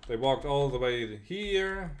 They walked all the way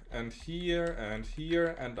here, and here, and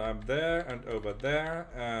here, and I'm there, and over there,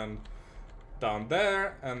 and... down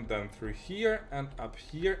there, and then through here, and up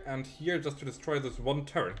here, and here, just to destroy this one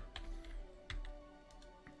turn.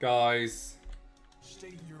 Guys.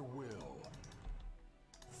 State your will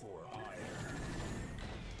for Aiur.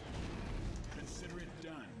 Consider it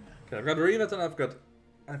done Okay, I've got Revet and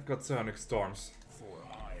I've got Sonic Storms. for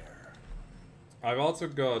Aiur. I've also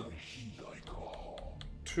got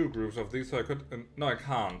 2 groups of these, so I could... no, I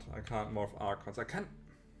can't. I can't morph Archons. I can...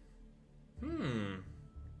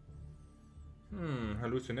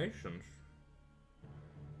 hallucinations.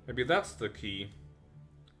 Maybe that's the key.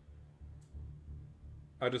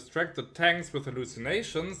 I distract the tanks with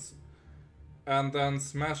hallucinations and then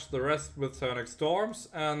smash the rest with Sonic Storms,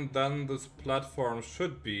 and then this platform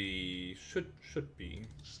should be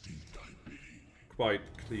quite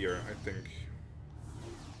clear, I think.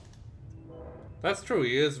 That's true,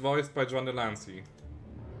 he is voiced by John Delancey.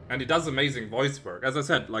 And he does amazing voice work. As I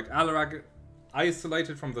said, like Alarak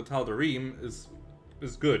isolated from the Tal'Darim is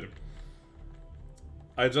good.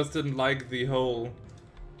 I just didn't like the whole...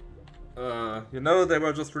 you know, they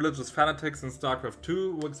were just religious fanatics in Starcraft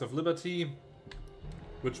II, Wings of Liberty.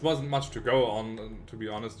 Which wasn't much to go on, to be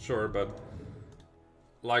honest, sure, but...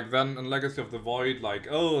 Like then in Legacy of the Void, like,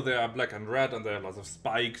 oh, they are black and red and there are lots of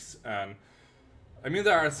spikes and... I mean,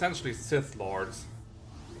 they are essentially Sith Lords.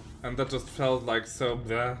 And that just felt like so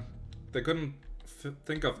bleh. They couldn't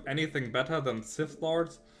think of anything better than Sith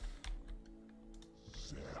Lords.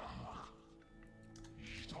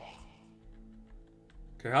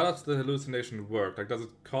 Okay, how does the hallucination work? Like, does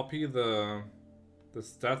it copy the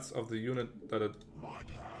stats of the unit that it...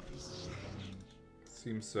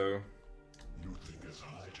 Seems so. You think as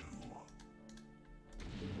I do.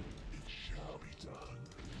 It shall be done.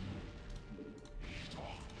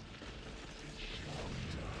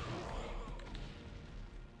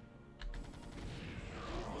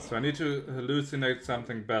 So I need to hallucinate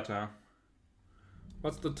something better.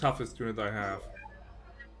 What's the toughest unit I have?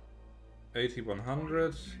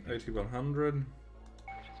 8100, 8100.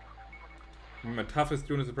 My toughest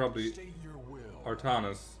unit is probably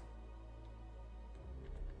Artanis.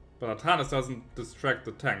 But Artanis doesn't distract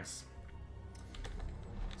the tanks.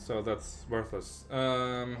 So that's worthless.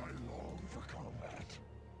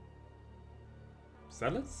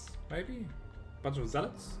 Zealots? Maybe? Bunch of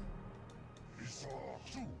zealots?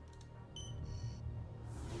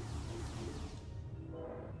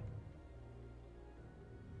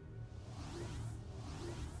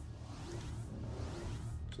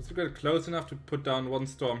 Just to get close enough to put down one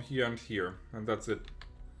storm here and here. And that's it.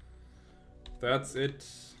 That's it.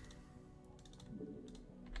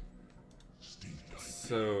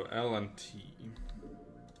 So, L and T.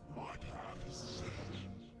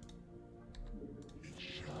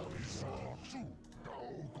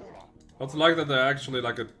 Also like that they're actually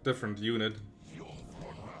like a different unit.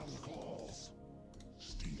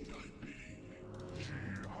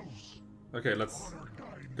 Okay, let's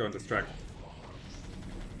go and distract.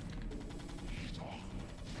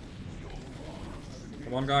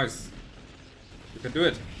 Come on, guys. You can do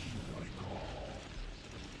it.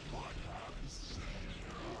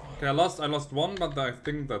 Okay, I lost one, but I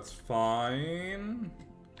think that's fine.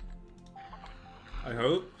 I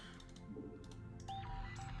hope.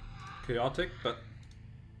 Chaotic, but...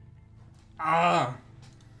 Ah!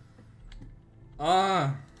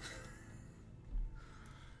 Ah!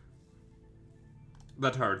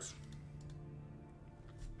 That hurts.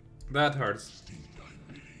 That hurts.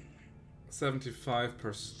 75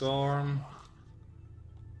 per storm.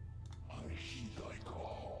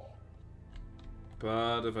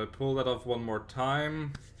 But if I pull that off one more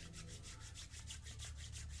time...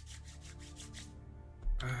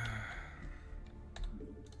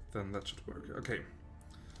 then that should work. Okay.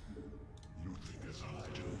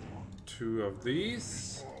 2 of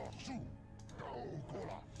these.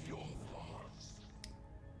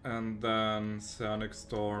 And then Sonic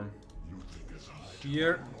Storm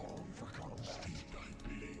here.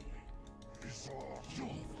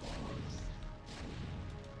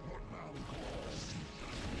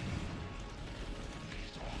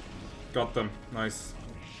 Got them. Nice.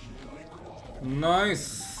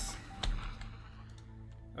 Nice!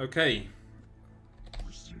 Okay.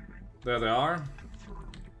 There they are.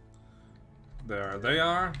 There they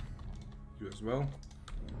are. You as well.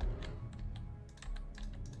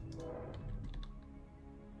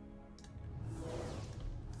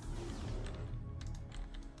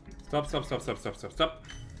 Stop, stop, stop, stop, stop, stop, stop.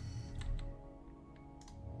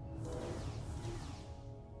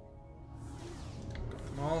 Got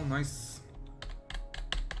them all, nice.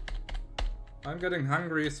 I'm getting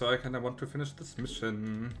hungry, so I kinda want to finish this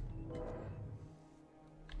mission.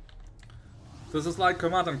 This is like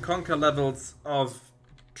Command and Conquer levels of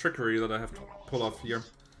trickery that I have to pull off here.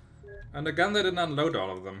 And again, they didn't unload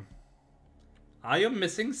all of them. Are you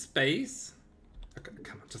missing space? Okay,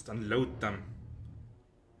 come on, just unload them.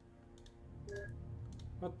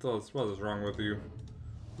 What is wrong with you?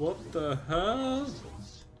 What the hell?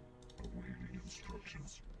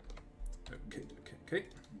 Okay, okay, okay.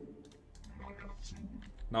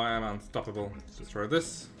 Now I am unstoppable. Destroy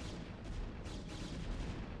this.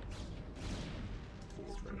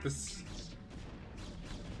 Destroy this.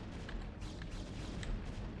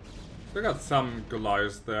 We got some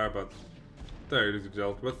Goliaths there, but they're easy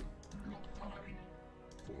dealt with.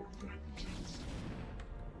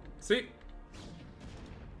 See?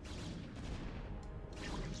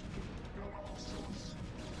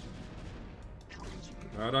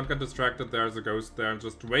 No, don't get distracted, there's a ghost there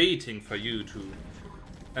just waiting for you to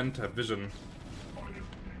enter vision.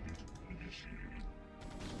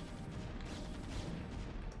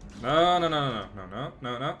 No, no, no, no, no, no,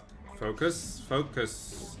 no, no. Focus,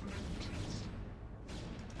 focus.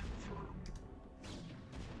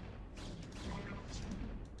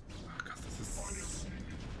 Oh god,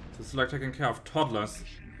 this is like taking care of toddlers.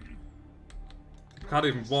 Can't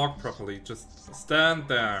even walk properly, just stand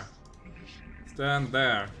there. Stand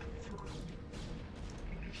there.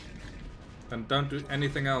 And don't do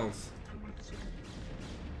anything else.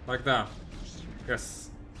 Like that. Yes.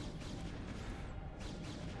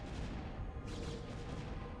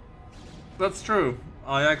 That's true.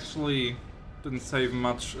 I actually didn't save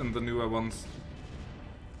much in the newer ones.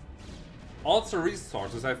 Also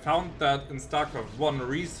resources. I found that in Starcraft I,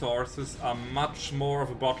 resources are much more of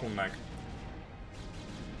a bottleneck.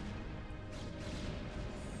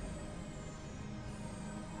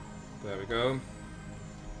 There we go.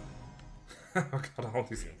 Oh god, all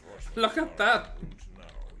these... Look at that!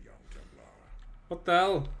 What the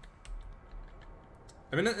hell?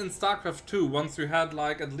 I mean, in Starcraft II, once you had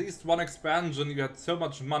like at least one expansion, you had so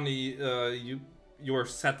much money, you were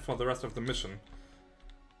set for the rest of the mission.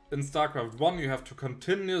 In Starcraft I, you have to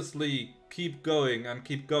continuously keep going and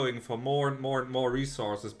keep going for more and more and more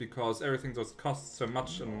resources, because everything just costs so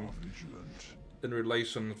much in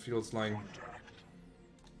relation, it feels like.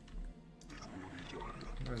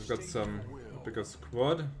 I've got some bigger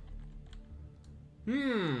squad.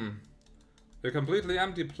 A completely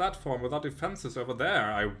empty platform without defenses over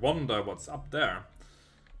there. I wonder what's up there.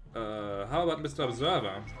 How about Mr.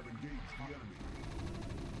 Observer?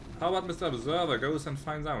 How about Mr. Observer goes and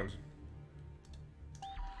finds out?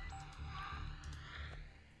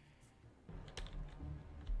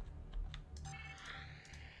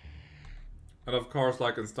 And of course,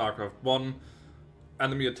 like in Starcraft 1,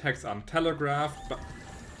 enemy attacks are telegraphed, but...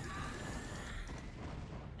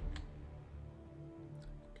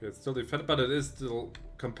 Okay, it's still defended, but it is still,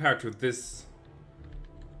 compared to this,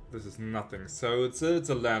 this is nothing. So it's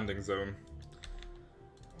a landing zone.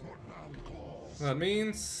 That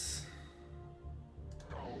means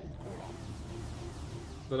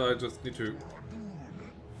that I just need to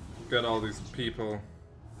get all these people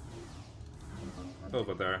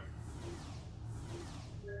over there.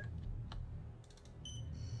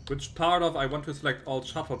 Which part of I want to select all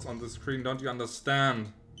shuttles on the screen, don't you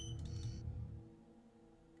understand?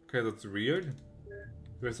 Okay, that's weird.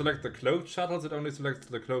 If I select the cloaked shuttles, it only selects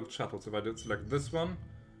the cloaked shuttles. If I did select this one,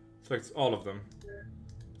 it selects all of them.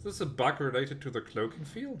 Is this a bug related to the cloaking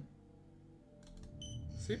field?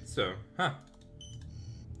 Seems so. Huh.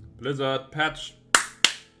 Blizzard, patch.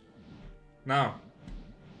 Now.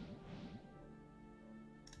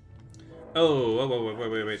 Oh,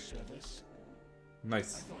 wait.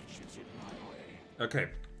 Nice. Okay.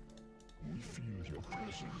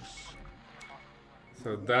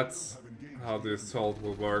 So that's how the assault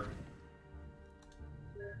will work.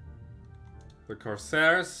 The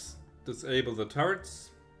Corsairs disable the turrets.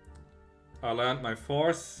 I land my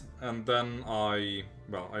force, and then I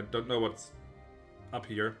don't know what's up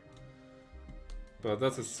here. But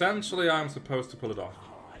that's essentially how I'm supposed to pull it off.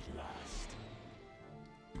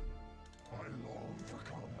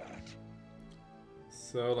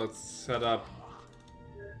 So let's set up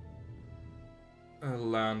a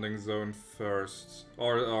landing zone first,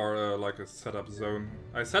 or like a setup zone.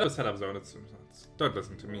 I set up a setup zone. It's don't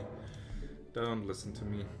listen to me. Don't listen to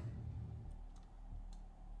me.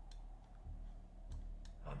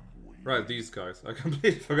 Right, these guys. I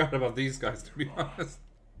completely forgot about these guys, to be honest.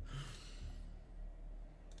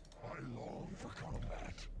 I long for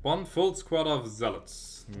combat. One full squad of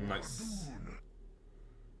zealots. Nice.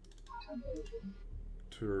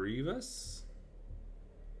 Two reavers?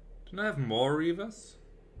 Didn't I have more reavers?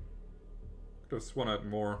 Could have sworn I had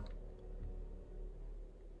more.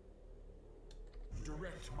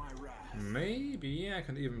 Direct my wrath. Maybe I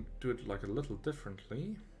can even do it like a little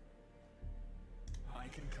differently. I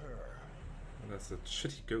concur. That's a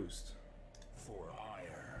shitty ghost. For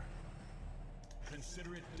ire.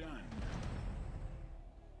 Consider it done.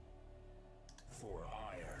 For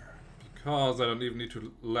ire. Because I don't even need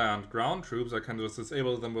to land ground troops, I can just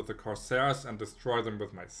disable them with the Corsairs and destroy them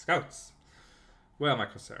with my scouts. Where are my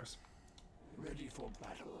Corsairs? Ready for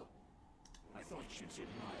battle. I thought you'd sit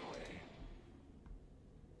my way.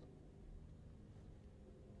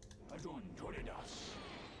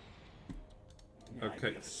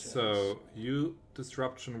 Okay, so you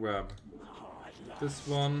disruption web this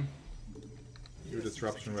one, you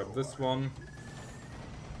disruption web this one.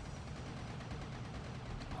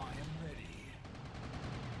 I am ready.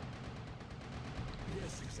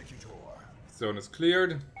 Yes, Executor. Zone is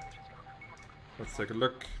cleared. Let's take a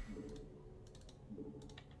look.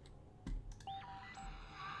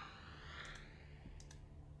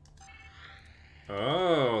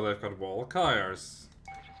 Oh, they've got Valkyries.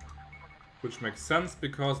 Which makes sense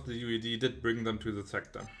because the UED did bring them to the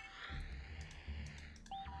sector.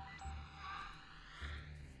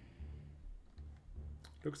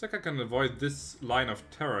 Looks like I can avoid this line of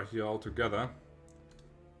terror here altogether.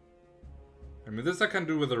 I mean, this I can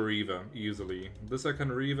do with a Reaver easily. This I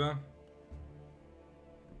can Reaver.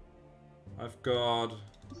 I've got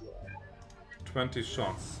 20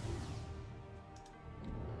 shots.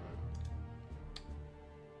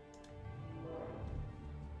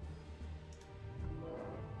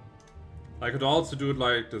 I could also do it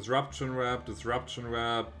like disruption web,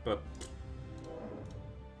 but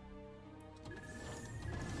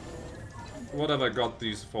what have I got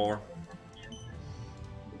these for?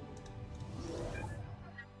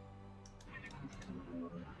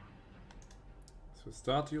 So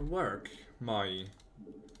start your work, my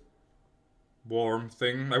warm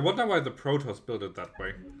thing. I wonder why the Protoss built it that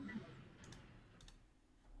way.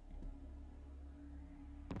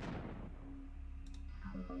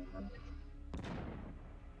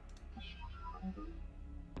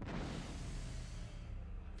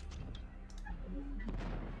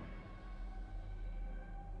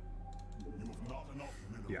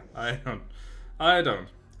 Yeah, I don't.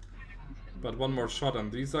 But one more shot and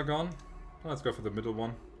these are gone. Let's go for the middle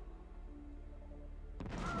one.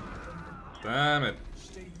 Damn it.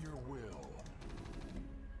 State your will.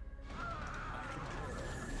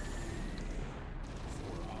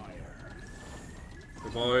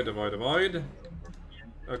 Avoid, avoid, avoid.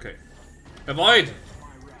 Okay. Avoid!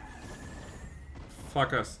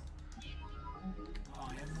 Fuckers.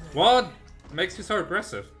 What makes you so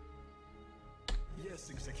aggressive? Yes,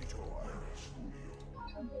 Executor.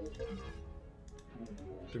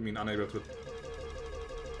 Do you mean unable to...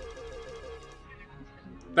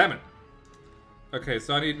 Damn it! Okay,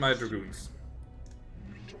 so I need my dragoons.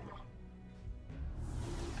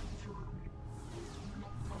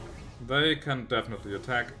 They can definitely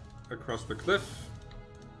attack across the cliff.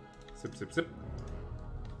 Zip, zip, zip.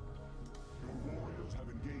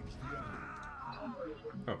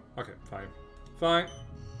 Oh, okay, fine. Fine.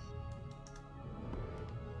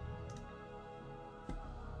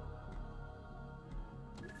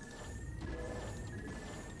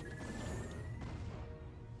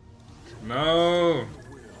 No!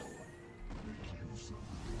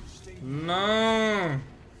 No!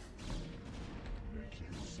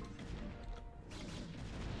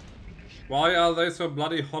 Why are they so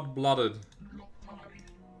bloody hot-blooded?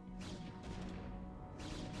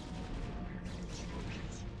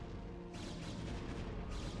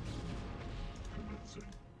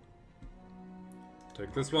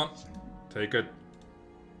 Take this one. Take it.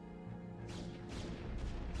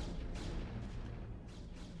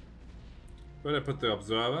 Where did I put the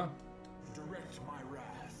observer? Direct my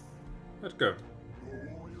wrath. Let's go. Your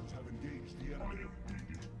warriors have engaged the enemy.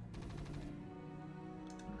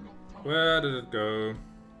 Where did it go?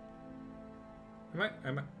 Am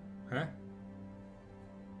I? Huh?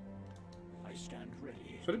 I stand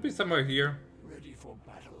ready. Should it be somewhere here? Ready for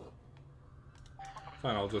battle.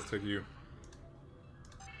 Fine, I'll just take you.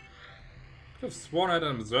 Could have sworn I had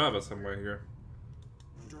an observer somewhere here.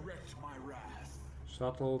 Direct my wrath.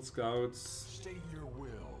 Shuttle, scouts. State your will.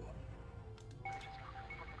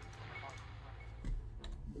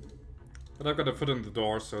 But I've got a foot in the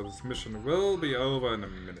door, so this mission will be over in a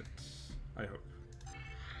minute. I hope.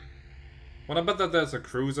 Wanna bet that there's a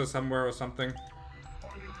cruiser somewhere or something?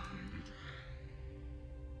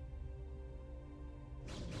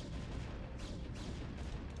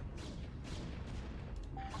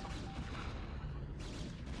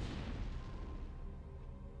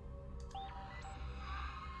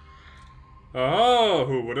 Oh,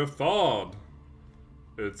 who would have thought?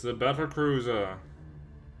 It's a battle cruiser.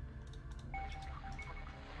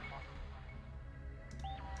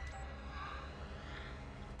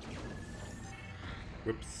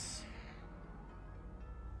 Whoops.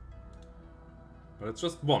 But it's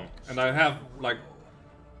just one. And I have, like,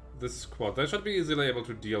 this squad. They should be easily able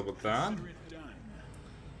to deal with that.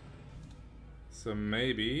 So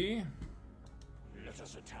maybe... Let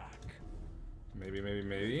us attack.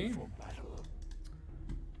 Maybe. For battle.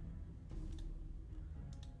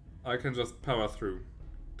 I can just power through.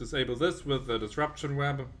 Disable this with the disruption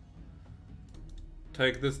web.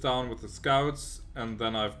 Take this down with the scouts. And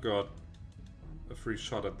then I've got a free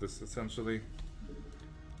shot at this, essentially.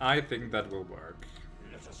 I think that will work.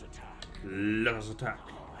 Let us attack. Let us attack.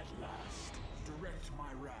 Oh, at last. Direct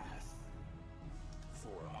my wrath.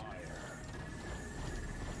 For ire.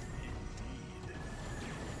 Indeed.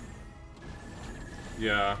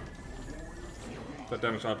 Yeah. That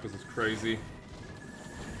damage output is crazy.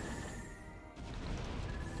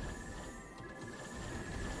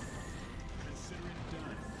 Consider it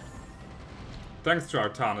done. Thanks to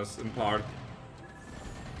Artanis, in part.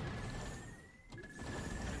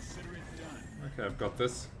 Consider it done. Okay, I've got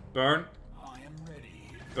this. Burn. I am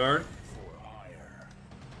ready. Burn. For ire.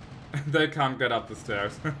 They can't get up the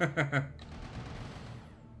stairs.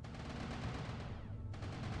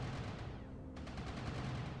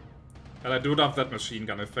 And I do love that machine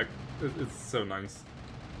gun effect. It's so nice.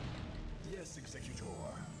 Yes, Executor.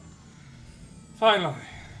 Finally.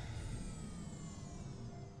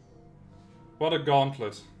 What a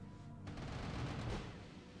gauntlet.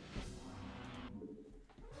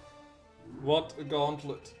 What a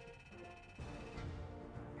gauntlet.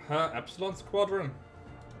 Huh, Epsilon Squadron?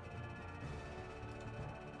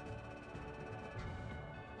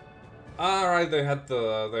 Ah, right, they had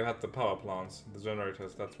the power plants, the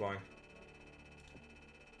generators, that's why.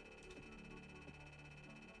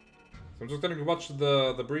 So I'm just gonna watch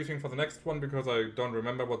the briefing for the next one because I don't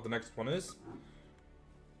remember what the next one is.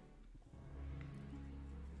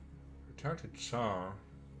 Return to Char.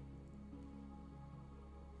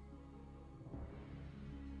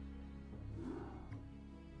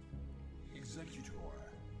 Executor,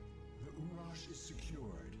 the Uraj is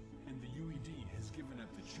secured, and the UED has given up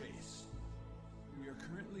the chase. We are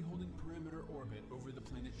currently holding perimeter orbit over the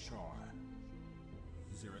planet Char.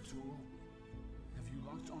 Zeratul, have you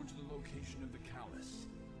locked onto the location of the Khalis?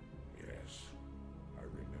 Yes, I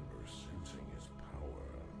remember sensing his power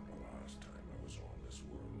the last time I was on this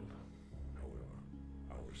world. However,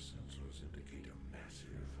 our sensors indicate a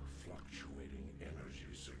massive, fluctuating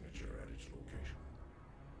energy signature at its location.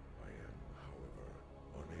 I am, however,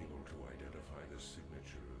 unable to identify the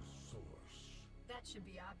signature's source. That should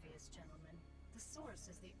be obvious, gentlemen. The source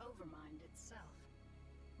is the Overmind itself.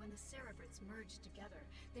 When the cerebrates merged together,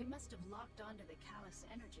 they must have locked onto the Khalis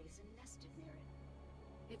energies and nested near it.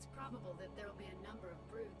 It's probable that there'll be a number of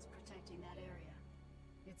broods protecting that area.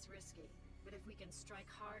 It's risky, but if we can strike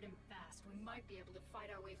hard and fast, we might be able to fight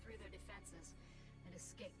our way through their defenses and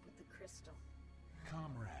escape with the crystal.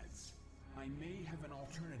 Comrades, I may have an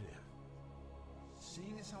alternative.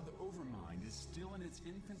 Seeing as how the Overmind is still in its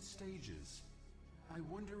infant stages, I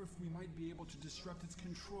wonder if we might be able to disrupt its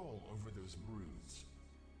control over those broods.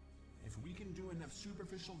 If we can do enough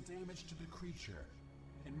superficial damage to the creature,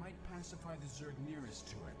 it might pacify the Zerg nearest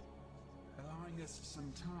to it, allowing us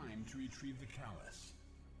some time to retrieve the Khalis.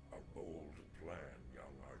 A bold plan,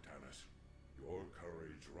 young Artanis. Your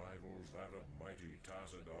courage rivals that of mighty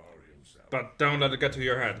Tassadar himself. But don't let it get to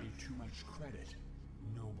your head. Too much credit,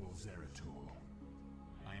 noble Zeratul.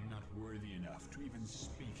 I am not worthy enough to even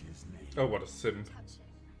speak his name. Oh, what a simp. Touching.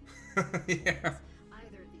 Yeah.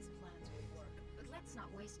 Either of these plans will work, but let's not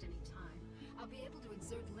waste any time. I'll be able to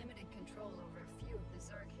exert limited control over a few of the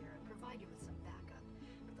Zerg here and provide you with some backup.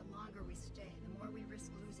 But the longer we stay, the more we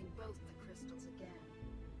risk losing both the crystals again.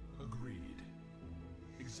 Agreed.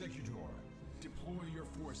 Executor, deploy your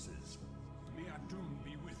forces. May Adum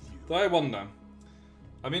be with you. I wonder.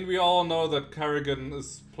 I mean, we all know that Kerrigan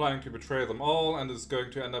is planning to betray them all and is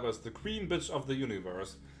going to end up as the queen bitch of the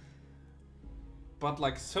universe. But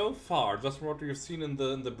like so far, just from what we've seen in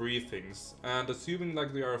the briefings, and assuming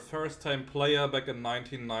like they are a first-time player back in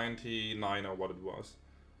 1999 or what it was.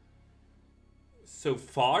 So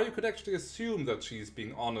far, you could actually assume that she's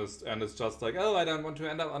being honest and it's just like, oh, I don't want to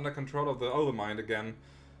end up under control of the Overmind again.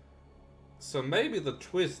 So maybe the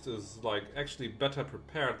twist is like actually better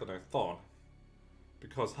prepared than I thought,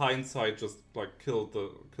 because hindsight just like killed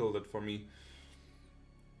it for me.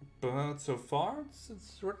 But so far,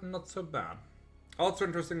 it's written not so bad. Also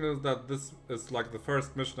interesting is that this is like the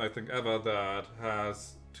first mission I think ever that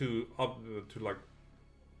has two like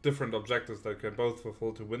different objectives that you can both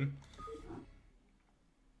fulfill to win.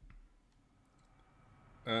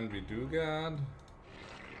 And we do get...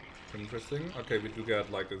 Interesting. Okay, we do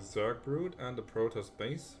get like a Zerg brood and a Protoss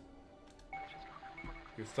base.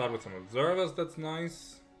 We start with some observers, that's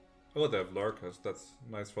nice. Oh, they have lurkers, that's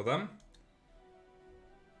nice for them.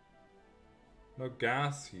 No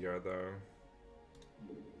gas here though.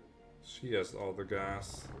 She has all the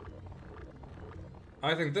gas.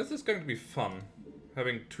 I think this is going to be fun.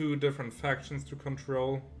 Having two different factions to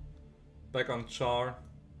control. Back on Char.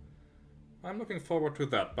 I'm looking forward to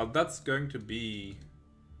that, but that's going to be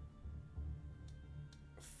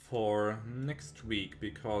for next week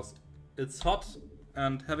because it's hot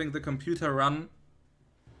and having the computer run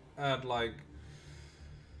at like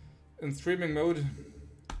in streaming mode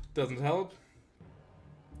doesn't help.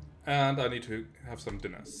 And I need to have some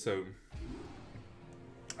dinner, so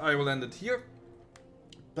I will end it here.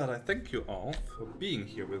 But I thank you all for being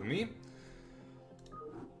here with me.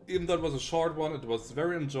 Even though it was a short one, it was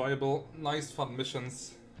very enjoyable, nice fun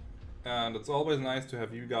missions. And it's always nice to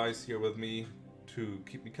have you guys here with me to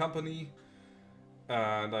keep me company.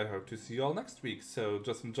 And I hope to see you all next week. So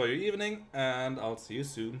just enjoy your evening and I'll see you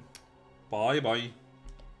soon. Bye bye.